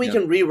maybe so once we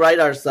can rewrite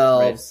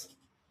ourselves,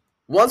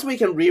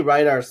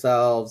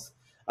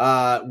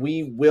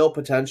 we will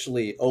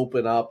potentially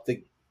open up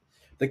the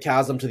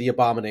chasm to the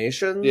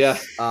abominations. Yeah.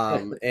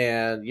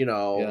 And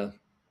Yeah.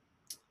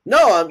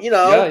 no,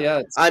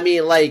 Yeah. I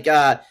mean,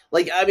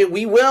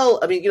 we will.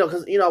 I mean,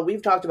 because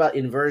we've talked about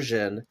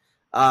inversion.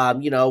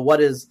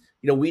 What is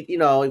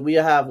we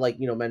have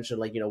mentioned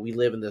we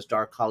live in this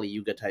dark Kali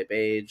Yuga type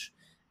age.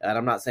 And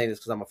I'm not saying this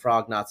because I'm a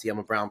frog Nazi. I'm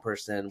a brown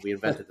person. We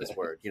invented this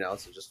word, so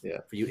just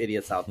for you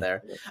idiots out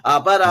there.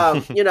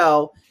 But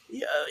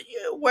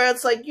where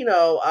it's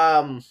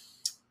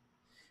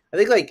I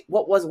think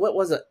what was it?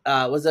 Was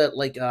it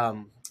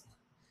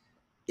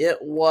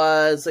it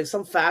was like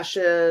some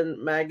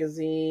fashion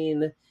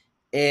magazine,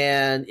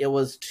 and it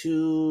was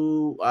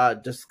two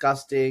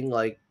disgusting,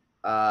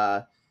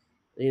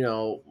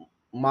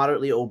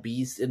 moderately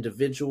obese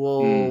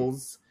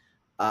individuals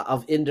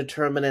of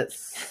indeterminate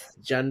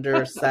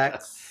gender,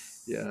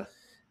 sex. Yeah.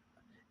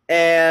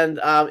 And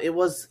it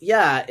was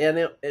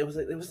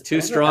it was two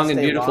strong and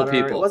beautiful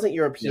people. It wasn't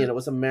European. It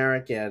was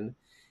American.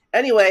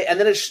 Anyway, and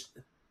then it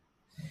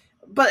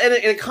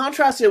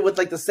contrasted with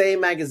the same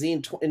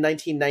magazine in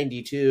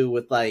 1992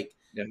 with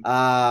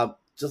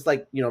just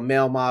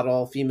male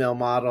model, female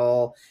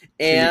model,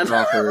 and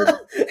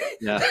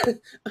yeah.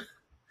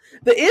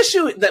 The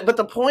issue but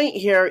the point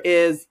here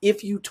is,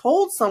 if you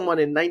told someone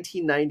in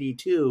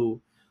 1992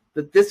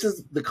 that this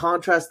is the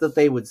contrast that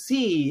they would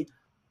see,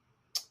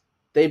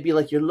 they'd be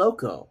like, "You're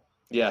loco."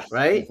 Yeah.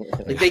 Right?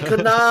 They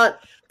could not.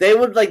 They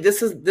would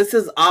this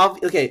is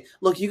obvious. Okay,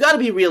 look, you got to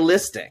be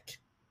realistic.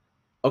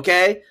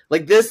 Okay,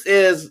 this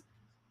is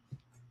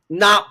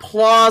not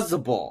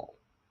plausible,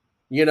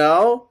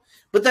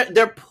 But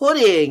they're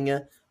putting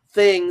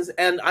things,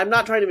 and I'm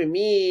not trying to be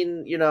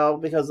mean,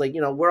 because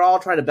we're all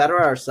trying to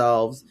better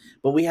ourselves,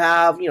 but we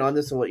have, and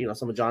this is what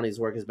some of Johnny's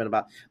work has been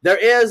about. There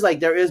is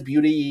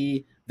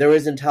beauty, there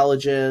is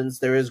intelligence,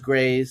 there is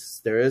grace,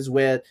 there is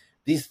wit.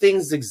 These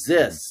things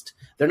exist.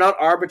 They're not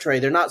arbitrary.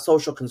 They're not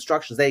social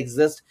constructions. They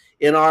exist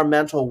in our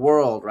mental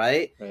world,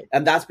 right?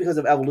 And that's because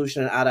of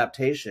evolution and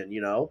adaptation.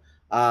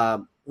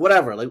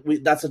 Whatever. We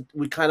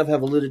kind of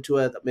have alluded to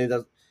it. Maybe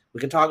we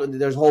can talk.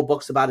 There's whole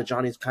books about it.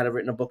 Johnny's kind of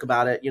written a book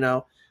about it.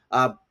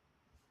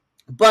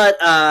 But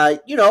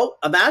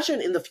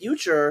imagine in the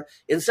future,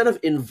 instead of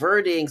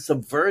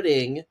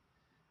subverting,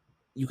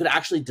 you could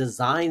actually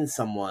design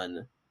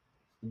someone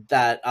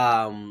that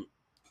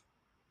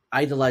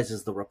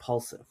idolizes the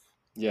repulsive.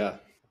 Yeah.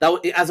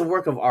 That as a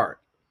work of art.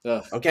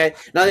 Ugh. Okay.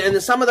 Now, and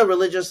some of the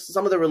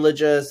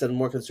religious and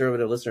more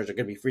conservative listeners are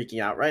going to be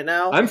freaking out right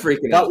now. I'm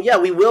freaking out. Yeah,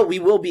 we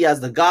will be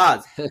as the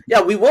gods.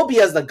 Yeah, we will be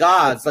as the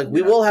gods.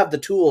 We will have the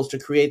tools to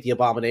create the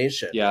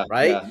abomination. Yeah.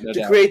 Right. Yeah, no to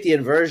doubt. create the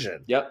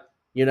inversion. Yep.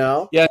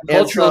 Yeah,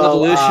 cultural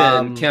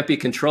evolution can't be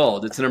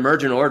controlled. It's an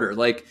emergent order.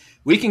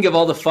 We can give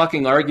all the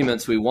fucking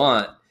arguments we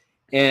want,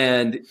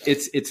 and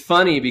it's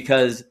funny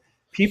because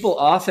people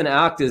often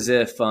act as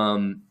if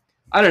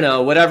I don't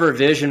know, whatever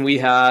vision we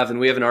have and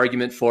we have an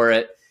argument for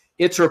it,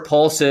 it's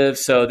repulsive,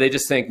 so they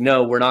just think,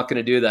 no, we're not going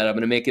to do that. I'm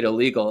going to make it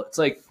illegal. It's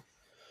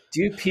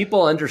do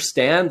people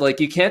understand?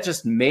 You can't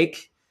just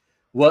make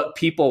what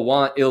people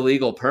want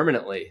illegal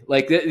permanently.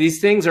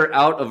 These things are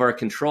out of our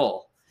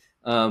control.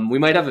 We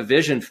might have a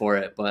vision for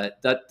it,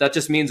 but that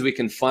just means we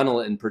can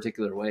funnel it in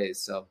particular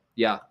ways. So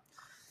yeah.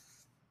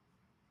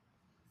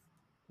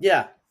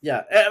 I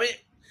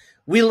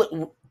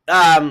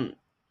mean,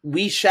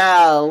 we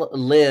shall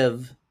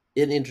live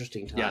in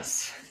interesting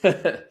times.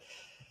 Yes.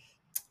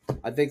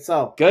 I think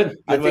so. Good.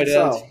 I think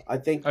so. I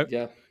think.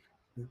 Yeah.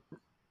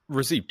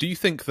 Razib, do you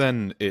think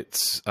then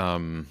it's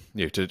to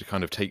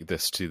kind of take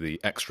this to the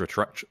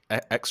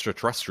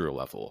extraterrestrial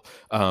level,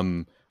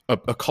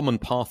 a common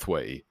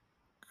pathway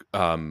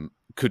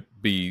could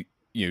be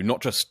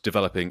not just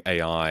developing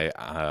AI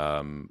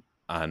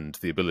and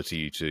the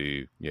ability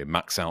to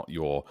max out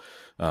your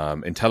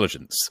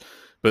intelligence,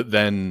 but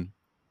then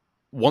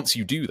once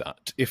you do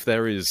that, if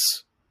there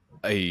is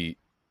a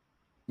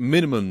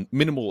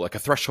minimal a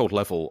threshold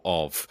level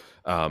of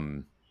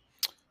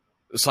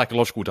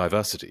psychological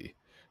diversity,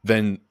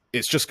 then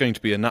it's just going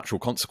to be a natural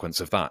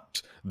consequence of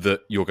that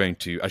you're going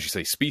to, as you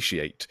say,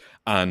 speciate.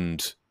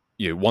 And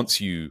once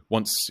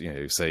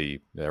say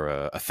there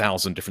are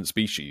 1,000 different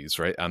species,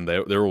 right, and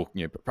they're all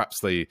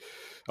perhaps a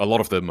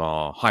lot of them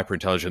are hyper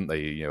intelligent.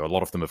 They a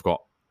lot of them have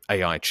got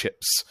AI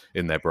chips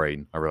in their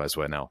brain. I realize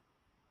we're now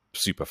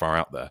super far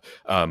out there,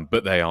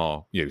 but they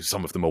are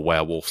some of them are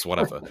werewolves,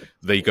 whatever.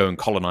 They go and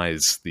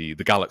colonize the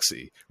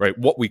galaxy, right?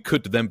 What we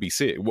could then be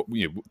seeing,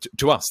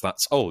 to us,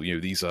 that's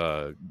these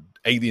are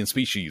alien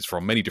species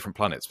from many different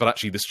planets, but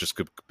actually this just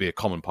could be a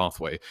common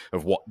pathway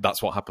of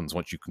that's what happens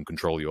once you can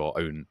control your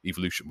own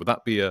evolution. Would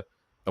that be a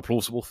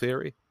plausible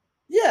theory?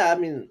 Yeah, I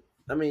mean,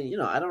 I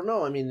don't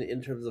know. I mean,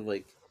 in terms of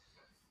we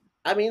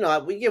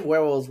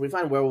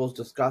find werewolves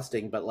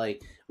disgusting, but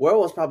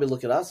werewolves probably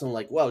look at us and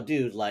whoa,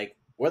 dude,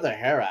 where their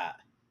hair at?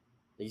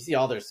 You see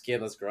all their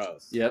skin is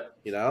gross. Yep.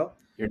 You know?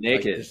 You're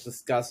Like, naked. it's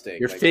disgusting.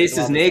 Your Like, face look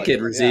at is all this,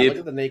 naked, like, Razib. Yeah, look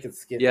at the naked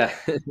skin. Yeah.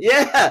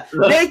 Yeah,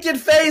 naked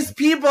face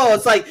people.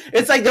 It's like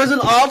there's an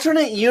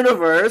alternate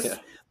universe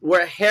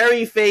where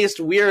hairy faced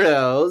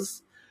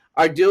weirdos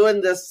are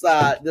doing this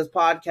this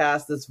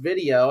podcast, this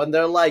video, and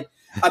they're like,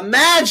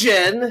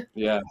 imagine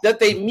that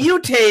they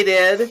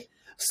mutated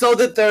so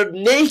that they're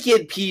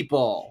naked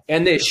people.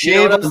 And they You know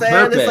shave what I'm on saying?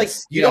 purpose. It's like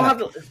you don't have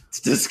to. It's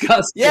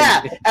disgusting.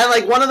 Yeah, and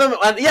like one of them,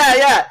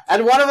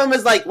 and one of them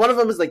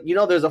is like, you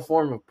know, there's a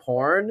form of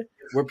porn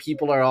where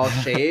people are all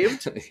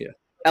shaved.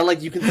 And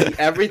like you can see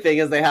everything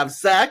as they have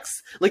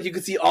sex, like you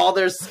can see all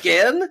their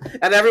skin,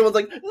 and everyone's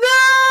like,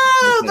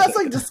 "No, that's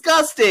like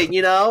disgusting."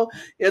 You know,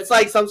 it's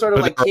like some sort of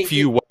But like there are a kinky...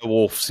 few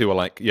werewolves who are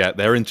like,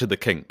 they're into the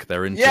kink.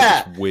 They're into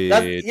this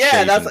weird.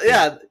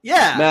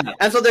 Matt.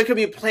 And so there could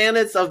be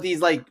planets of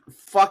these like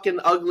fucking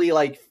ugly,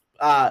 like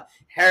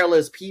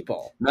hairless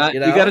people. Matt,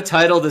 you got to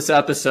title this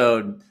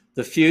episode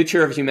 "The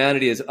Future of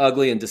Humanity is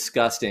Ugly and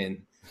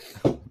Disgusting."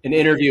 An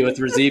interview with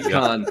Razib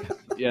Khan.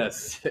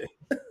 Yes.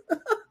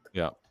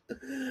 Yeah.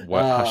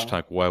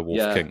 Hashtag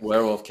werewolf kink.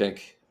 Werewolf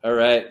kink. All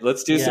right,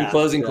 let's do some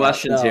closing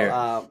questions here.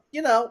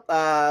 You know,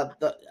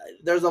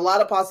 there's a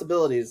lot of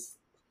possibilities.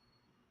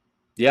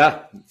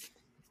 Yeah,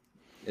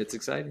 it's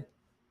exciting.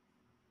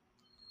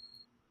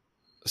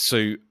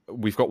 So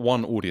we've got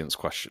one audience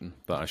question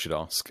that I should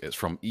ask. It's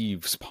from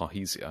Eves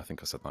Parhesia. I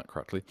think I said that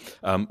correctly.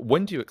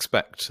 When do you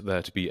expect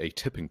there to be a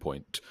tipping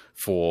point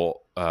for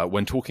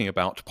when talking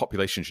about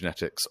population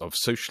genetics of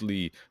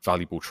socially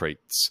valuable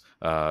traits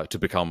to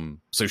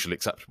become socially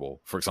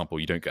acceptable? For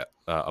example, you don't get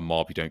a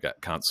mob, you don't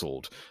get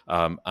cancelled.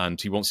 And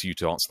he wants you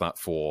to answer that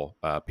for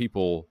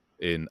people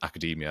in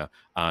academia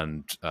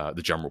and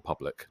the general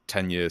public.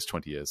 10 years,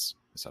 20 years,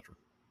 etc.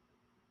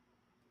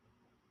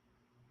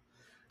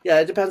 Yeah,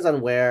 it depends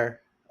on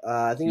where.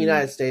 I think the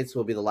United States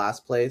will be the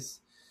last place.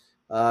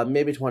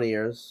 Maybe 20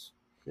 years.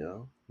 You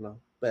know, no.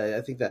 But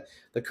I think that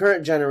the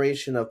current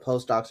generation of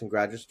postdocs and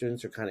graduate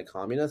students are kind of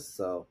communists,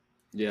 so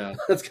yeah,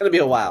 it's going to be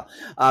a while.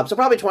 So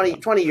probably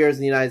 20 years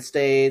in the United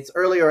States,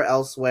 earlier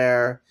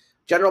elsewhere.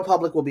 General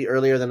public will be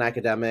earlier than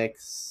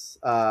academics.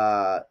 You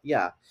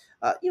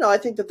know, I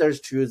think that there's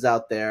truths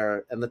out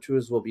there, and the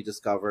truths will be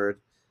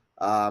discovered.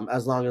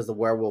 As long as the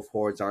werewolf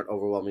hordes aren't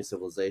overwhelming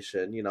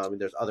civilization. You know, I mean,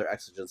 there's other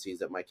exigencies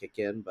that might kick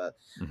in, but,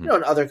 you know,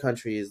 in other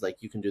countries,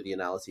 like, you can do the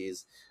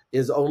analyses.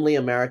 Is only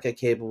America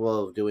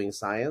capable of doing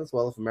science?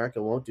 Well, if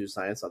America won't do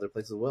science, other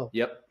places will.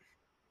 Yep.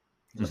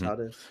 That's how it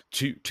is.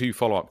 Two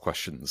follow-up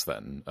questions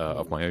then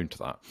of my own to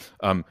that.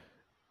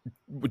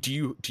 Do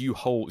you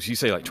hold, you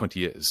say like 20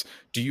 years,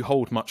 do you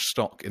hold much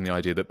stock in the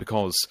idea that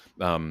because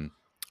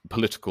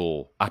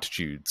political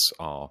attitudes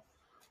are,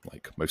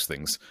 like most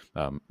things,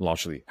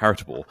 largely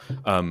heritable,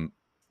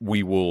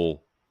 we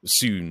will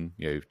soon,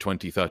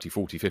 20, 30,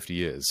 40, 50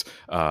 years,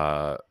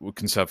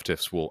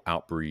 conservatives will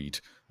outbreed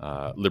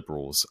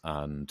liberals,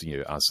 and,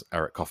 as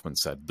Eric Kaufman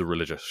said, the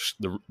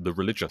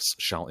religious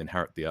shall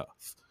inherit the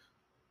earth.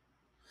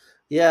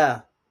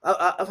 Yeah,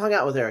 I've hung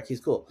out with Eric.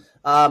 He's cool.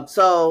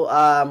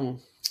 So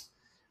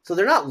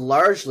they're not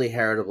largely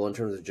heritable in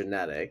terms of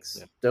genetics.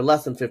 Yeah. They're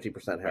less than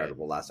 50%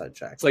 heritable, last I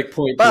checked. It's like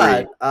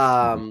 0.3.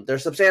 But they're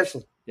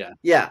substantial.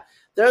 Yeah,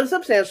 they're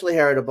substantially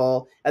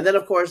heritable. And then,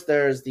 of course,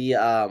 there's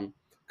the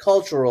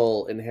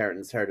cultural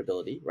inheritance,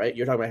 heritability, right?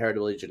 You're talking about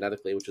heritability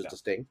genetically, which is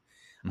distinct.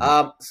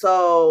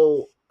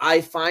 So I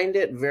find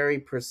it very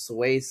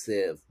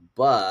persuasive,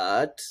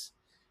 but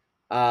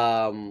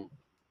the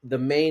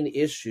main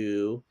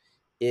issue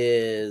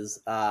is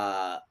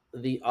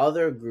the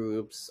other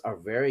groups are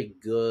very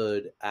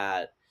good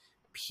at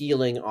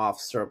peeling off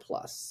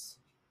surplus.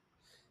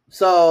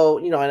 So,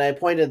 and I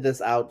pointed this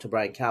out to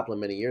Brian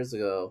Kaplan many years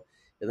ago.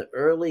 In the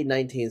early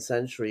 19th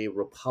century,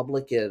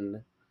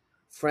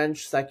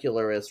 French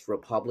secularist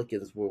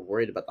Republicans were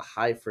worried about the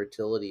high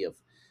fertility of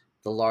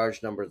the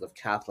large numbers of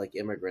Catholic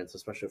immigrants,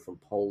 especially from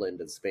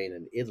Poland and Spain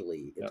and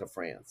Italy into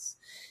France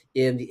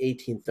in the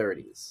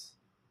 1830s.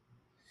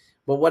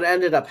 But what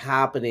ended up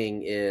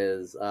happening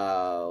is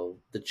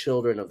the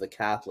children of the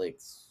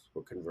Catholics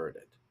were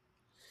converted.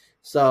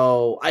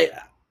 So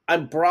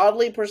I'm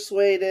broadly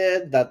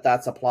persuaded that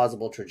that's a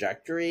plausible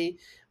trajectory,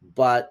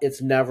 but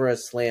it's never a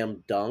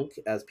slam dunk,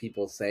 as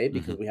people say,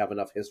 because we have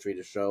enough history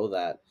to show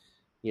that,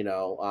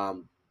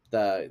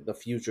 the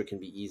future can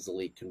be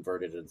easily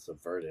converted and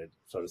subverted,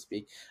 so to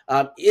speak.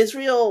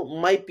 Israel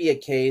might be a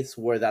case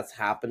where that's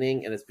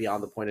happening and it's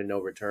beyond the point of no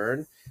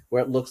return,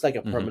 where it looks like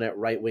a permanent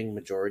right-wing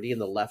majority and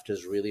the left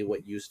is really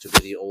what used to be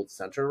the old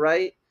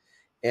center-right.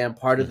 And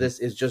part of this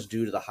is just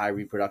due to the high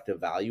reproductive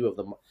value of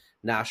the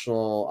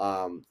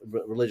national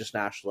religious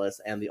nationalists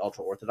and the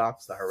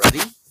ultra-Orthodox, the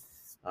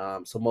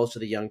Haredi. So most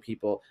of the young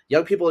people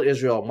in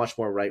Israel are much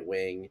more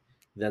right-wing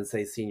than,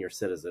 say, senior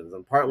citizens,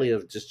 and partly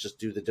of just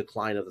due to the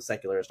decline of the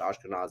secularist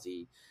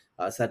Ashkenazi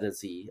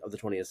ascendancy of the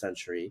 20th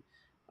century.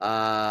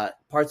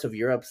 Parts of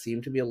Europe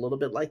seem to be a little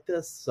bit like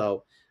this.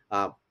 So,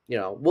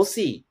 we'll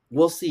see.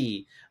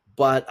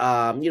 But,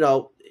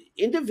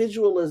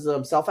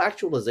 individualism,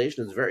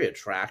 self-actualization is very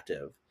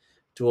attractive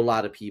to a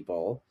lot of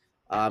people.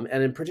 And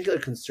in particular,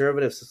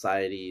 conservative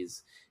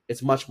societies,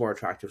 it's much more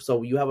attractive.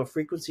 So you have a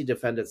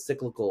frequency-dependent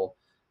cyclical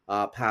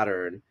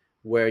pattern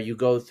where you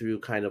go through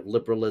kind of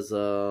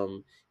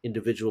liberalism,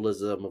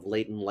 individualism of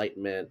late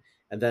Enlightenment,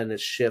 and then it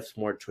shifts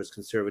more towards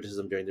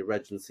conservatism during the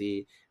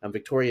Regency and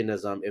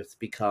Victorianism. It's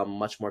become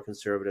much more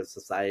conservative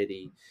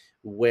society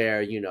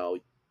where,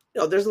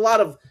 there's a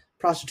lot of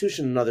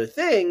prostitution and other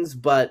things,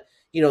 but,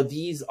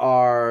 these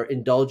are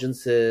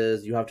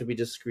indulgences. You have to be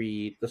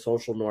discreet. The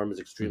social norm is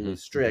extremely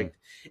strict.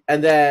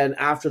 And then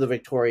after the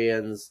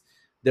Victorians,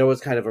 there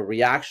was kind of a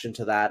reaction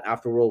to that.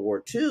 After World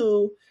War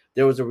II,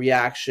 there was a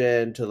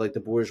reaction to like the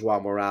bourgeois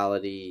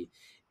morality.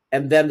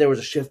 And then there was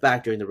a shift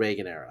back during the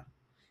Reagan era.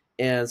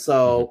 And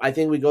so I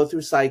think we go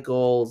through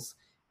cycles.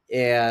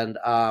 And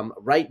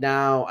right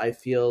now, I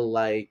feel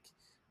like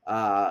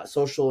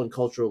social and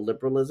cultural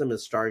liberalism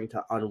is starting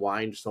to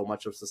unwind so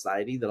much of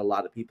society that a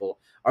lot of people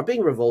are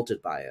being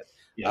revolted by it.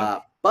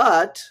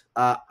 But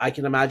I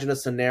can imagine a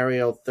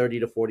scenario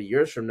 30 to 40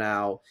 years from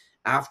now,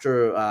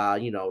 after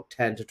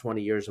 10 to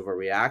 20 years of a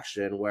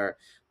reaction, where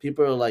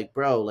people are like,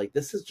 bro, like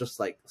this is just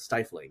like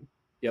stifling.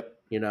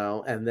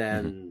 And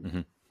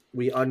then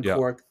we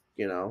uncork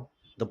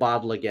the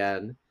bottle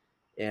again,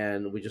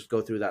 and we just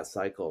go through that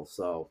cycle.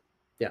 So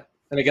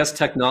and I guess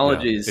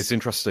technologies, it's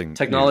interesting.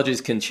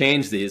 Technologies can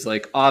change these.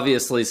 Like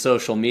obviously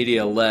social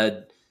media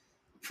led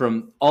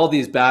from all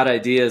these bad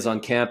ideas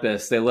on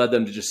campus. They led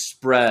them to just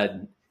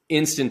spread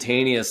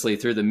instantaneously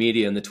through the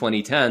media in the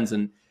 2010s.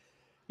 And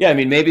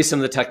maybe some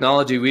of the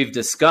technology we've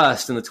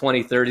discussed in the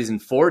 2030s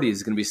and 40s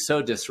is going to be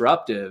so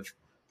disruptive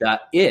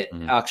that it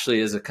actually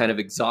is a kind of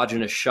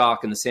exogenous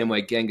shock in the same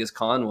way Genghis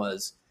Khan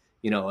was,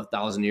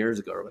 1,000 years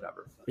ago or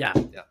whatever. Yeah.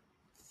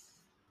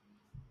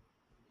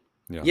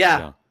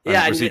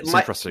 It's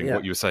interesting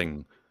what you were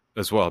saying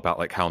as well about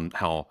like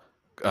how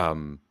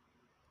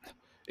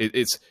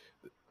it's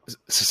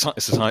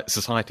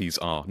societies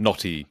are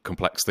knotty,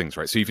 complex things,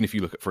 right? So even if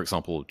you look at, for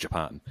example,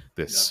 Japan,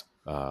 this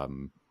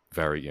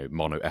very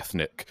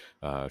mono-ethnic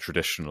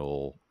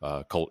traditional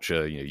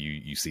culture,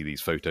 you see these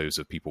photos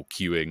of people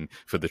queuing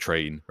for the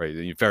train,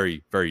 right?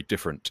 Very, very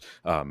different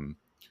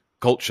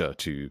culture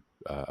to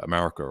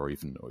America or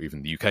even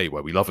the UK,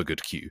 where we love a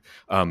good queue,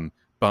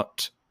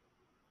 but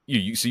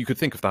so you could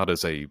think of that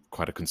as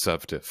quite a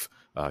conservative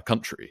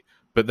country.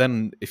 But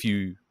then if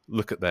you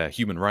look at their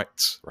human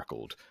rights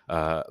record,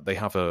 they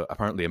have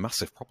apparently a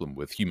massive problem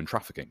with human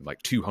trafficking,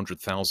 like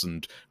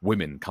 200,000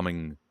 women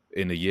coming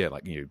in a year,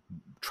 like,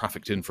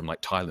 trafficked in from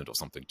like Thailand or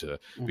something to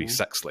be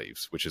sex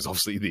slaves, which is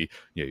obviously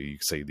you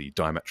say the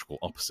diametrical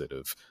opposite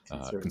of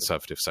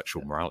conservative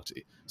sexual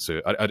morality.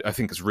 So I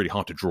think it's really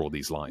hard to draw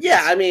these lines.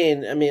 Yeah, I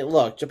mean,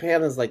 look,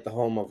 Japan is like the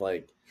home of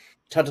like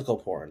tentacle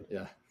porn.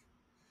 Yeah.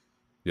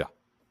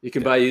 You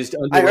can buy used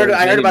underwear.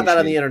 I heard about that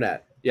on the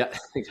internet. Yeah.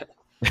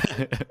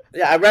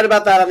 I read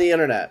about that on the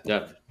internet.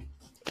 Yeah.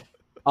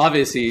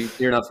 Obviously,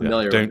 you're not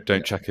familiar.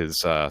 Don't check his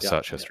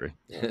search history.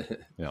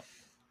 Yeah.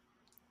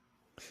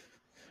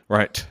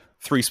 Right.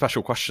 3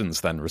 special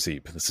questions then,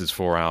 Razib. This is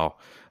for our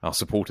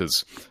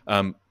supporters.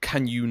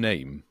 Can you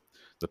name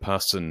the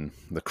person,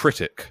 the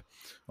critic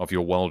of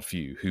your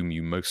worldview whom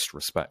you most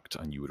respect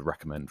and you would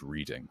recommend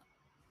reading?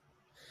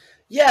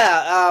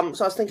 Yeah,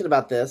 so I was thinking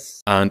about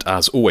this. And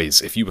as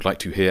always, if you would like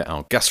to hear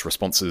our guest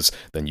responses,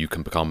 then you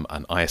can become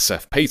an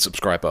ISF paid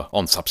subscriber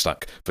on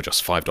Substack for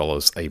just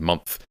 $5 a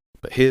month.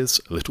 But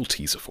here's a little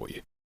teaser for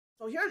you.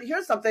 So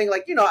here's something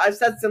like, I've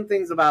said some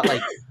things about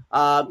like,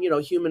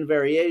 human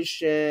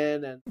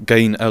variation and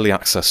gain early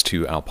access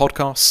to our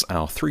podcasts,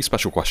 our 3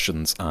 special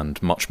questions,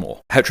 and much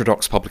more.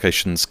 Heterodox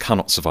publications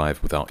cannot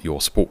survive without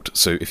your support.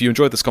 So if you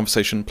enjoyed this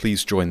conversation,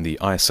 please join the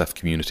ISF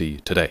community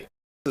today.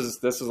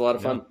 This is a lot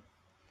of fun.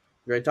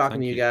 Great talking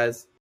to you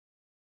guys.